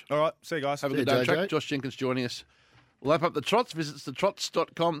 Thanks, Josh. All right. See you guys. Have a good day on track. Josh Jenkins joining us. We'll wrap up the Trots. Visit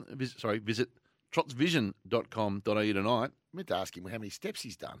trotsvision.com.au tonight. I meant to ask him how many steps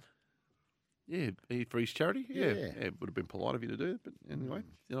he's done. Yeah, for his charity? Yeah. It would have been polite of you to do it, but anyway,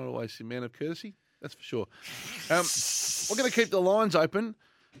 you're not always a man of courtesy. That's for sure. We're going to keep the lines open.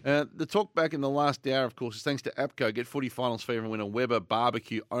 The talk back in the last hour, of course, is thanks to APCO. Get footy finals fever and win a Weber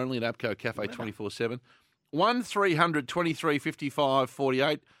barbecue only at APCO Cafe 24/7. 1300 23 55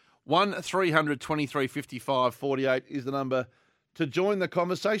 48. 1300 23 55 48 is the number to join the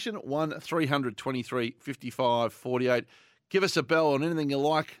conversation. 1300 23 55 48. Give us a bell on anything you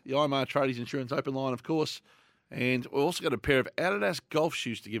like. The IMR Tradies Insurance Open Line, of course. And we've also got a pair of Adidas golf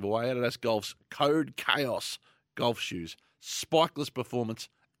shoes to give away. Adidas Golf's Code Chaos golf shoes. Spikeless performance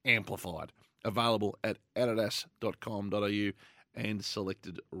amplified. Available at adidas.com.au and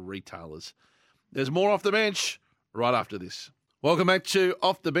selected retailers. There's more Off the Bench right after this. Welcome back to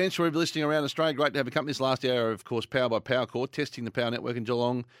Off the Bench. We're listening around Australia. Great to have a company this last hour, of course, powered by Powercore, testing the Power Network in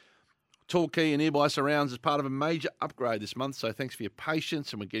Geelong. Torquay and nearby surrounds as part of a major upgrade this month. So thanks for your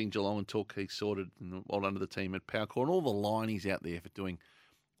patience. And we're getting Geelong and Torquay sorted. And well done to the team at Powercore and all the lineys out there for doing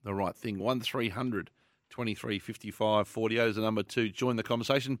the right thing. 1300 23 55 48 is the number to join the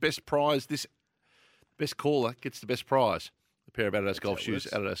conversation. Best prize, best caller gets the best prize. A pair of Adidas golf shoes,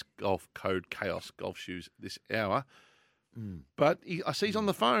 Adidas Golf Code Chaos golf shoes this hour. But I see he's on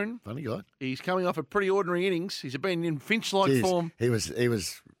the phone. Funny guy. He's coming off a pretty ordinary innings. He's been in Finch-like form.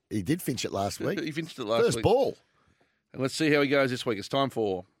 He did finch it last week. He finched it last week. First ball. And let's see how he goes this week. It's time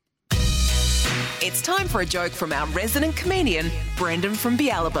for It's time for a joke from our resident comedian, Brendan from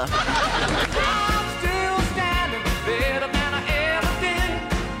Bialaba.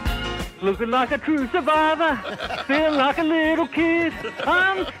 Looking like a true survivor, feel like a little kid.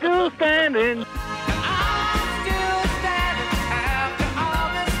 I'm still standing.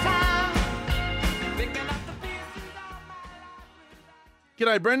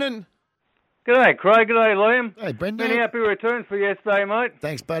 G'day, Brendan. G'day, Craig. G'day, Liam. Hey, Brendan. Many happy returns for yesterday, mate.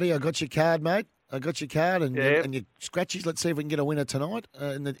 Thanks, buddy. I got your card, mate. I got your card and your scratchies. Let's see if we can get a winner tonight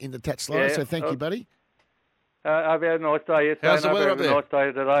in the Tats Lotto. So thank you, buddy. I've had a nice day yesterday. How's the weather up there? Nice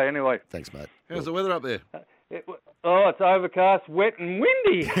day today, anyway. Thanks, mate. How's the weather up there? It's overcast, wet, and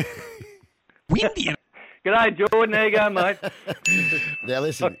windy. Windy. G'day, Jordan. There you go, mate. Now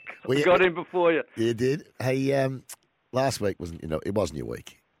listen, we got in before you. You did. Hey, last week wasn't it wasn't your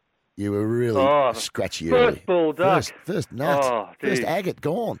week. You were really scratchy early. First ball duck. First nut. Oh, first agate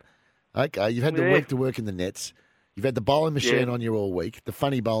gone. Okay, you've had the week to work in the nets. You've had the bowling machine on you all week, the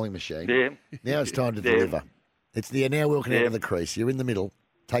funny bowling machine. Yeah. Now it's time to deliver. You're now walking out of the crease. You're in the middle.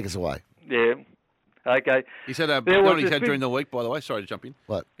 Take us away. Yeah. Okay. He said, you know what he's had during the week, by the way? Sorry to jump in.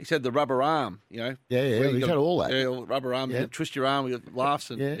 What? He said the rubber arm, Yeah, he's had all that. Yeah, rubber arm. You twist your arm with laughs.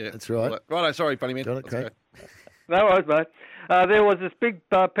 And, that's right. Righto, sorry, funny man. Got it, Craig. No worries, mate. There was this big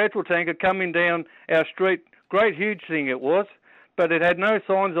petrol tanker coming down our street. Great, huge thing it was, but it had no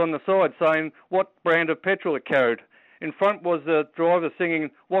signs on the side saying what brand of petrol it carried. In front was the driver singing,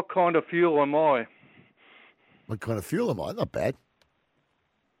 "What kind of fuel am I?" What kind of fuel am I? Not bad.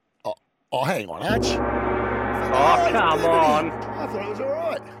 Oh, hang on, Arch. Oh, come on. I thought it was all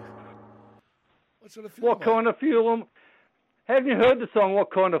right. What sort of fuel? What kind of fuel am I? Haven't you heard the song,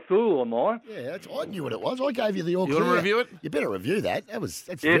 "What Kind of Fool Am I"? Yeah, I knew what it was. I gave you the all clear. You want to review it? You better review that. That's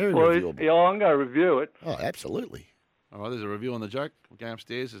yes, very please. reviewable. Yeah, I'm going to review it. Oh, absolutely. All right, there's a review on the joke. We'll go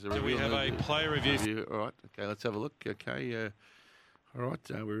upstairs. There's a review. We have a player review. All right, okay, let's have a look. Okay, all right,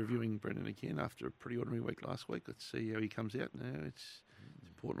 we're reviewing Brendan again after a pretty ordinary week last week. Let's see how he comes out. No, it's an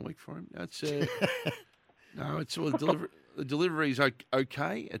important week for him. No, it's the delivery's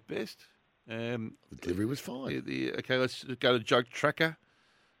okay at best. The delivery was fine. Okay, let's go to joke tracker.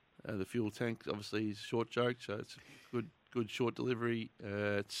 The fuel tank obviously is a short joke, so it's a good short delivery.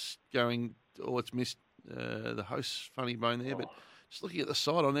 It's going, it's missed the host's funny bone there, but just looking at the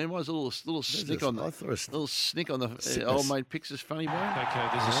side on there, was a little snick on the old mate Pix's funny bone. Okay,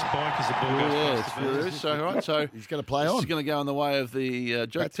 there's a spike as the ball goes past there is. So right, so he's going to play on. He's going to go in the way of the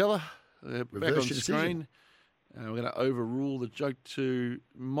joke teller. Back on the screen. We're going to overrule the joke to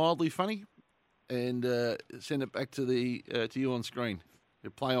mildly funny, and send it back to you on screen.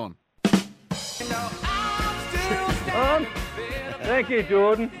 Play on. Thank you,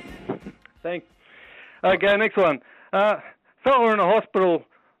 Jordan. Okay, next one. Fella in a hospital.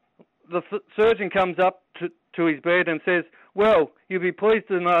 The surgeon comes up to his bed and says, "Well, you'll be pleased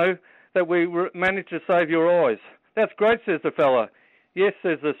to know that we managed to save your eyes." "That's great," says the fella. "Yes,"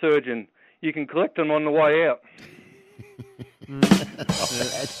 says the surgeon. "You can collect them on the way out."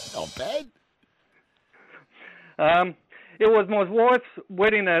 Not bad. It was my wife's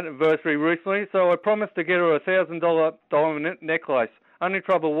wedding anniversary recently, so I promised to get her a $1,000 diamond necklace. Only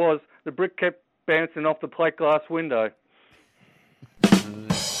trouble was the brick kept bouncing off the plate glass window.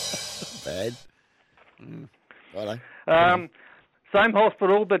 Bad. Righto. Same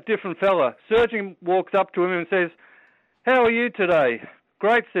hospital, but different fella. Surgeon walks up to him and says, "How are you today?"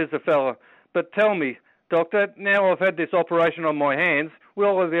 "Great," says the fella. "But tell me, doctor, now I've had this operation on my hands,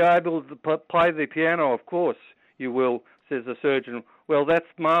 will I be able to play the piano?" "Of course you will," says the surgeon. "Well, that's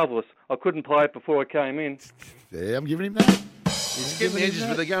marvellous. I couldn't play it before I came in." Yeah, I'm giving him that. He's getting the edges,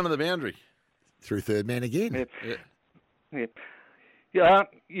 but they're going to the boundary. Through third man again. Yeah,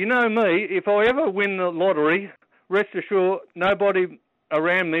 you know me, if I ever win the lottery, rest assured nobody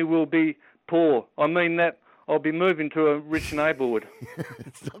around me will be poor. I mean that I'll be moving to a rich neighbourhood.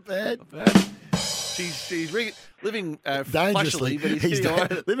 It's not bad. Not bad. She's living dangerously. But he's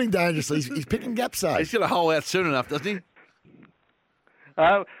living dangerously. He's picking gaps though. He's got a hole out soon enough, doesn't he?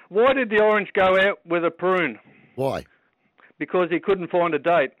 Why did the orange go out with a prune? Why? Because he couldn't find a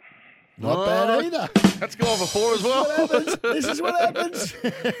date. Not bad either. That's gone before as well. This is what happens.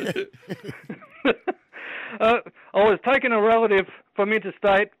 I was taking a relative from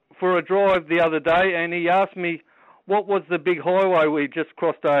interstate for a drive the other day, and he asked me what was the big highway we just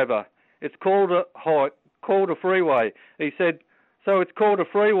crossed over. "It's called a freeway." He said, "So it's called a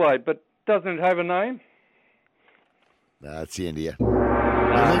freeway, but doesn't it have a name?" No, it's the end of you. You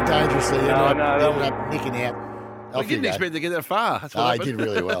live dangerously. You ended up nicking out. I didn't expect to get that far. That's what he did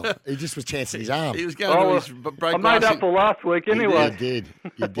really well. He just was chancing his arm. He was going to his break. I made up for last week anyway. You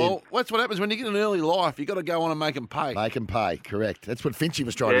did. Well, that's what happens when you get an early life. You've got to go on and make them pay. Make them pay, correct. That's what Finchy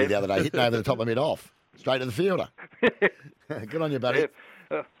was trying to do the other day, hitting over the top of mid-off. Straight to the fielder. Good on you, buddy.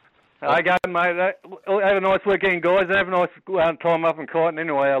 Okay, mate. Have a nice weekend, guys. Have a nice time up in Crichton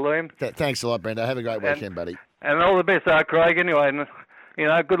anyway, Liam. Thanks a lot, Brendo. Have a great weekend, buddy. And all the best, Craig, anyway. And,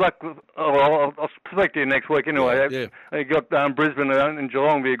 good luck. I'll speak to you next week anyway. Yeah. You got Brisbane and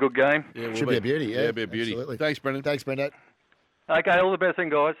Geelong. Be a good game. Yeah, should be a beauty. Yeah, be a beauty. Absolutely. Thanks, Brendan. Thanks, Brendo. Okay, all the best, then,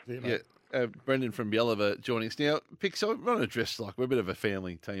 guys. Brendan from Yellover joining us now. Pix, I want to address we're a bit of a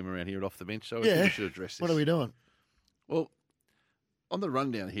family team around here at Off the Bench, so I think we should address this. What are we doing? Well, on the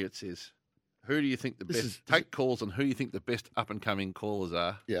rundown here it says, who do you think take calls on who you think the best up-and-coming callers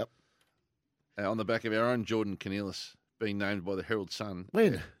are. Yep. On the back of our own Jordan Cornelis being named by the Herald Sun.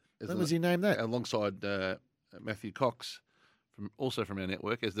 When was he named that? Alongside Matthew Cox, from our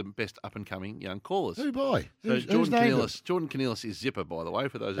network, as the best up-and-coming young callers. Who by? So Jordan Cornelis is Zipper, by the way,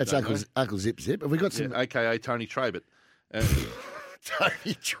 for those who don't know. That's Uncle Zip. Have we got some... a.k.a. Tony Trabert.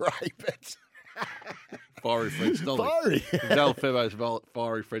 Tony Trabert. Fiery Fred Stolly. Val Febo's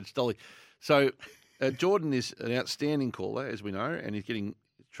Fiery Fred Stolly. So Jordan is an outstanding caller, as we know, and he's getting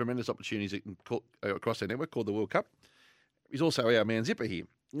tremendous opportunities across our network called the World Cup. He's also our man Zipper here.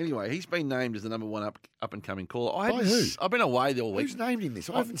 Anyway, he's been named as the number one up-and-coming caller. By who? I've been away all week. Who's named him this?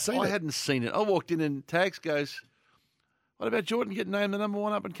 I haven't seen it. I hadn't seen it. I walked in and Tags goes, what about Jordan getting named the number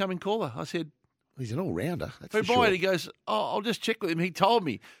one up-and-coming caller? I said... He's an all-rounder, that's for sure. He goes, I'll just check with him. He told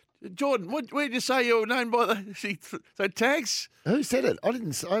me. Jordan, where did you say you were named by the... So Tags... Who said it? I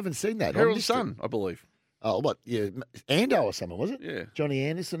haven't seen that. Herald Sun, I believe. Oh, what? Yeah, Ando or someone, was it? Yeah. Johnny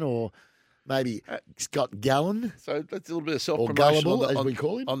Anderson or... Maybe Scott Gallen. So that's a little bit of self-promotion or Gullible, as we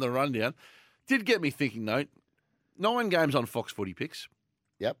call him. On the rundown. Did get me thinking, though. 9 games on Fox Footy Picks.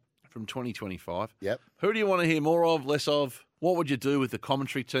 Yep. From 2025. Yep. Who do you want to hear more of, less of? What would you do with the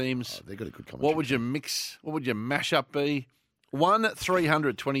commentary teams? Oh, they've got a good commentary. What would you mix? What would your mashup be?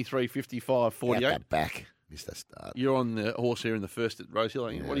 1-300 23 55 48. Out that back. Missed that start. You're on the horse here in the first at Rosehill,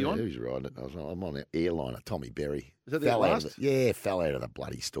 aren't you? What are you on? Who's riding it? I'm on the airliner, Tommy Berry. Is that the last? Fell out of the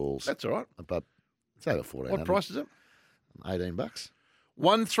bloody stalls. That's all right. But it's over 14. What price is it? $18.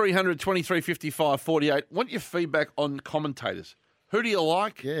 1-300 23 55 48. Want your feedback on commentators. Who do you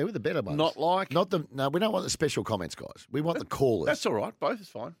like? Yeah, who are the better ones? Not like? No, we don't want the special comments, guys. We want the callers. That's all right. Both is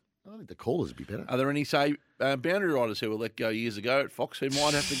fine. I think the callers would be better. Are there any, boundary riders who were let go years ago at Fox who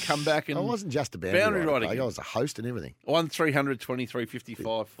might have to come back and... I wasn't just a boundary rider. I was a host and everything. 1-300 23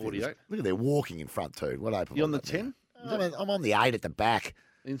 55 48. Look at they're walking in front too. What open? You on the 10? I'm on the 8 at the back.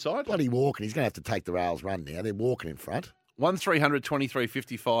 Inside? Bloody walking. He's going to have to take the rails run now. They're walking in front. 1-300 23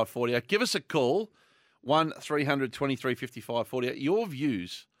 55 48. Give us a call. 1-300 23 55 48. Your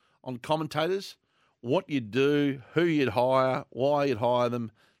views on commentators, what you'd do, who you'd hire, why you'd hire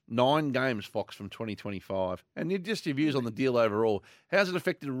them. 9 games, Fox, from 2025. And just your views on the deal overall. How's it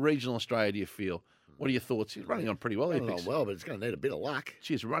affected regional Australia, do you feel? What are your thoughts? It's running on pretty well. Running on well, but it's going to need a bit of luck.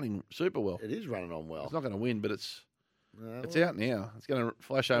 It's running super well. It is running on well. It's not going to win, but it's out now. It's going to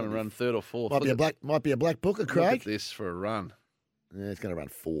flash home and run 3rd or 4th. Might be a black booker, Craig. Look at this for a run. Yeah, it's going to run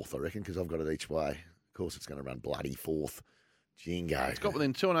 4th, I reckon, because I've got it each way. Of course, it's going to run bloody 4th. Jingo. It's got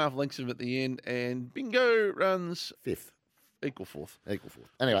within 2.5 lengths of it at the end, and Bingo runs 5th. Equal 4th.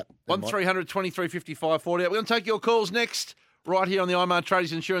 Anyway. 1-300 23 55 48. We're going to take your calls next, right here on the IMAR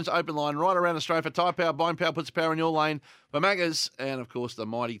Tradies Insurance Open Line, right around Australia for Tyre Power. Buying Power puts power in your lane. For Maggers, and of course the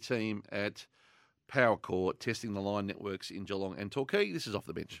mighty team at PowerCore, testing the line networks in Geelong and Torquay. This is Off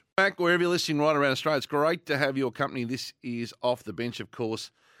the Bench. Back wherever you're listening right around Australia. It's great to have your company. This is Off the Bench, of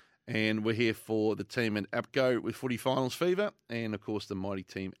course. And we're here for the team at APCO with Footy Finals Fever, and of course the mighty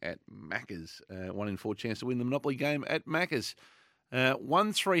team at Maccas. 1 in 4 chance to win the Monopoly game at Maccas.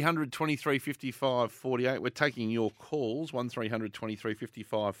 1-300 23 55 48. We're taking your calls. 1-300 23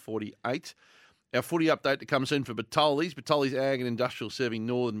 55 48. Our footy update to come soon for Batoli's Ag and Industrial serving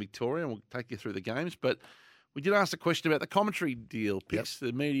Northern Victoria, and we'll take you through the games. But we did ask a question about the commentary deal, Pix,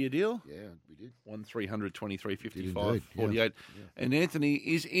 the media deal. Yeah, we did. 1-300 23 55 48. Yeah. And Anthony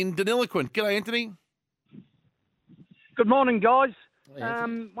is in Deniliquin. G'day, Anthony. Good morning, guys. Hey,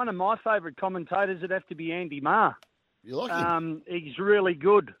 one of my favourite commentators would have to be Andy Marr. You like him? He's really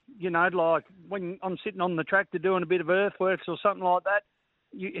good. You know, like when I'm sitting on the tractor doing a bit of earthworks or something like that,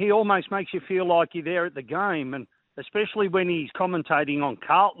 he almost makes you feel like you're there at the game. And especially when he's commentating on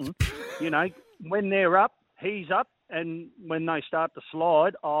Carlton, you know, when they're up, he's up. And when they start to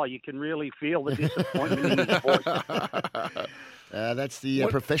slide, you can really feel the disappointment in his voice. That's the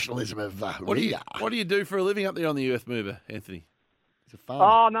professionalism of What do you do for a living up there on the Earth Mover, Anthony? It's a farm.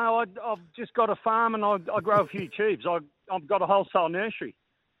 Oh, no, I've just got a farm and I grow a few tubes. I've got a wholesale nursery.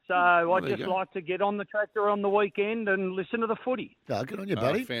 So I just like to get on the tractor on the weekend and listen to the footy. Oh, good on you,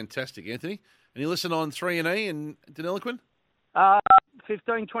 buddy. Fantastic, Anthony. And you listen on 3&E and Deniliquin?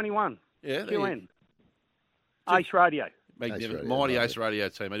 1521. Yeah. QN. Ace Radio. Mighty Ace Radio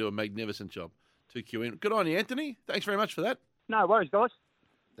team. They do a magnificent job. 2QN. Good on you, Anthony. Thanks very much for that. No worries, guys.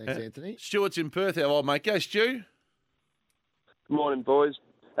 Thanks, Anthony. Stuart's in Perth, our old mate. Go, Stu. Good morning, boys.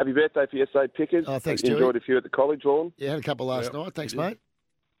 Happy birthday for your SA Pickers. Oh, thanks, Stu. Enjoyed a few at the college lawn. Yeah, had a couple last night. Thanks, mate.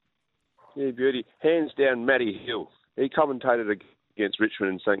 Yeah, beauty. Hands down, Matty Hill. He commentated against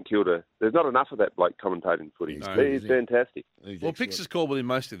Richmond and St Kilda. There's not enough of that bloke commentating footy. He's fantastic. Well, Pix has called with him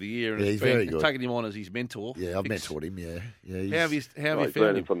most of the year and he's very good. Taken him on as his mentor. Yeah, I've mentored him, yeah. How have you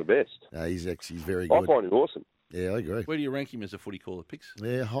found him? From the best. He's very good. I find him awesome. Yeah, I agree. Where do you rank him as a footy caller, Pix?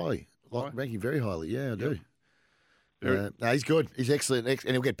 Yeah, high. Rank him very highly, yeah, I do. No, he's good. He's excellent, and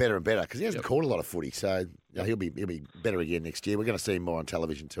he'll get better and better because he hasn't called a lot of footy. So he'll be better again next year. We're going to see him more on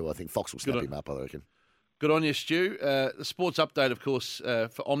television too. I think Fox will snap him up. I reckon. Good on you, Stu. The sports update, of course,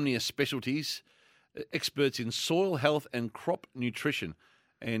 for Omnia Specialties, experts in soil health and crop nutrition.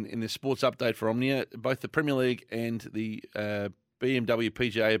 And in the sports update for Omnia, both the Premier League and the BMW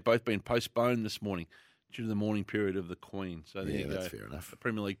PGA have both been postponed this morning due to the morning period of the Queen. So there you go. That's fair enough. The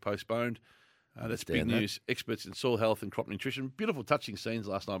Premier League postponed. That's big news. Experts in soil health and crop nutrition. Beautiful, touching scenes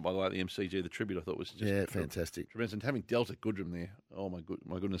last night, by the way, at the MCG. The tribute, I thought, was just fantastic. Tremendous. And having dealt at Goodrum there, oh my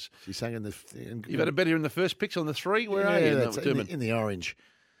goodness. She sang in the. You've had a bet here in the first picks on the 3. Where are you? In the orange,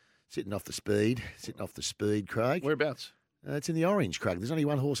 sitting off the speed, Craig. Whereabouts? It's in the orange, Craig. There's only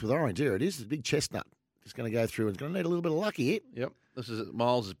one horse with orange. Here it is. It's a big chestnut. It's going to go through and it's going to need a little bit of luck here. Yep. This is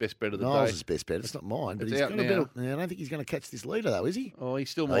Miles' best bet of the day. Miles' best bet. It's not mine, but he's got a bit of, I don't think he's going to catch this leader, though, is he? Oh, he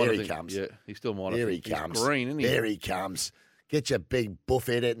still might. Here he comes. Yeah, he still might. There he comes. He's green, isn't he? There he comes. Get your big buff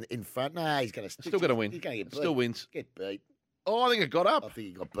head in front. No, he's going to still going to win. He's going to get beat. Still wins. Get beat. Oh, I think it got up. I think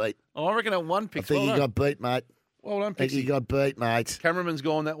he got beat. Oh, I reckon at 1 pick. I think he got beat, mate. Well done, Pixie. I think he got beat, mate. Cameraman's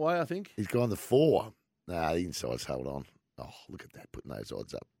gone that way, I think. He's gone the 4. Nah, the inside's hold on. Oh, look at that, putting those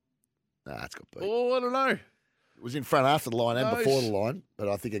odds up. Nah, it's got beat. Oh, I don't know. It was in front after the line and before the line, but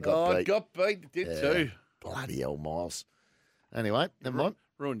I think it got beat. It got beat. It did too. Bloody hell, Miles. Anyway, never mind.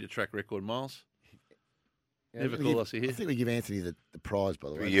 Ruined your track record, Miles. Never call us here. I think we give Anthony the prize, by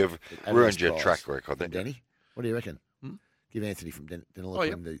the way. You've ruined your track record, then. Danny, what do you reckon? Give Anthony from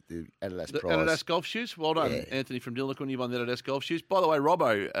Deniliquin the Adidas prize. Adidas golf shoes. Well done, Anthony from Deniliquin. You won the Adidas golf shoes. By the way,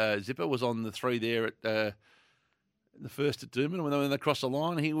 Robbo Zipper was on the 3 there at the first at Doomben. When they crossed the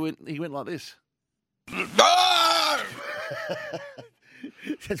line, he went like this.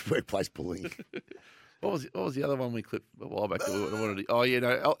 That's workplace bullying. What was the other one we clipped a while back?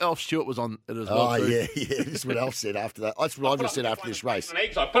 Alf Stewart was on it as well. Oh, yeah. This is what Alf said after that. That's what I just said after this race.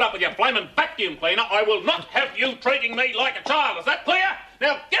 Eggs, I put up with your flaming vacuum cleaner. I will not have you treating me like a child. Is that clear?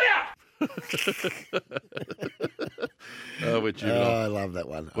 Now get out! We're juvenile. I love that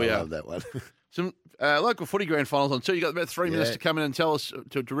one. I love that one. Some local footy grand finals on too. You got about 3 minutes to come in and tell us,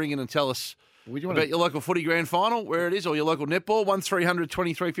 to ring in and tell us about your local footy grand final, where it is, or your local netball, 1300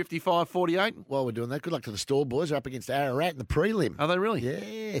 23 55 48. While we're doing that, good luck to the Store boys. They're up against Ararat in the prelim. Are they really?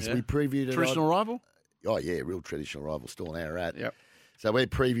 Yes, we previewed it. Traditional rival? Oh, yeah, real traditional rival, Store and Ararat. Yep. So we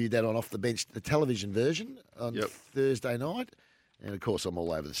previewed that on Off the Bench, the television version, on Thursday night. And, of course, I'm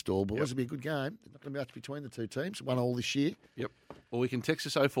all over the Store boys. It'll be a good game. There's not going to be much between the two teams. 1 all this year. Yep. Well, we can text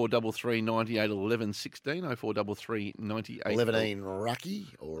us 0433 98 11 16, 0433 98 11 Rucky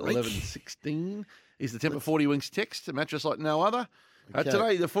or 11 16 is the Temper 40 Wings text. A mattress like no other.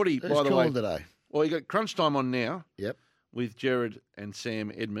 Today, the footy, by the way. Today? Well, you got crunch time on now. Yep. With Jared and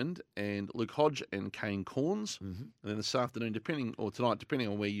Sam Edmund and Luke Hodge and Kane Corns. Mm-hmm. And then this afternoon, depending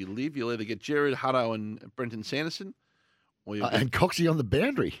on where you live, you'll either get Jared Hutto and Brenton Sanderson. And Coxie on the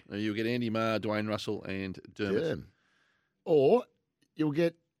boundary. You'll get Andy Marr, Dwayne Russell, and Dermot. Or you'll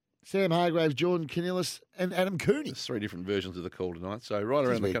get Sam Hargraves, Jordan Canillis, and Adam Cooney. There's 3 different versions of the call tonight. So right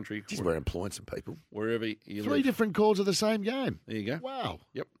around the country. We're employing some people. Wherever you live. 3 different calls of the same game. There you go. Wow.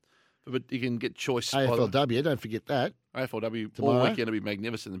 Yep. But you can get choice. AFLW, don't forget that. AFLW tomorrow. All weekend will be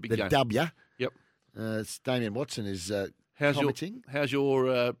magnificent. The big game. W. Yep. Damien Watson is commenting. How's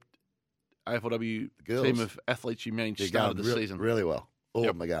your AFLW team of athletes you managed to start the season? Really well. All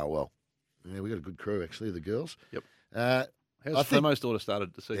of them are going well. Yeah, we've got a good crew, actually, the girls. Yep. How's Flemo's daughter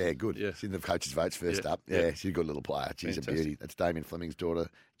started the season? Yeah, good. Yeah. She's in the coaches' votes first up. Yeah, she's a good little player. She's a beauty. That's Damien Fleming's daughter,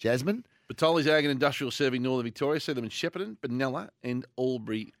 Jasmine. Batoli's Ag and Industrial serving Northern Victoria. See them in Shepparton, Benalla and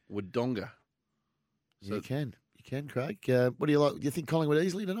Albury Wodonga. So you can. You can, Craig. What do you like? Do you think Collingwood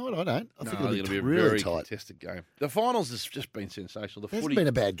easily tonight? I don't. I think it'll be a really very tight. contested game. The finals has just been sensational. It hasn't been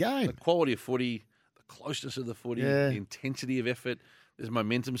a bad game. The quality of footy, the closeness of the footy, the intensity of effort. There's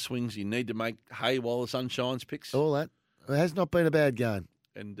momentum swings you need to make hay while the sun shines. Picks. All that. It has not been a bad game.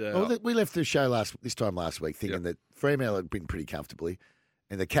 And we left the show this time last week thinking that Fremantle had been pretty comfortably,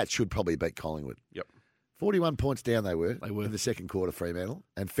 and the Cats should probably beat Collingwood. Yep. 41 points down they were in the second quarter, Fremantle,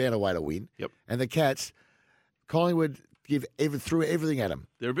 and found a way to win. Yep. And the Cats, Collingwood threw everything at them.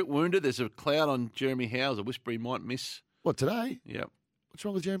 They're a bit wounded. There's a cloud on Jeremy Howe. There's a whisper he might miss. What, today? Yep. What's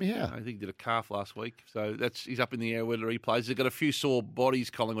wrong with Jeremy Howe? I think he did a calf last week, so he's up in the air whether he plays. They've got a few sore bodies,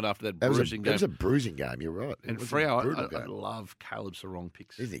 Collingwood, after that bruising game. It was a bruising game, you're right. And Freo, I love Caleb Sarong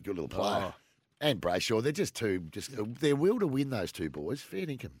picks. Isn't he a good little player? Oh. And Brayshaw, they're just their will to win, those two boys, fair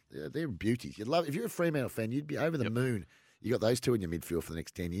income. They're beauties. You'd love, if you're a Fremantle fan, you'd be over the moon. You got those two in your midfield for the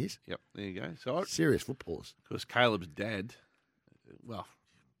next 10 years. Yep, there you go. So serious footballers. Because Caleb's dad,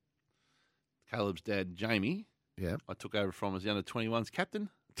 Jamie, I took over from as the under-21s captain.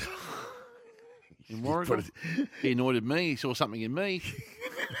 In Warragul. He anointed me. He saw something in me.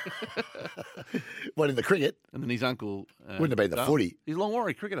 What, in the cricket? And then his uncle... wouldn't have been the footy. He's a Long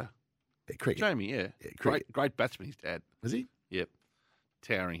Warrior cricketer. Yeah, cricket. Jamie, yeah. Great batsman, his dad. Was he? Yep.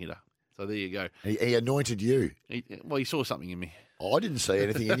 Towering hitter. So there you go. He anointed you. He saw something in me. Oh, I didn't see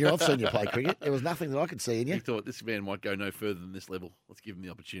anything in you. I've seen you play cricket. There was nothing that I could see in you. He thought this man might go no further than this level. Let's give him the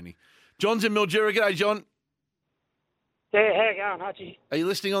opportunity. John's in Mildura. G'day, John. Yeah, how you going, Hutchie? Are you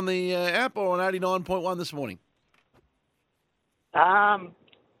listening on the app or on 89.1 this morning?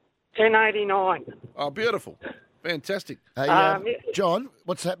 1089. Oh, beautiful. Fantastic. Hey, John,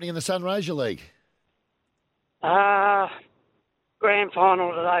 what's happening in the Sunraysia League? Grand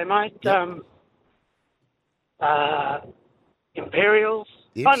final today, mate. Yep. Imperials.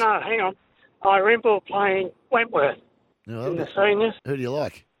 Yes. Oh, no, hang on. Irimple playing Wentworth in the seniors. Who do you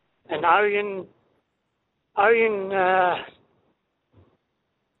like? And Oyen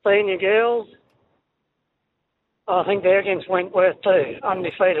senior girls. I think they're against Wentworth too.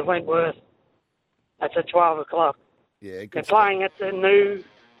 Undefeated Wentworth. That's at 12 o'clock. Yeah, they're playing at the new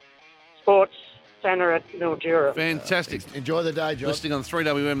sports centre at Mildura. Fantastic. Enjoy the day, John. Listening on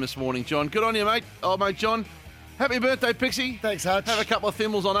 3WM this morning, John. Good on you, mate. Oh, mate, John. Happy birthday, Pixie. Thanks, Hutch. Have a couple of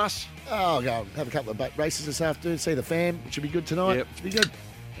thimbles on us. Oh, I'll go have a couple of races this afternoon, see the fam. It should be good tonight. Yep. It should be good.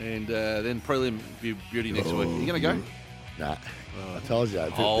 And then prelim beauty next week. Are you going to go? Nah. I told you.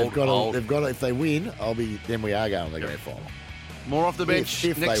 They've got to, if they win, then we are going to the grand final. More off the bench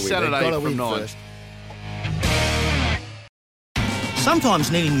if next Saturday from 9. First.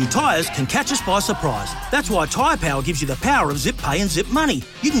 Sometimes needing new tyres can catch us by surprise. That's why Tyre Power gives you the power of Zip Pay and Zip Money.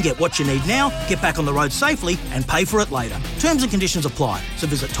 You can get what you need now, get back on the road safely and pay for it later. Terms and conditions apply. So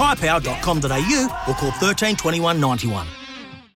visit tyrepower.com.au or call 13 21 91.